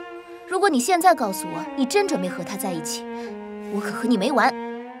宗。如果你现在告诉我你真准备和他在一起，我可和你没完。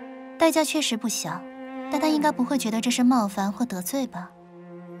代价确实不小，但他应该不会觉得这是冒犯或得罪吧？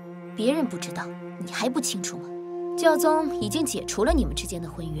别人不知道，你还不清楚吗？教宗已经解除了你们之间的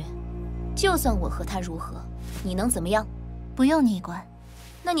婚约，就算我和他如何，你能怎么样？不用你管。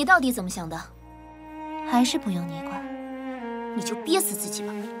那你到底怎么想的？还是不用你管。你就憋死自己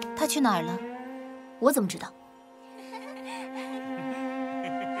吧。他去哪儿了？我怎么知道？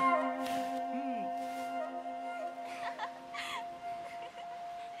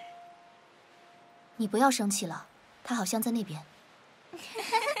你不要生气了，他好像在那边。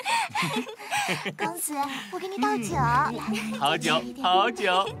公子，我给你倒酒。好酒，好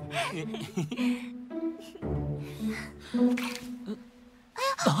酒。哎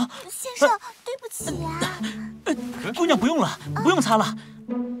呀，先生，对不起啊。姑娘不用了，不用擦了。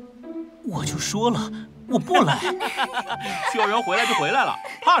我就说了，我不来。叫人回来就回来了，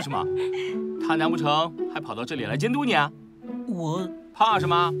怕什么？他难不成还跑到这里来监督你啊？我怕什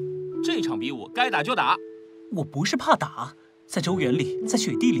么？这场比武该打就打。我不是怕打，在周原里，在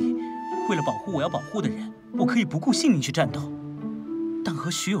雪地里，为了保护我要保护的人，我可以不顾性命去战斗。但和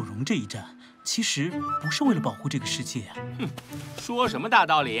徐有容这一战，其实不是为了保护这个世界啊！哼，说什么大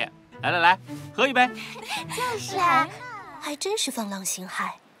道理？来来来，喝一杯。就是啊，还真是放浪形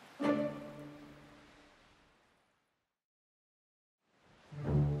骸。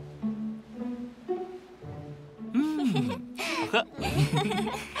好喝。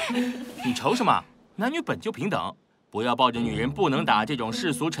你愁什么？男女本就平等，不要抱着女人不能打这种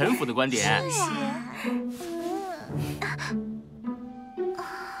世俗臣服的观点。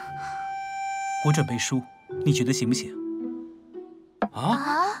我准备输，你觉得行不行？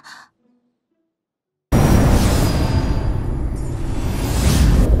啊？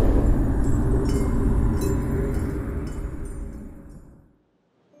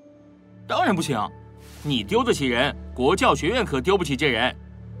当然不行，你丢得起人，国教学院可丢不起这人。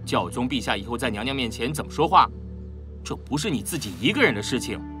教宗陛下以后在娘娘面前怎么说话？这不是你自己一个人的事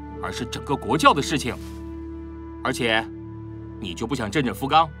情，而是整个国教的事情。而且，你就不想振振夫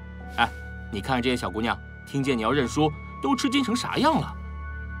纲？哎，你看看这些小姑娘，听见你要认输，都吃惊成啥样了？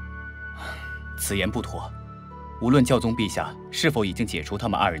此言不妥。无论教宗陛下是否已经解除他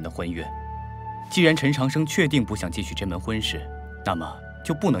们二人的婚约，既然陈长生确定不想继续这门婚事，那么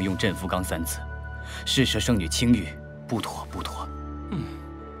就不能用振夫纲3字，试射圣女清誉，不妥不妥。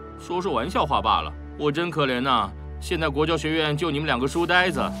说说玩笑话罢了。我真可怜呐，现在国教学院就你们2个书呆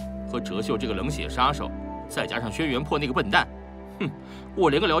子和哲秀这个冷血杀手，再加上轩辕破那个笨蛋，我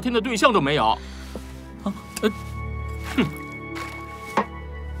连个聊天的对象都没有。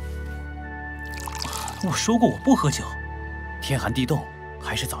我说过我不喝酒。天寒地冻，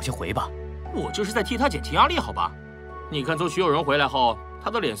还是早些回吧。我这是在替他减轻压力，好吧？你看，从徐有荣回来后，他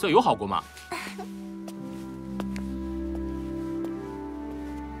的脸色有好过吗？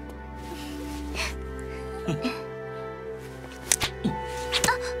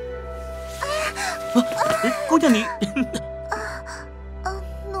姑娘你，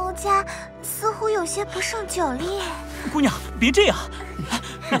奴家似乎有些不胜酒力。姑娘别这样。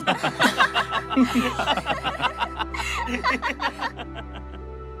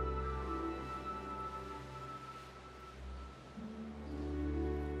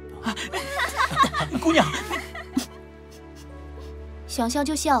姑娘，想笑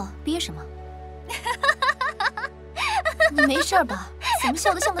就笑，憋什么？你没事吧？怎么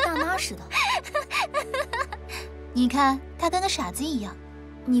笑得像个大妈似的？你看他跟个傻子一样。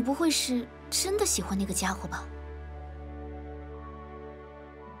你不会是真的喜欢那个家伙吧？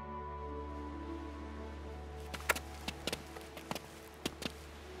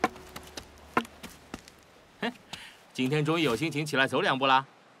今天终于有心情起来走2步啦。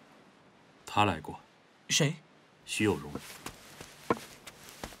他来过。谁？徐有荣。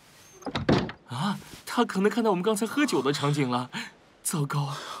啊，他可能看到我们刚才喝酒的场景了。糟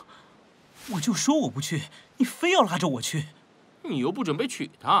糕！我就说我不去，你非要拉着我去。你又不准备娶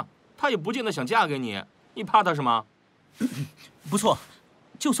她，她也不见得想嫁给你，你怕她什么？不错，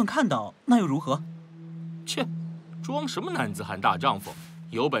就算看到那又如何？切，装什么男子汉大丈夫？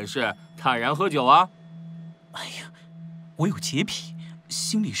有本事坦然喝酒啊！哎呀，我有洁癖，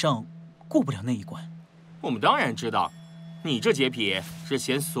心理上过不了那一关。我们当然知道，你这洁癖是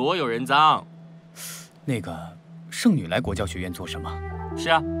嫌所有人脏。那个圣女来国教学院做什么？是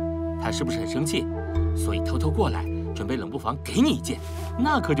啊，她是不是很生气？所以偷偷过来，准备冷不防给你一剑，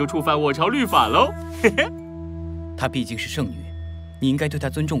那可就触犯我朝律法喽。嘿嘿。她毕竟是圣女，你应该对她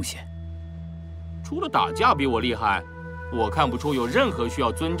尊重些。除了打架比我厉害，我看不出有任何需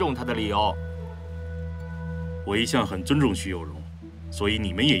要尊重她的理由。我一向很尊重徐有荣，所以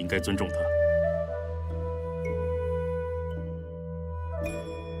你们也应该尊重他。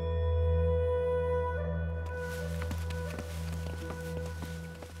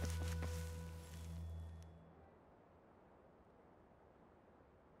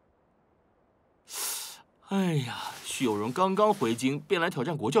哎呀，徐有荣刚刚回京，便来挑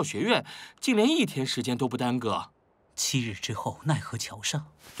战国教学院，竟连1天时间都不耽搁。7日之后，奈何桥上。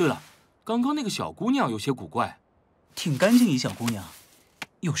对了，刚刚那个小姑娘有些古怪。挺干净一小姑娘，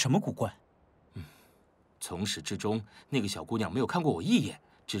有什么古怪？从始至终，那个小姑娘没有看过我一眼，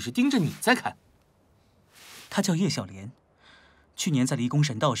只是盯着你在看。她叫叶小莲，去年在离宫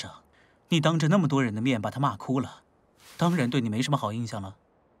神道上，你当着那么多人的面把她骂哭了，当然对你没什么好印象了。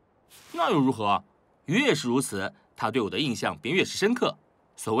那又如何？越是如此，她对我的印象便越是深刻。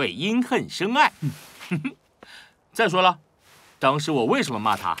所谓因恨生爱。再说了，当时我为什么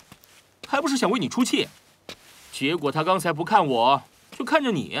骂她，还不是想为你出气？结果她刚才不看我，就看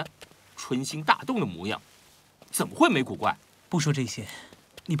着你，春心大动的模样，怎么会没古怪？不说这些，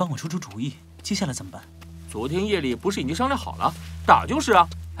你帮我出出主意，接下来怎么办？昨天夜里不是已经商量好了，打就是啊。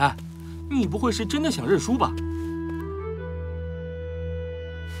哎，你不会是真的想认输吧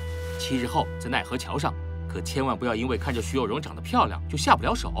？7日后在奈何桥上，可千万不要因为看着徐有荣长得漂亮就下不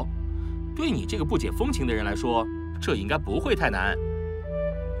了手。对你这个不解风情的人来说，这应该不会太难。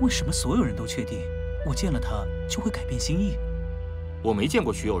为什么所有人都确定我见了他就会改变心意？我没见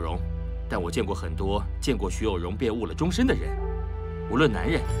过徐有荣，但我见过很多见过徐有荣便误了终身的人。无论男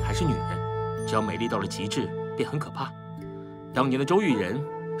人还是女人，只要美丽到了极致，便很可怕。当年的周玉人、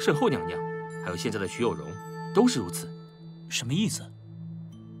圣后娘娘，还有现在的徐有荣，都是如此。什么意思？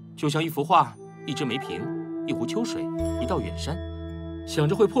就像一幅画、一支梅瓶、一壶秋水、一道远山，想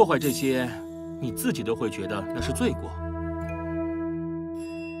着会破坏这些，你自己都会觉得那是罪过。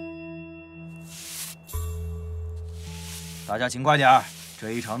大家勤快点儿，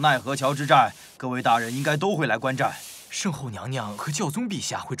这一场奈何桥之战各位大人应该都会来观战。圣后娘娘和教宗陛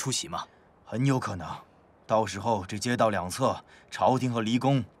下会出席吗？很有可能，到时候这街道两侧，朝廷和离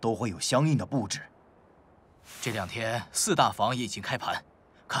宫都会有相应的布置。这2天4大房也已经开盘，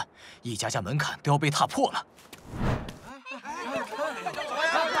看一家家门槛都要被踏破了。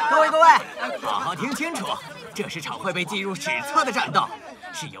各位，好好听清楚，这是场会被记入史册的战斗，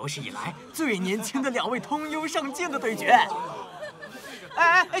是有史以来最年轻的2位通幽上剑的对决。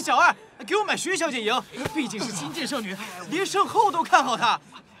哎，小二，给我买徐小姐赢，毕竟是新晋圣女，连圣后都看好她。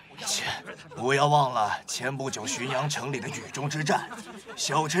切，不要忘了前不久浔阳城里的雨中之战，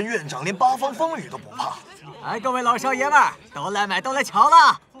小陈院长连8方风雨都不怕。哎，各位老少爷们儿，都来买，都来瞧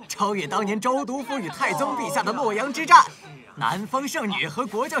了，超越当年周督府与太宗陛下的洛阳之战，南方圣女和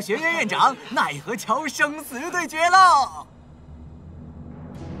国教学院院长奈何桥生死对决喽！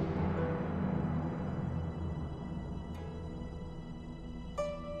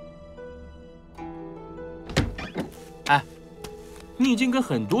哎，你已经跟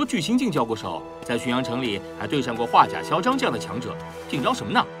很多巨星境交过手，在浔阳城里还对上过画甲嚣张这样的强者，紧张什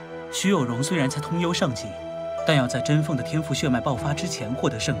么呢？徐有容虽然才通幽上境，但要在真凤的天赋血脉爆发之前获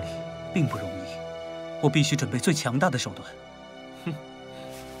得胜利，并不容易。我必须准备最强大的手段。哼。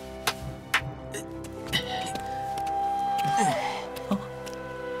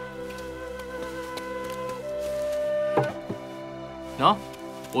喏，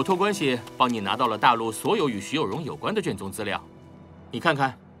我托关系帮你拿到了大陆所有与徐有容有关的卷宗资料，你看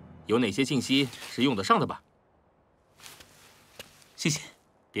看，有哪些信息是用得上的吧？谢谢。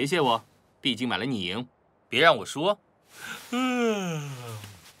别谢我，毕竟买了你赢，别让我说。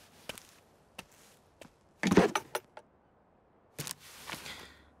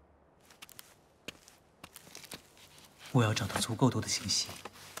我要找到足够多的信息，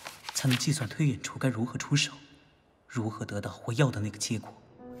才能计算推演出该如何出手，如何得到我要的那个结果。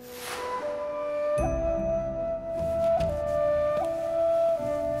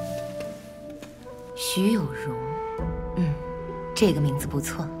徐有容，这个名字不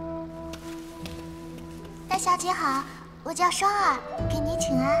错。大小姐好，我叫双儿，给您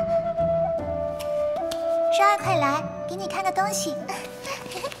请安。双儿快来，给你看个东西。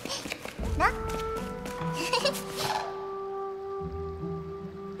喏。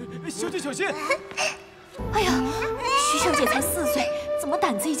小姐小心！哎呀，徐小姐才4岁，怎么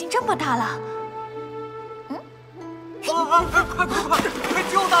胆子已经这么大了？快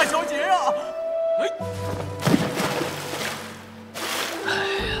救大小姐啊！哎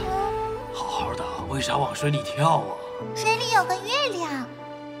呀，好好的，为啥往水里跳啊？水里有个月亮。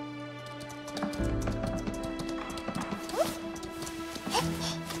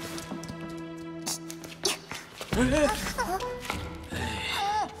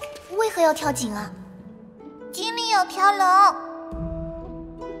为何要跳井啊？井里有条龙。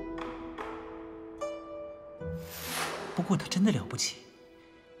不过他真的了不起，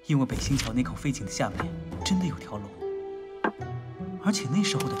因为北新桥那口废井的下面真的有条龙，而且那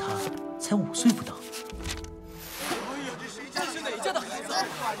时候的他才5岁不到。这是哪家的孩子？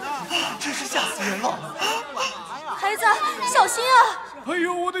真是吓死人了！孩子，小心啊！哎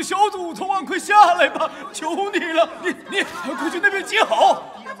呦，我的小祖宗啊，快下来吧，求你了！你快去那边接好！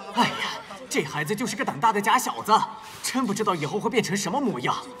哎呀，这孩子就是个胆大的假小子，真不知道以后会变成什么模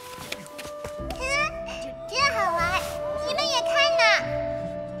样。真好玩，你们也看呐！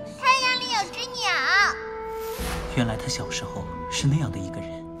太阳里有只鸟。原来他小时候是那样的一个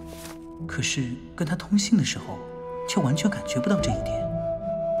人，可是跟他通信的时候，却完全感觉不到这一点。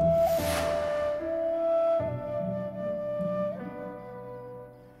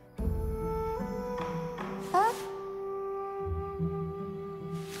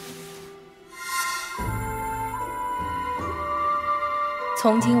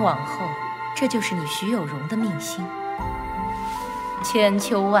从今往后，这就是你徐有容的命星。千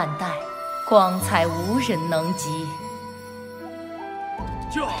秋万代，光彩无人能及。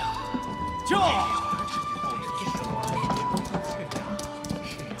救！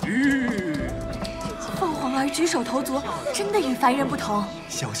凤凰儿举手投足，真的与凡人不同。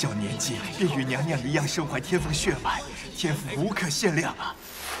小小年纪便与娘娘一样身怀天赋血脉，天赋无可限量啊！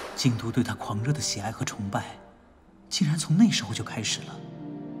京都对他狂热的喜爱和崇拜，竟然从那时候就开始了。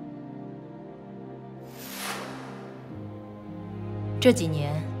这几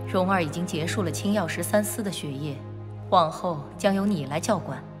年，蓉儿已经结束了青药13司的学业，往后将由你来教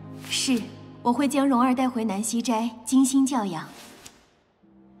管。是，我会将蓉儿带回南溪斋，精心教养。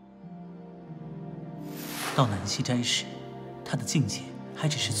到南溪斋时，他的境界还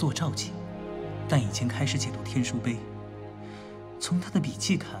只是坐照境，但已经开始解读天书碑。从他的笔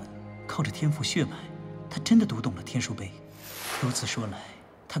记看，靠着天赋血脉，他真的读懂了天书碑。如此说来，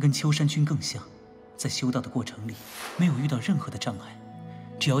他跟秋山君更像，在修道的过程里没有遇到任何的障碍，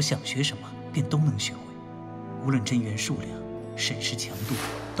只要想学什么便都能学会，无论真元数量、审视强度、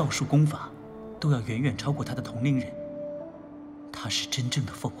道术功法，都要远远超过他的同龄人。他是真正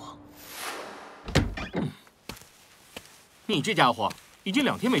的凤凰。你这家伙已经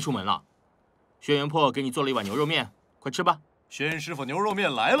2天没出门了。轩辕破给你做了一碗牛肉面，快吃吧。轩师傅牛肉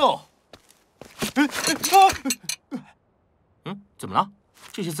面来喽！怎么了？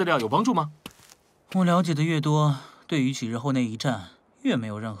这些资料有帮助吗？我了解的越多，对于几日后那一战越没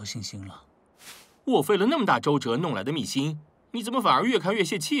有任何信心了。我费了那么大周折弄来的秘辛，你怎么反而越看越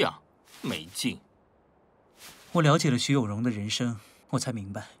泄气啊？没劲！我了解了徐有容的人生，我才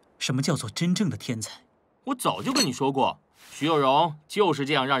明白什么叫做真正的天才。我早就跟你说过，徐有容就是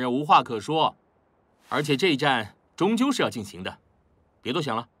这样让人无话可说。而且这一战终究是要进行的，别多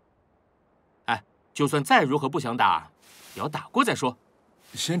想了。哎，就算再如何不想打，也要打过再说。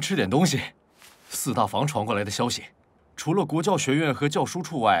先吃点东西。4大房传过来的消息，除了国教学院和教书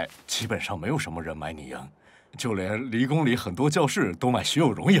处外，基本上没有什么人买你赢，就连离宫里很多教室都买徐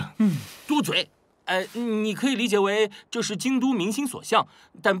有容赢。多嘴！你可以理解为这是京都民心所向，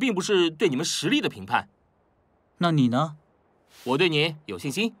但并不是对你们实力的评判。那你呢？我对你有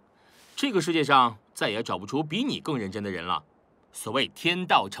信心。这个世界上再也找不出比你更认真的人了。所谓天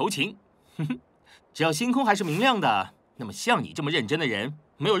道酬勤，只要星空还是明亮的，那么像你这么认真的人，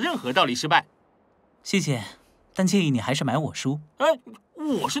没有任何道理失败。谢谢，但建议你还是买我书。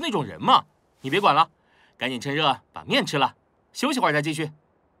我是那种人吗？你别管了，赶紧趁热把面吃了，休息会儿再继续。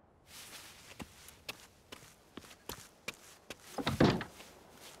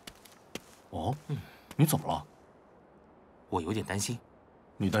哦，你怎么了？我有点担心。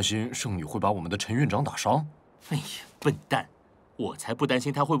你担心圣女会把我们的陈院长打伤？哎呀，笨蛋！我才不担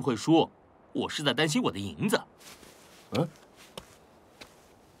心他会不会输，我是在担心我的银子。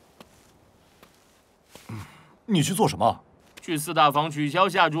你去做什么？去4大房取消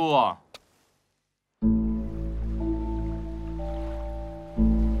下注。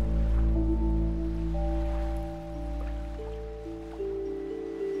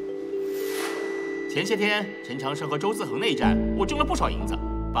前些天陈长生和周自恒那一战，我挣了不少银子，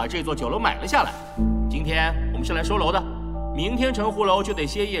把这座酒楼买了下来。今天我们是来收楼的，明天城湖楼就得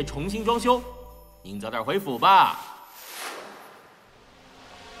歇业重新装修，您早点回府吧。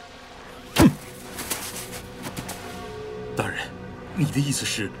大人，你的意思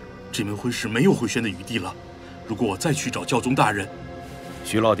是，这门婚事没有回旋的余地了？如果我再去找教宗大人，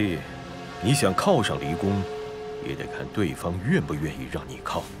徐老弟，你想靠上离宫，也得看对方愿不愿意让你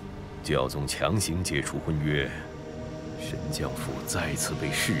靠。教宗强行解除婚约，神将府再次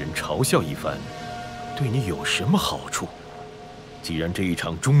被世人嘲笑一番，对你有什么好处？既然这一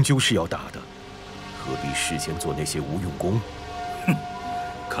场终究是要打的，何必事先做那些无用功？哼，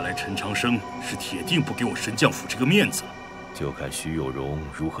看来陈长生是铁定不给我神将府这个面子。就看徐有容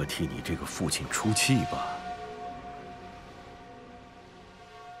如何替你这个父亲出气吧。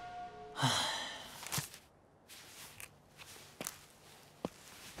唉。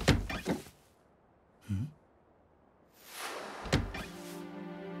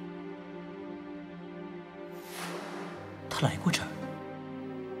他来过这儿。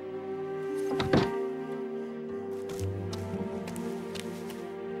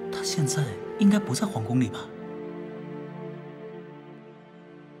他现在应该不在皇宫里吧？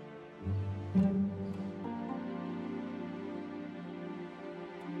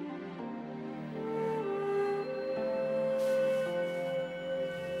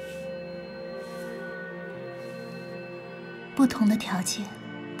不同的条件，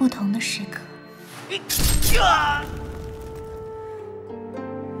不同的时刻。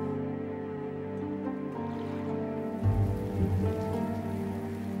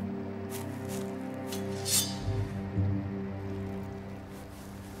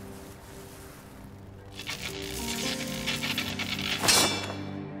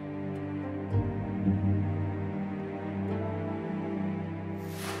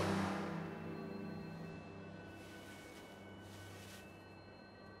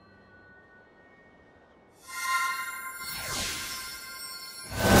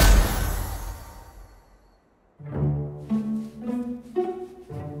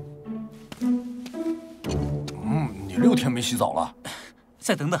你6天没洗澡了，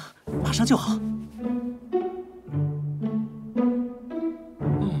再等等，马上就好。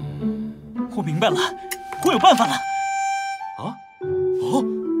我明白了，我有办法了。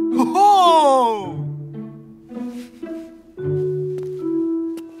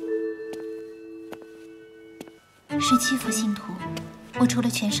17副信徒，我除了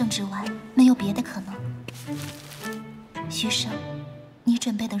全胜之外，没有别的可能。徐生，你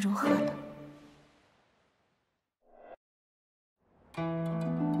准备的如何了？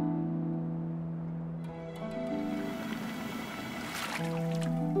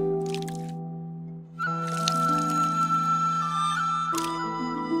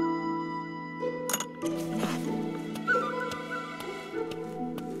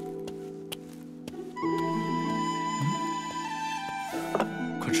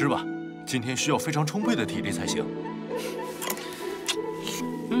快吃吧，今天需要非常充沛的体力才行。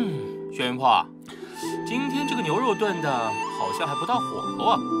轩辕破，今天这个牛肉炖的好像还不到火候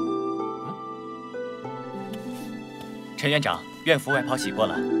啊。陈院长，院服外袍洗过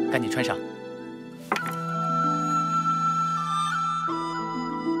了，赶紧穿上。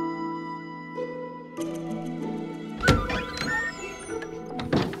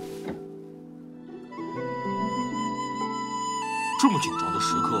这么紧张的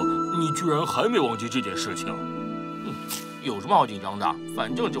时刻，你居然还没忘记这件事情？有什么好紧张的？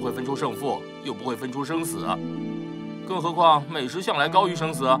反正只会分出胜负，又不会分出生死。更何况美食向来高于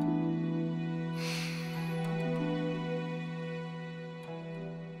生死。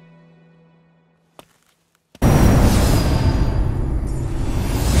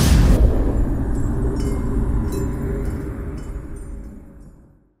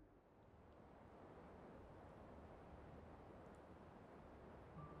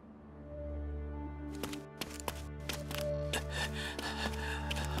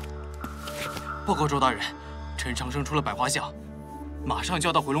报告周大人，陈长生出了百花巷，马上就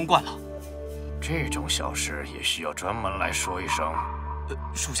要到回龙观了。这种小事也需要专门来说一声？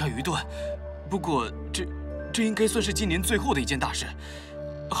属下愚钝。不过这应该算是今年最后的一件大事，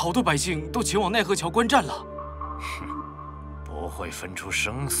好多百姓都前往奈何桥观战了。哼，不会分出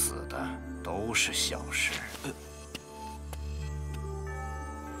生死的都是小事。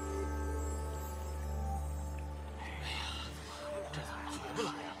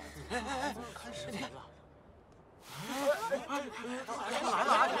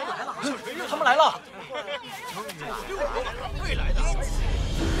他们来了！会来的！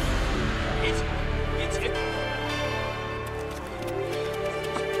别急，别急。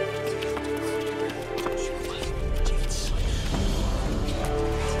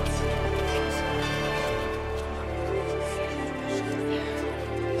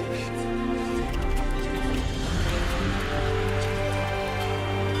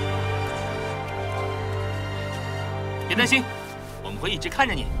别担心，我们会一直看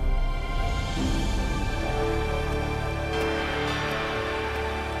着你。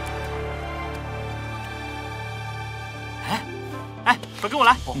哎，快跟我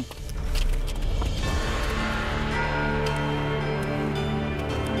来！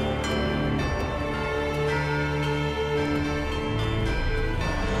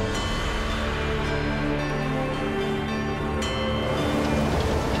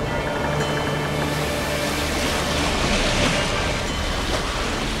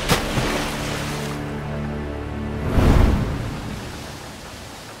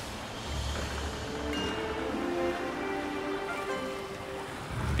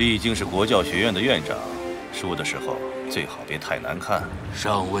毕竟是国教学院的院长，输的时候最好别太难看。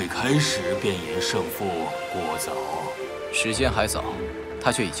尚未开始便言胜负，过早。时间还早，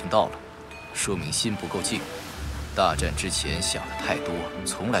他却已经到了，说明心不够静。大战之前想的太多，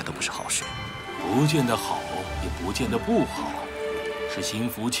从来都不是好事。不见得好，也不见得不好，是心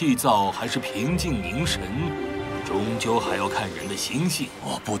浮气躁，还是平静凝神，终究还要看人的心性。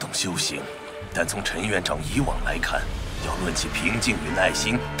我不懂修行，但从陈院长以往来看，要论起平静与耐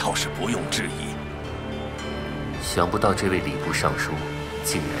心，倒是不用置疑。想不到这位礼部尚书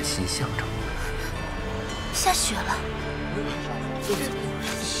竟然心向着我。下雪了。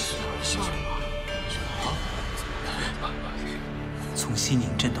从西宁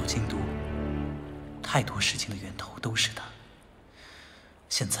镇到京都，太多事情的源头都是他。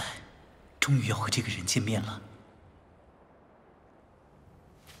现在，终于要和这个人见面了。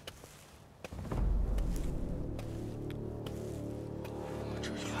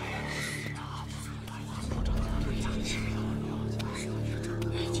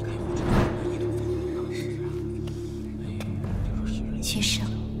屈生，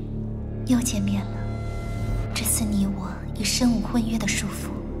又见面了。这次你我已身无婚约的束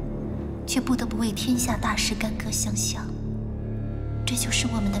缚，却不得不为天下大事干戈相向。这就是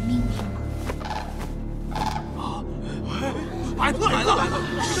我们的命运吗？白鹤来了，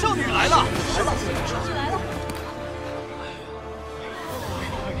圣女来了，圣女来了。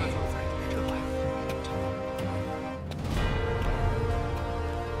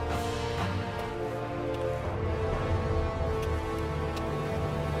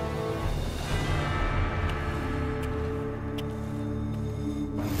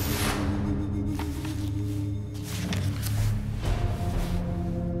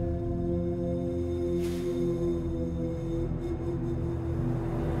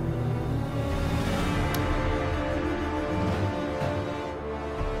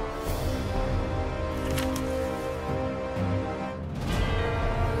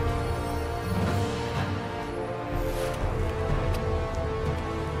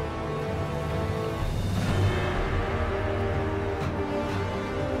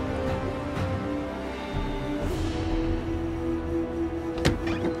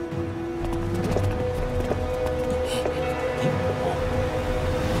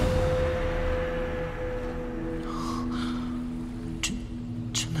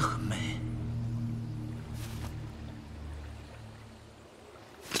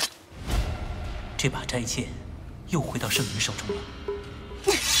这把斋剑又回到圣女手中了。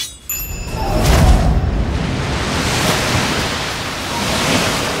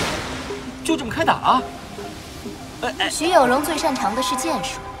就这么开打啊？徐有容最擅长的是剑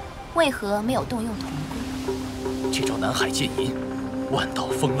术，为何没有动用铜龟？这招南海剑吟，万道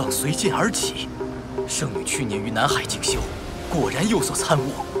风浪随剑而起。圣女去年于南海静修，果然有所参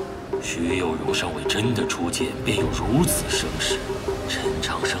悟。徐有容尚未真的出剑，便有如此声势，陈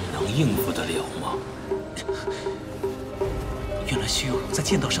长生能应付得了吗？原来徐有容在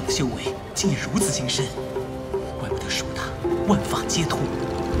剑道上的修为竟已如此精深，怪不得说他万法皆通。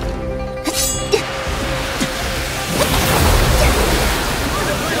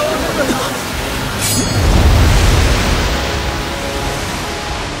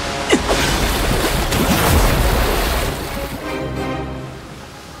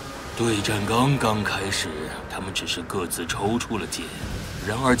对战刚刚开始，他们只是各自抽出了剑，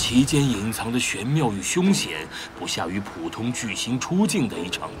然而其间隐藏的玄妙与凶险，不下于普通巨星出境的一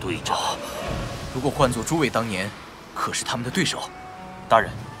场对战。如果换作诸位当年，可是他们的对手。大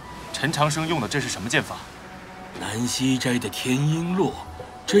人，陈长生用的这是什么剑法？南溪斋的天鹰落，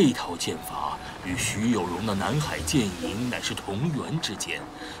这套剑法与徐有容的南海剑吟乃是同源之剑，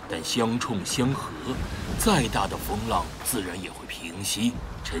但相冲相合，再大的风浪自然也会平息。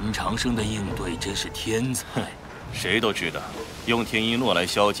陈长生的应对真是天才。谁都知道，用天鹰落来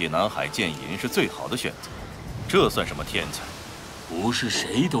消解南海剑吟是最好的选择，这算什么天才？不是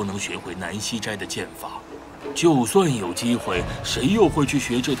谁都能学会南溪斋的剑法，就算有机会，谁又会去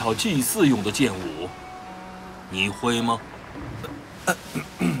学这套祭祀用的剑舞？你会吗？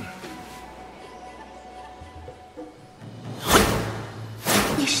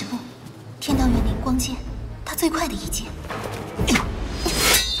第10步，天道元灵光剑，他最快的一剑。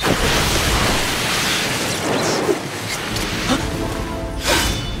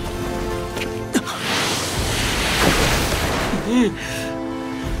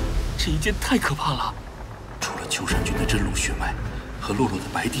这一剑太可怕了！除了秋山君的真露血脉和洛洛的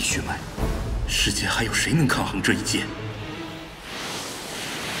白帝血脉，世间还有谁能抗衡这一剑？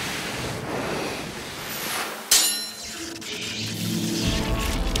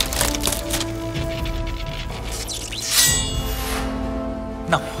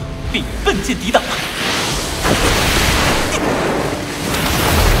那我便以笨剑抵挡吧。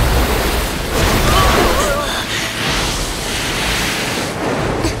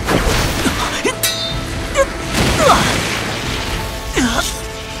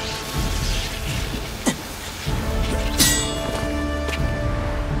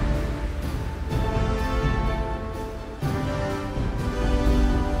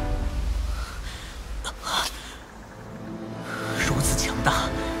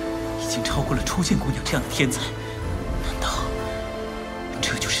出现姑娘这样的天才，难道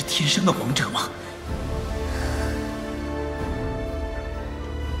这就是天生的王者吗？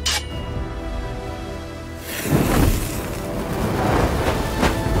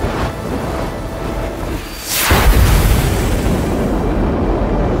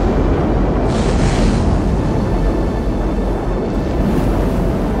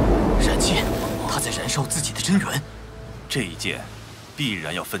燃剑，他在燃烧自己的真元。这一剑必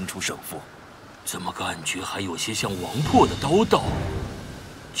然要分出胜负。怎么感觉还有些像王破的刀道？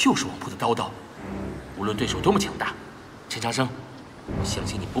就是王破的刀道。无论对手多么强大，陈长生，我相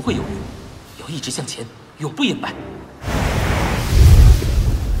信你不会犹豫，要一直向前，永不言败。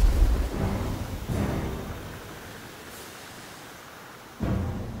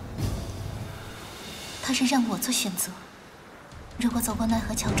他是让我做选择。如果走过奈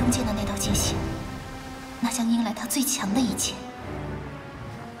何桥中间的那道界限，那将迎来他最强的一剑。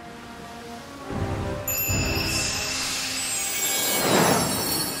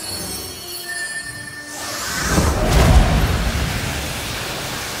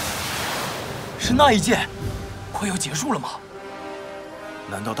是那一剑，快要结束了吗？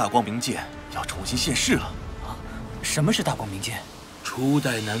难道大光明剑要重新现世了？啊，什么是大光明剑？初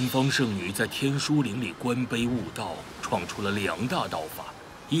代南方圣女在天书陵里观碑悟道，创出了2大道法，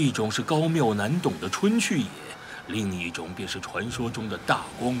一种是高妙难懂的春去野，另一种便是传说中的大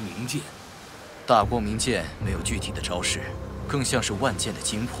光明剑。大光明剑没有具体的招式，更像是万剑的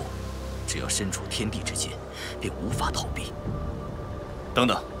精魄，只要身处天地之间，便无法逃避。等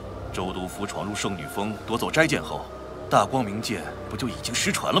等。周督府闯入圣女峰夺走斋剑后，大光明剑不就已经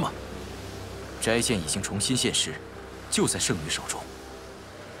失传了吗？斋剑已经重新现世，就在圣女手中。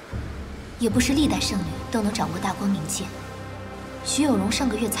也不是历代圣女都能掌握大光明剑。徐有容上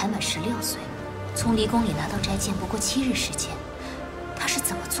个月才满16岁，从离宫里拿到斋剑不过7日时间，他是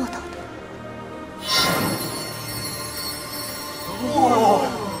怎么做到的？哇！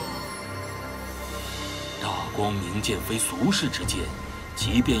光明剑非俗世之剑，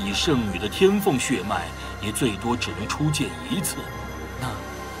即便以圣女的天凤血脉，也最多只能出剑一次。那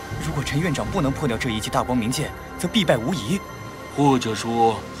如果陈院长不能破掉这一记大光明剑，则必败无疑。或者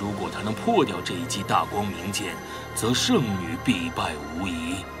说，如果他能破掉这一记大光明剑，则圣女必败无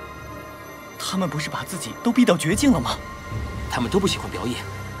疑。他们不是把自己都逼到绝境了吗？他们都不喜欢表演，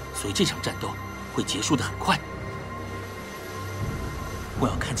所以这场战斗会结束得很快。我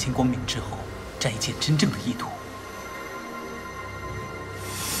要看清光明之后，摘剑真正的意图。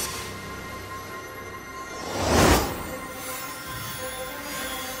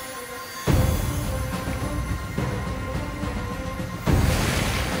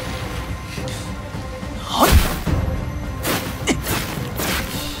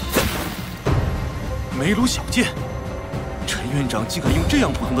梅鲁小剑，陈院长竟敢用这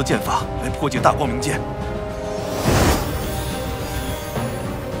样普通的剑法来破解大光明剑！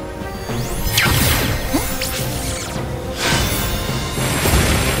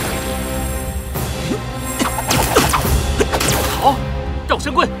好，绕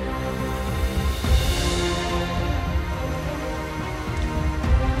神棍！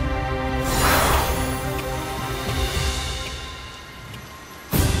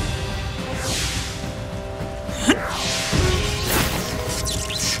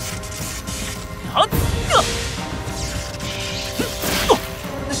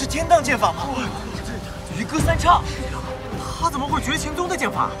那是天荡剑法吗？渔歌三唱，他怎么会绝情宗的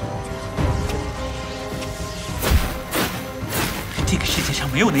剑法？这个世界上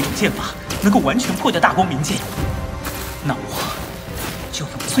没有哪种剑法能够完全破掉大光明剑，那我就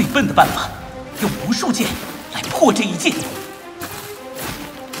用最笨的办法，用无数剑来破这一剑。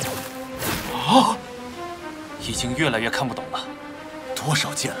啊！已经越来越看不懂了。多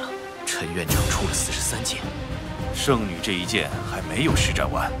少剑了？陈院长出了43剑，圣女这一剑还没有施展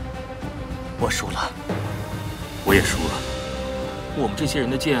完。我输了，我也输了。我们这些人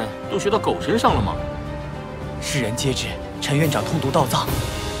的剑都学到狗身上了吗？世人皆知陈院长通读道藏，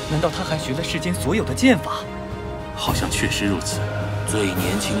难道他还学了世间所有的剑法？好像确实如此。最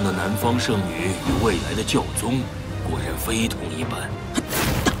年轻的南方圣女与未来的教宗，果然非同一般。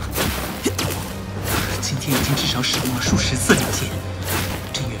今天已经至少使用了数十次灵剑，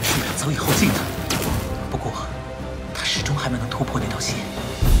真元数量早已耗尽了。不过，他始终还没能突破那道线，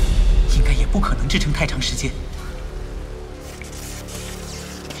应该也不可能支撑太长时间。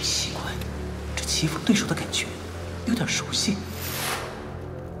奇怪，这棋逢对手的感觉有点熟悉。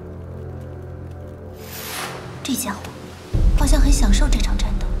这家伙好像很享受这场战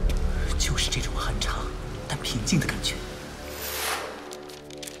斗，就是这种酣畅但平静的感觉。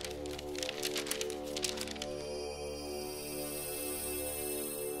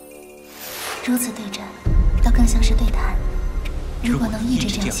如此对战，倒更像是对谈。如果能一直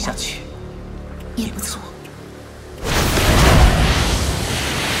这样下去，也不错。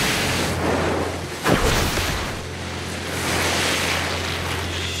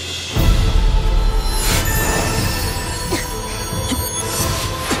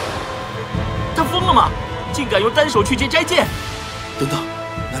他疯了吗？竟敢用单手去接摘剑！等等，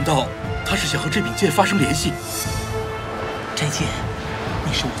难道他是想和这柄剑发生联系？摘剑。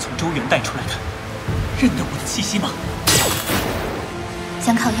你是我从周原带出来的，认得我的气息吗？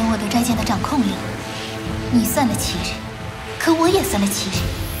想考验我对摘剑的掌控力，你算了7日，可我也算了7日。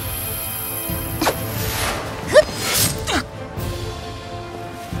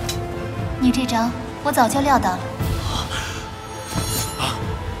你这招我早就料到了。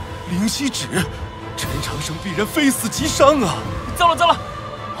灵犀指，陈长生必然非死即伤啊！糟了糟了！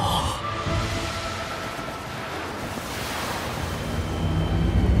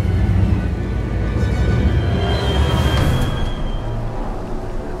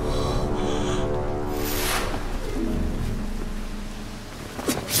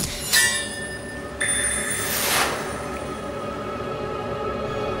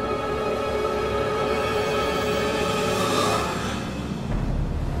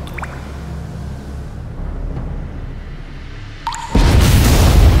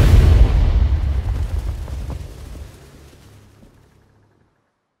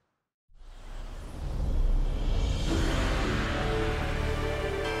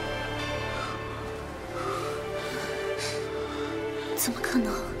怎么可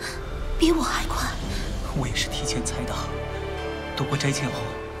能？比我还快！我也是提前猜到，躲过摘剑后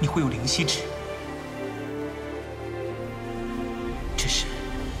你会有灵犀指。只是，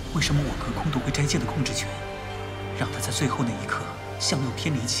为什么我隔空夺回摘剑的控制权，让他在最后那一刻向右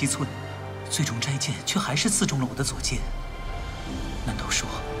偏离7寸，最终摘剑却还是刺中了我的左肩？难道说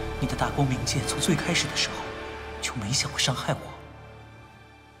你的大光明剑从最开始的时候就没想过伤害我？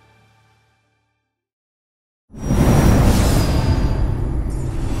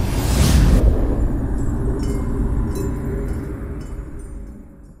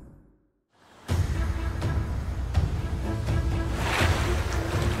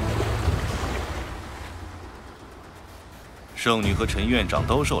圣女和陈院长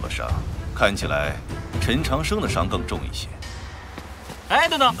都受了伤，看起来陈长生的伤更重一些。哎，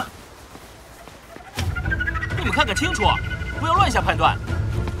等等，你们看看清楚，不要乱下判断。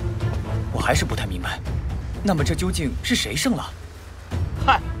我还是不太明白，那么这究竟是谁胜了？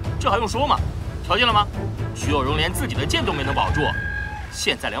嗨，这还用说吗？瞧见了吗？徐有容连自己的剑都没能保住，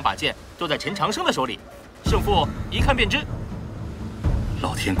现在2把剑都在陈长生的手里，胜负一看便知。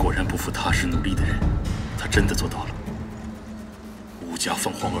老天果然不负踏实努力的人，他真的做到了。吴家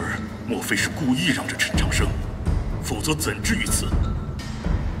凤凰儿莫非是故意让着陈长生，否则怎至于此？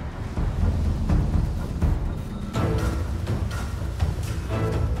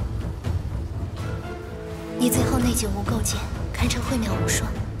你最后那记无垢剑堪称慧妙无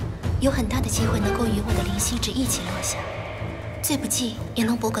双，有很大的机会能够与我的灵犀之一起落下，最不济也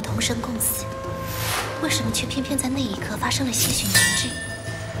能搏个同生共死。为什么却偏偏在那一刻发生了些许凝滞？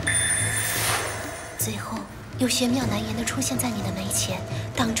最后又玄妙难言的出现在你的眉前，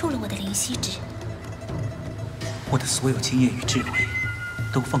挡住了我的灵犀之。我的所有经验与智慧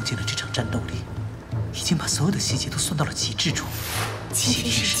都放进了这场战斗里，已经把所有的细节都算到了极致中，倾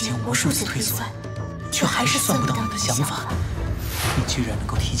听时间无数次推算，却还是算不到你的想法。你居然能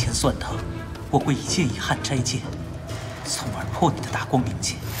够提前算到我会一剑一汉摘剑，从而破你的大光明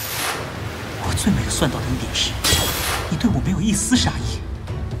剑。我最没有算到的一点是，你对我没有一丝杀意，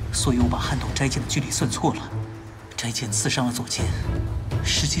所以我把撼动摘剑的距离算错了，摘剑刺伤了左肩，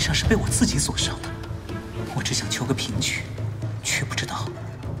实际上是被我自己所伤的。我只想求个平局，却不知道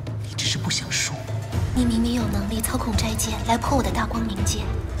你只是不想输。你明明有能力操控摘剑来破我的大光明剑，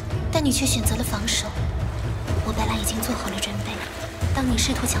但你却选择了防守。我本来已经做好了准备，当你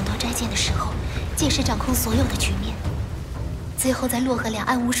试图抢夺摘剑的时候，届时掌控所有的局面，最后在洛河两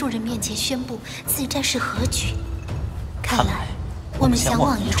岸无数人面前宣布此战是和局。看来我们想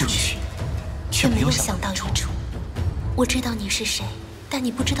往一处去，却没有想到一处。我知道你是谁，但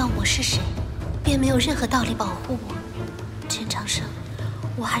你不知道我是谁，便没有任何道理保护我。陈长生，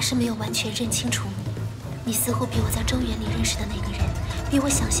我还是没有完全认清楚你。你似乎比我在中原里认识的那个人，比我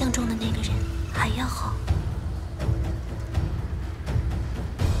想象中的那个人还要好。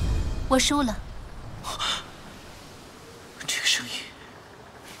我输了。这个声音，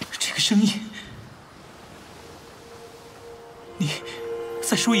这个声音，你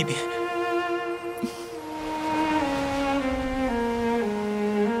再说一遍。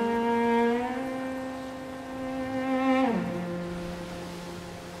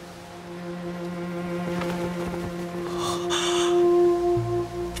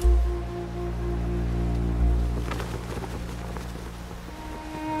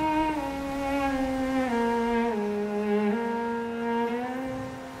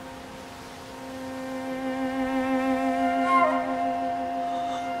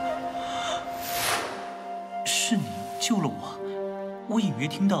是你救了我，我隐约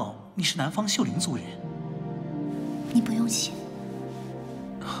听到你是南方秀灵族人。你不用谢。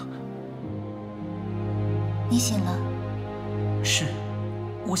你醒了？是，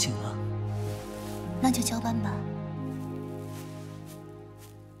我醒了。那就交班吧。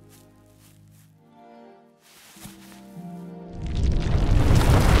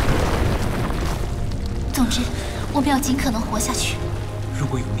总之，我们要尽可能活下去。如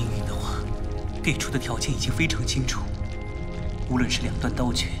果有命运的话，给出的条件已经非常清楚。无论是两段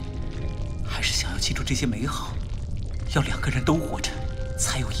刀诀，还是想要记住这些美好，要2个人都活着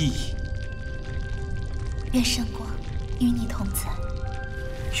才有意义。愿圣光与你同在，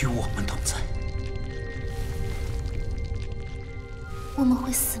与我们同在。我们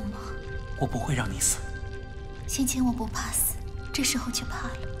会死吗？我不会让你死。先前我不怕死，这时候却怕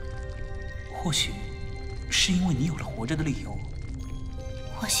了。或许是因为你有了活着的理由。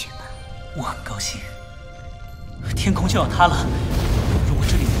或许吧。我很高兴。天空就要塌了，如果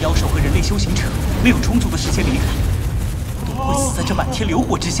这里的妖兽和人类修行者没有充足的时间离开，我们会死在这满天流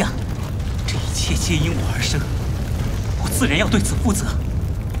火之下。这一切皆因我而生，我自然要对此负责。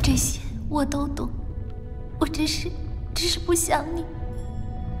这些我都懂，我只是不想你。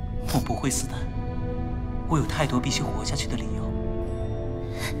我不会死的，我有太多必须活下去的理由。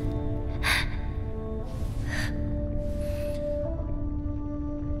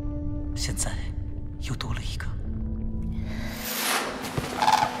现在又多了一个。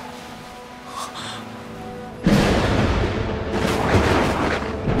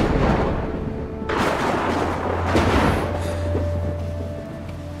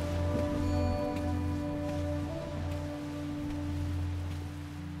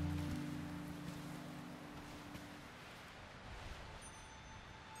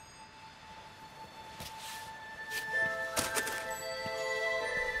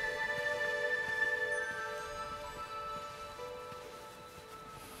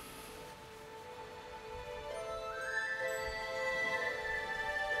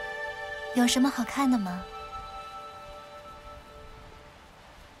有什么好看的吗？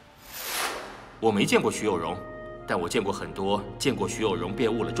我没见过徐有容，但我见过很多见过徐有容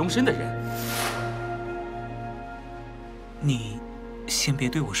便悟了终身的人。你先别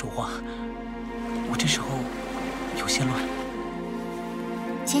对我说话，我这时候有些乱。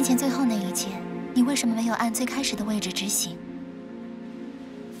先前最后那一剑，你为什么没有按最开始的位置执行，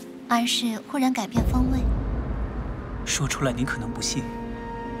而是忽然改变方位？说出来你可能不信，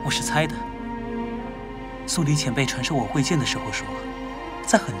我是猜的。苏黎前辈传授我会剑的时候说，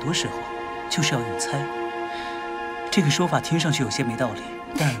在很多时候就是要用猜。这个说法听上去有些没道理，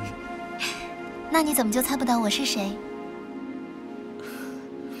但……那你怎么就猜不到我是谁？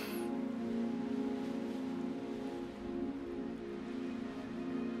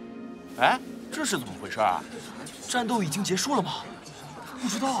哎，这是怎么回事啊？战斗已经结束了吗？不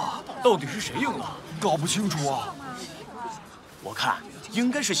知道啊，到底是谁赢了？搞不清楚啊。我看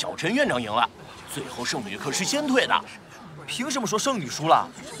应该是小陈院长赢了，最后圣女可是先退的。凭什么说圣女输了？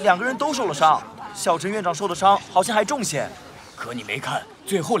两个人都受了伤，小陈院长受的伤好像还重些。可你没看，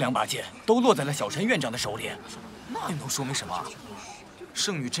最后2把剑都落在了小陈院长的手里。那又能说明什么？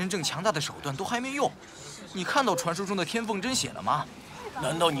圣女真正强大的手段都还没用。你看到传说中的天凤真血了吗？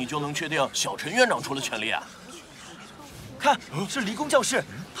难道你就能确定小陈院长出了全力啊？看，是离宫教室，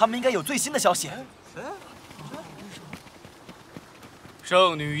他们应该有最新的消息。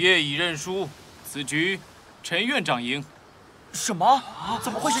圣女业已认输，此局陈院长赢。什么？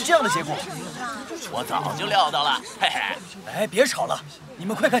怎么会是这样的结果？我早就料到了，嘿嘿。哎，别吵了，你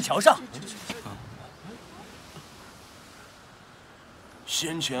们快看桥上。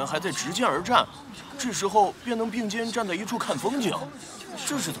先前还在执剑而战，这时候便能并肩站在一处看风景，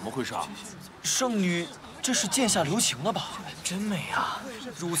这是怎么回事啊？圣女，这是剑下留情了吧？真美啊！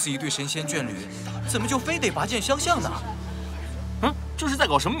如此一对神仙眷侣，怎么就非得拔剑相向呢？这是在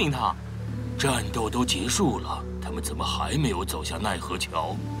搞什么名堂？战斗都结束了，他们怎么还没有走下奈何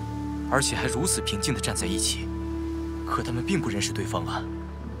桥？而且还如此平静地站在一起，可他们并不认识对方啊，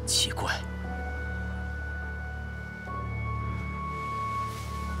奇怪。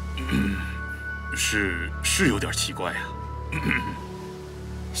是有点奇怪啊。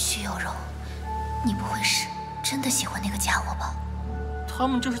徐有容，你不会是真的喜欢那个家伙吧？他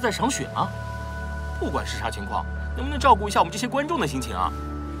们这是在赏雪吗？不管是啥情况，能不能照顾一下我们这些观众的心情啊？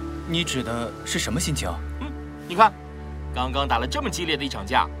你指的是什么心情？你看，刚刚打了这么激烈的一场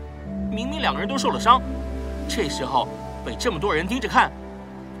架，明明2个人都受了伤，这时候被这么多人盯着看，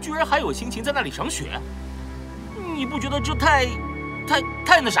居然还有心情在那里赏雪，你不觉得这太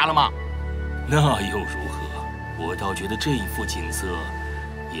那啥了吗？那又如何？我倒觉得这一幅景色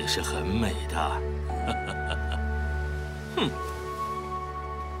也是很美的。哼。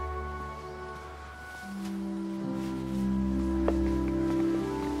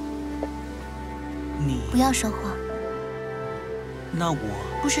你不要说话。那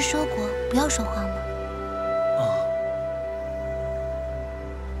我不是说过不要说话吗？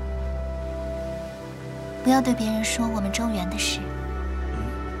不要对别人说我们周元的事。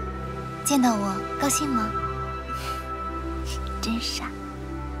见到我高兴吗？真傻。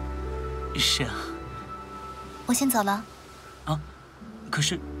是啊。我先走了。啊，可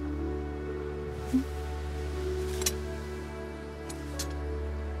是。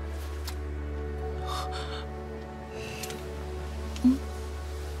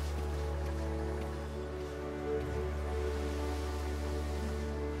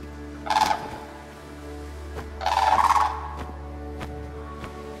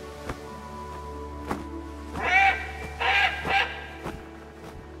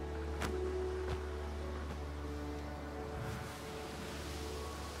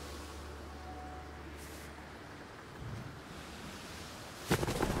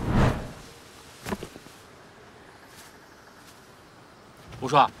我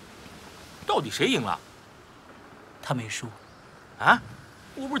说，到底谁赢了？他没输。啊？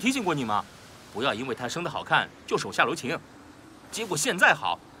我不是提醒过你吗？不要因为他生得好看就手下留情。结果现在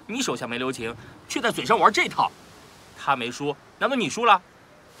好，你手下没留情，却在嘴上玩这套。他没输，难道你输了？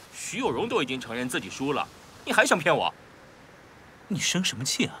徐有容都已经承认自己输了，你还想骗我？你生什么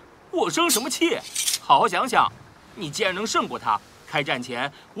气啊？我生什么气？好好想想，你既然能胜过他，开战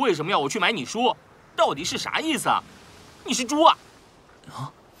前为什么要我去买你书？到底是啥意思啊？你是猪啊！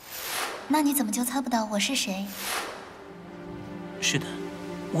啊？那你怎么就猜不到我是谁？是的，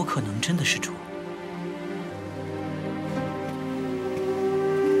我可能真的是猪。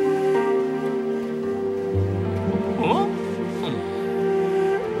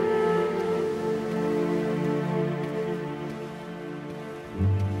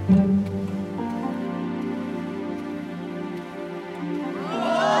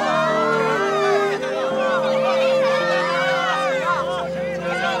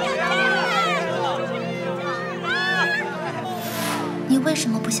为什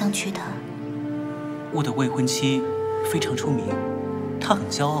么不想娶她？我的未婚妻非常出名，她很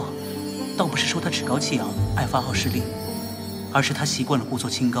骄傲，倒不是说她趾高气扬、爱发号施令，而是她习惯了故作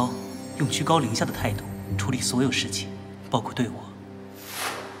清高，用居高临下的态度处理所有事情，包括对我。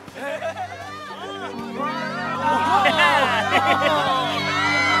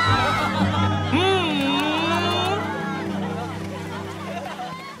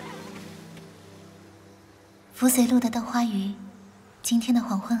福随路的豆花鱼，今天的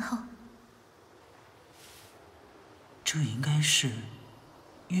黄昏后。这应该是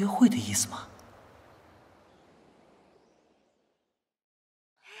约会的意思吗？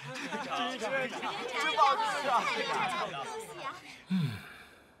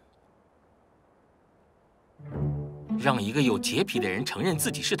让一个有洁癖的人承认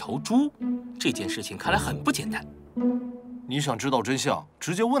自己是头猪，这件事情看来很不简单。你想知道真相，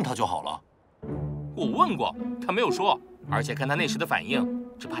直接问他就好了。我问过，他没有说，而且看他那时的反应，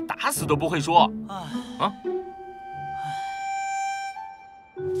只怕打死都不会说。啊！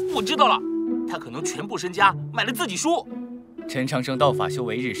我知道了，他可能全部身家买了自己书。陈长生道法修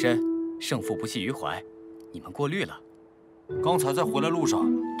为日深，胜负不系于怀，你们过滤了。刚才在回来路上，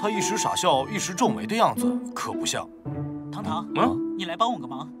他一时傻笑，一时皱眉的样子，可不像。糖糖，你来帮我个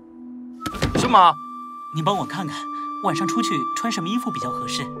忙。什么？你帮我看看，晚上出去穿什么衣服比较合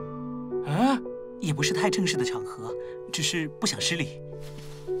适？也不是太正式的场合，只是不想失礼。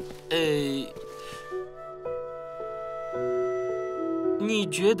你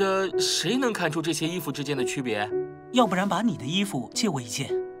觉得谁能看出这些衣服之间的区别？要不然把你的衣服借我一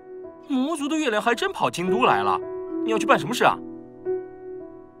件。魔族的月亮还真跑京都来了，你要去办什么事啊？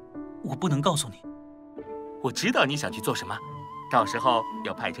我不能告诉你。我知道你想去做什么，到时候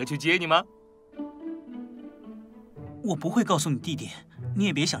要派车去接你吗？我不会告诉你地点，你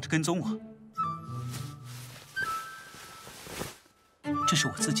也别想着跟踪我。这是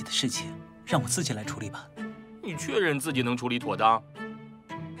我自己的事情，让我自己来处理吧。你确认自己能处理妥当？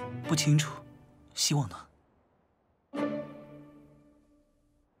不清楚，希望能。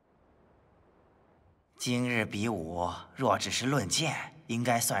今日比武，若只是论剑，应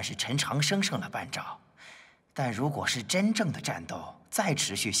该算是陈长生胜了半招。但如果是真正的战斗，再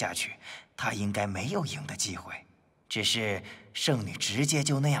持续下去，他应该没有赢的机会。只是圣女直接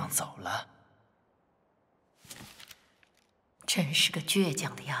就那样走了。真是个倔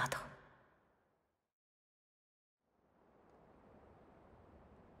强的丫头。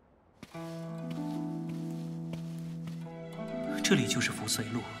这里就是福随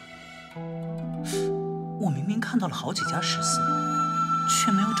路。我明明看到了好几家食肆，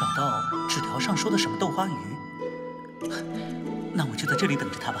却没有找到纸条上说的什么豆花鱼。那我就在这里等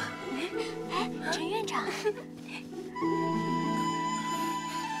着他吧。陈院长，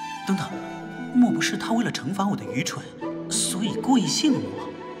等等，莫不是他为了惩罚我的愚蠢，所以故意戏弄我？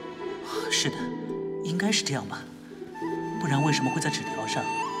是的，应该是这样吧。不然为什么会在纸条上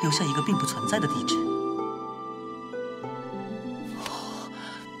留下一个并不存在的地址？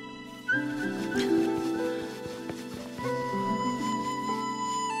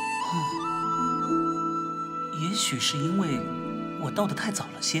也许是因为我到得太早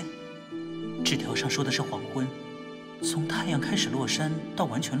了些。纸条上说的是黄昏，从太阳开始落山到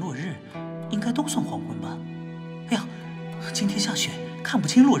完全落日，应该都算黄昏吧？哎呀，今天下雪，看不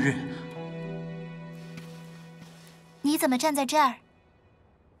清落日。你怎么站在这儿？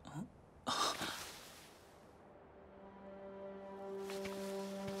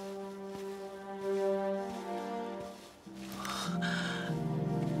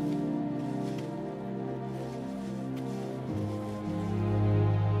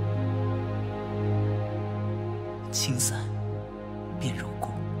青伞便入骨，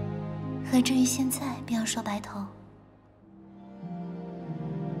何至于现在便要说白头？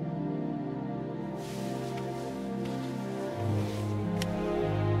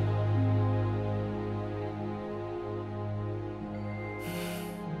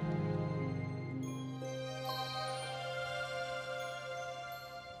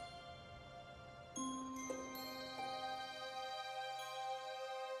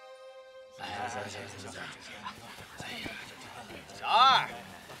小二，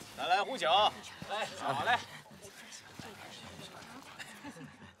再来壶酒。来，好嘞。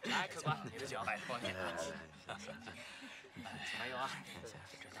来，客官，你的酒。抱歉。还有啊，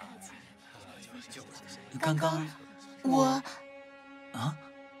刚刚我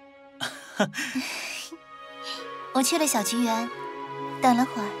我去了小菊园，等了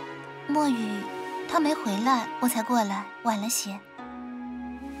会儿，墨雨他没回来，我才过来，晚了些。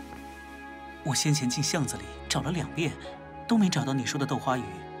我先前进巷子里找了2遍，都没找到你说的豆花鱼。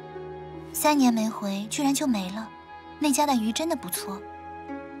 3年没回，居然就没了。那家的鱼真的不错。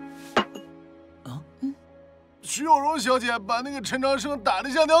徐有容小姐把那个陈长生打得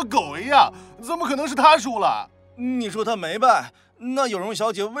像条狗一样，怎么可能是她输了？你说她没败，那有容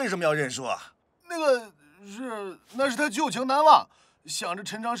小姐为什么要认输啊？那是她旧情难忘，想着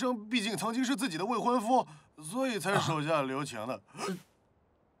陈长生毕竟曾经是自己的未婚夫，所以才手下留情的。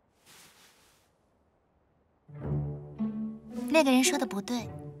那个人说的不对，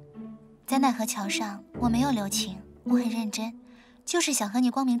在奈何桥上我没有留情，我很认真，就是想和你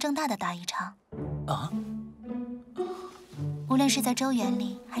光明正大的打一场。啊？无论是在周园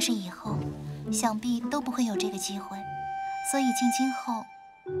里还是以后，想必都不会有这个机会，所以进京后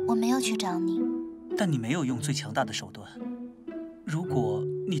我没有去找你。但你没有用最强大的手段。如果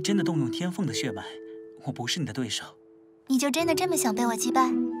你真的动用天凤的血脉，我不是你的对手。你就真的这么想被我击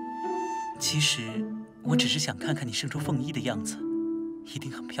败？其实我只是想看看你生出凤衣的样子，一定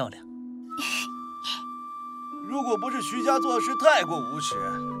很漂亮。如果不是徐家做事太过无耻，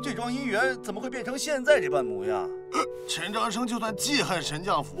这桩姻缘怎么会变成现在这般模样？陈长生就算记恨神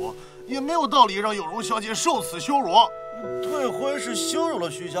将府，也没有道理让有容小姐受此羞辱。退婚是羞辱了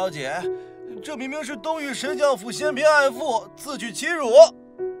徐小姐，这明明是东域神将府嫌贫爱富，自取其辱。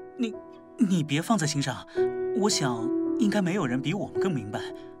你别放在心上，我想应该没有人比我们更明白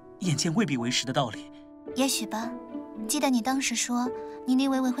眼见未必为实的道理。也许吧。记得你当时说，你那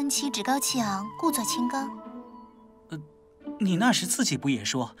位未婚妻趾高气昂，故作清高。你那时自己不也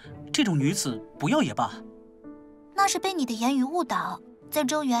说，这种女子不要也罢？那是被你的言语误导。在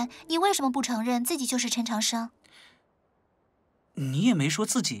周园，你为什么不承认自己就是陈长生？你也没说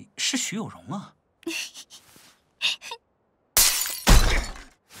自己是徐有容啊。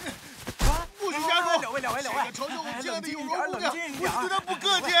不许加入！两位，嘲笑我亲爱的有容姑娘，我对她不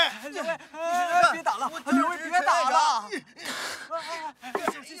客气。两位，别打了，两位别打了。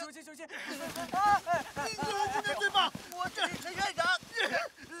小心！有容姑娘对吧？我这是陈院长。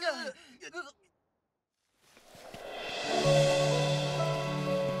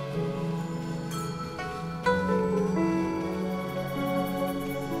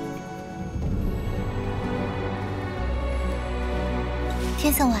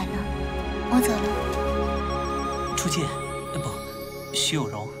天色晚了，我走了。初见，不，徐有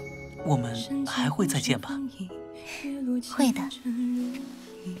容，我们还会再见吧？会的。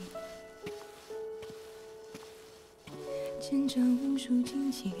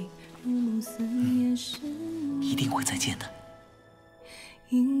一定会再见的。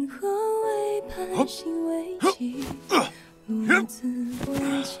银河为盼星为期，路自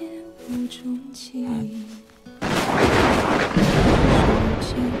为见无中期。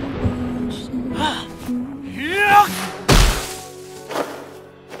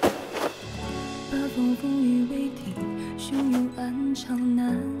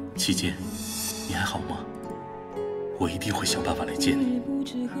七剑，你还好吗？我一定会想办法来见你。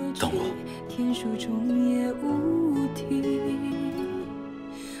等我。天书中也无题，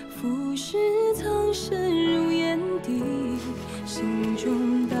浮世苍生如眼底，心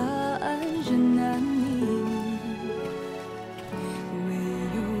中答案仍难觅。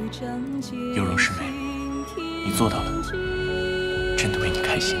有容师妹，你做到了，真的为你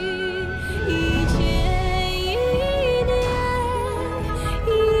开心。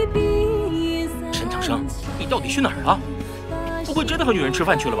陈长生，你到底去哪儿了？不会真的和女人吃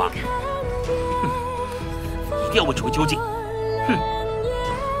饭去了吧？一定要问出个究竟！哼，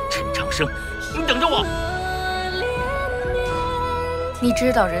陈长生，你等着我！你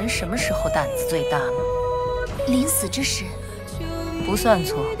知道人什么时候胆子最大吗？临死之时。不算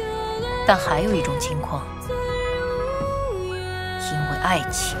错，但还有一种情况，因为爱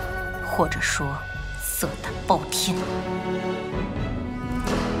情，或者说色胆包天。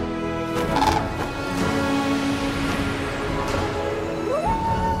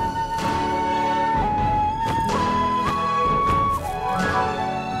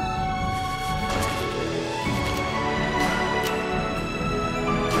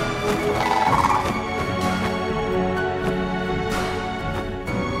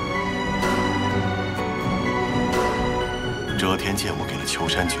这天剑我给了秋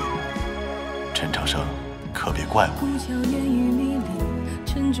山君，陈长生可别怪我。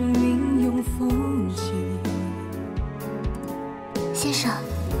先生，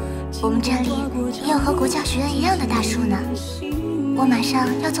我们这里也有和国教学院一样的大树呢。我马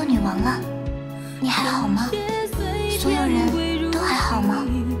上要做女王了，你还好吗？所有人都还好吗？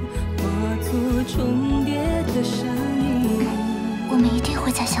我们一定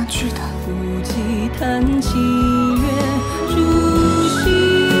会再相聚的。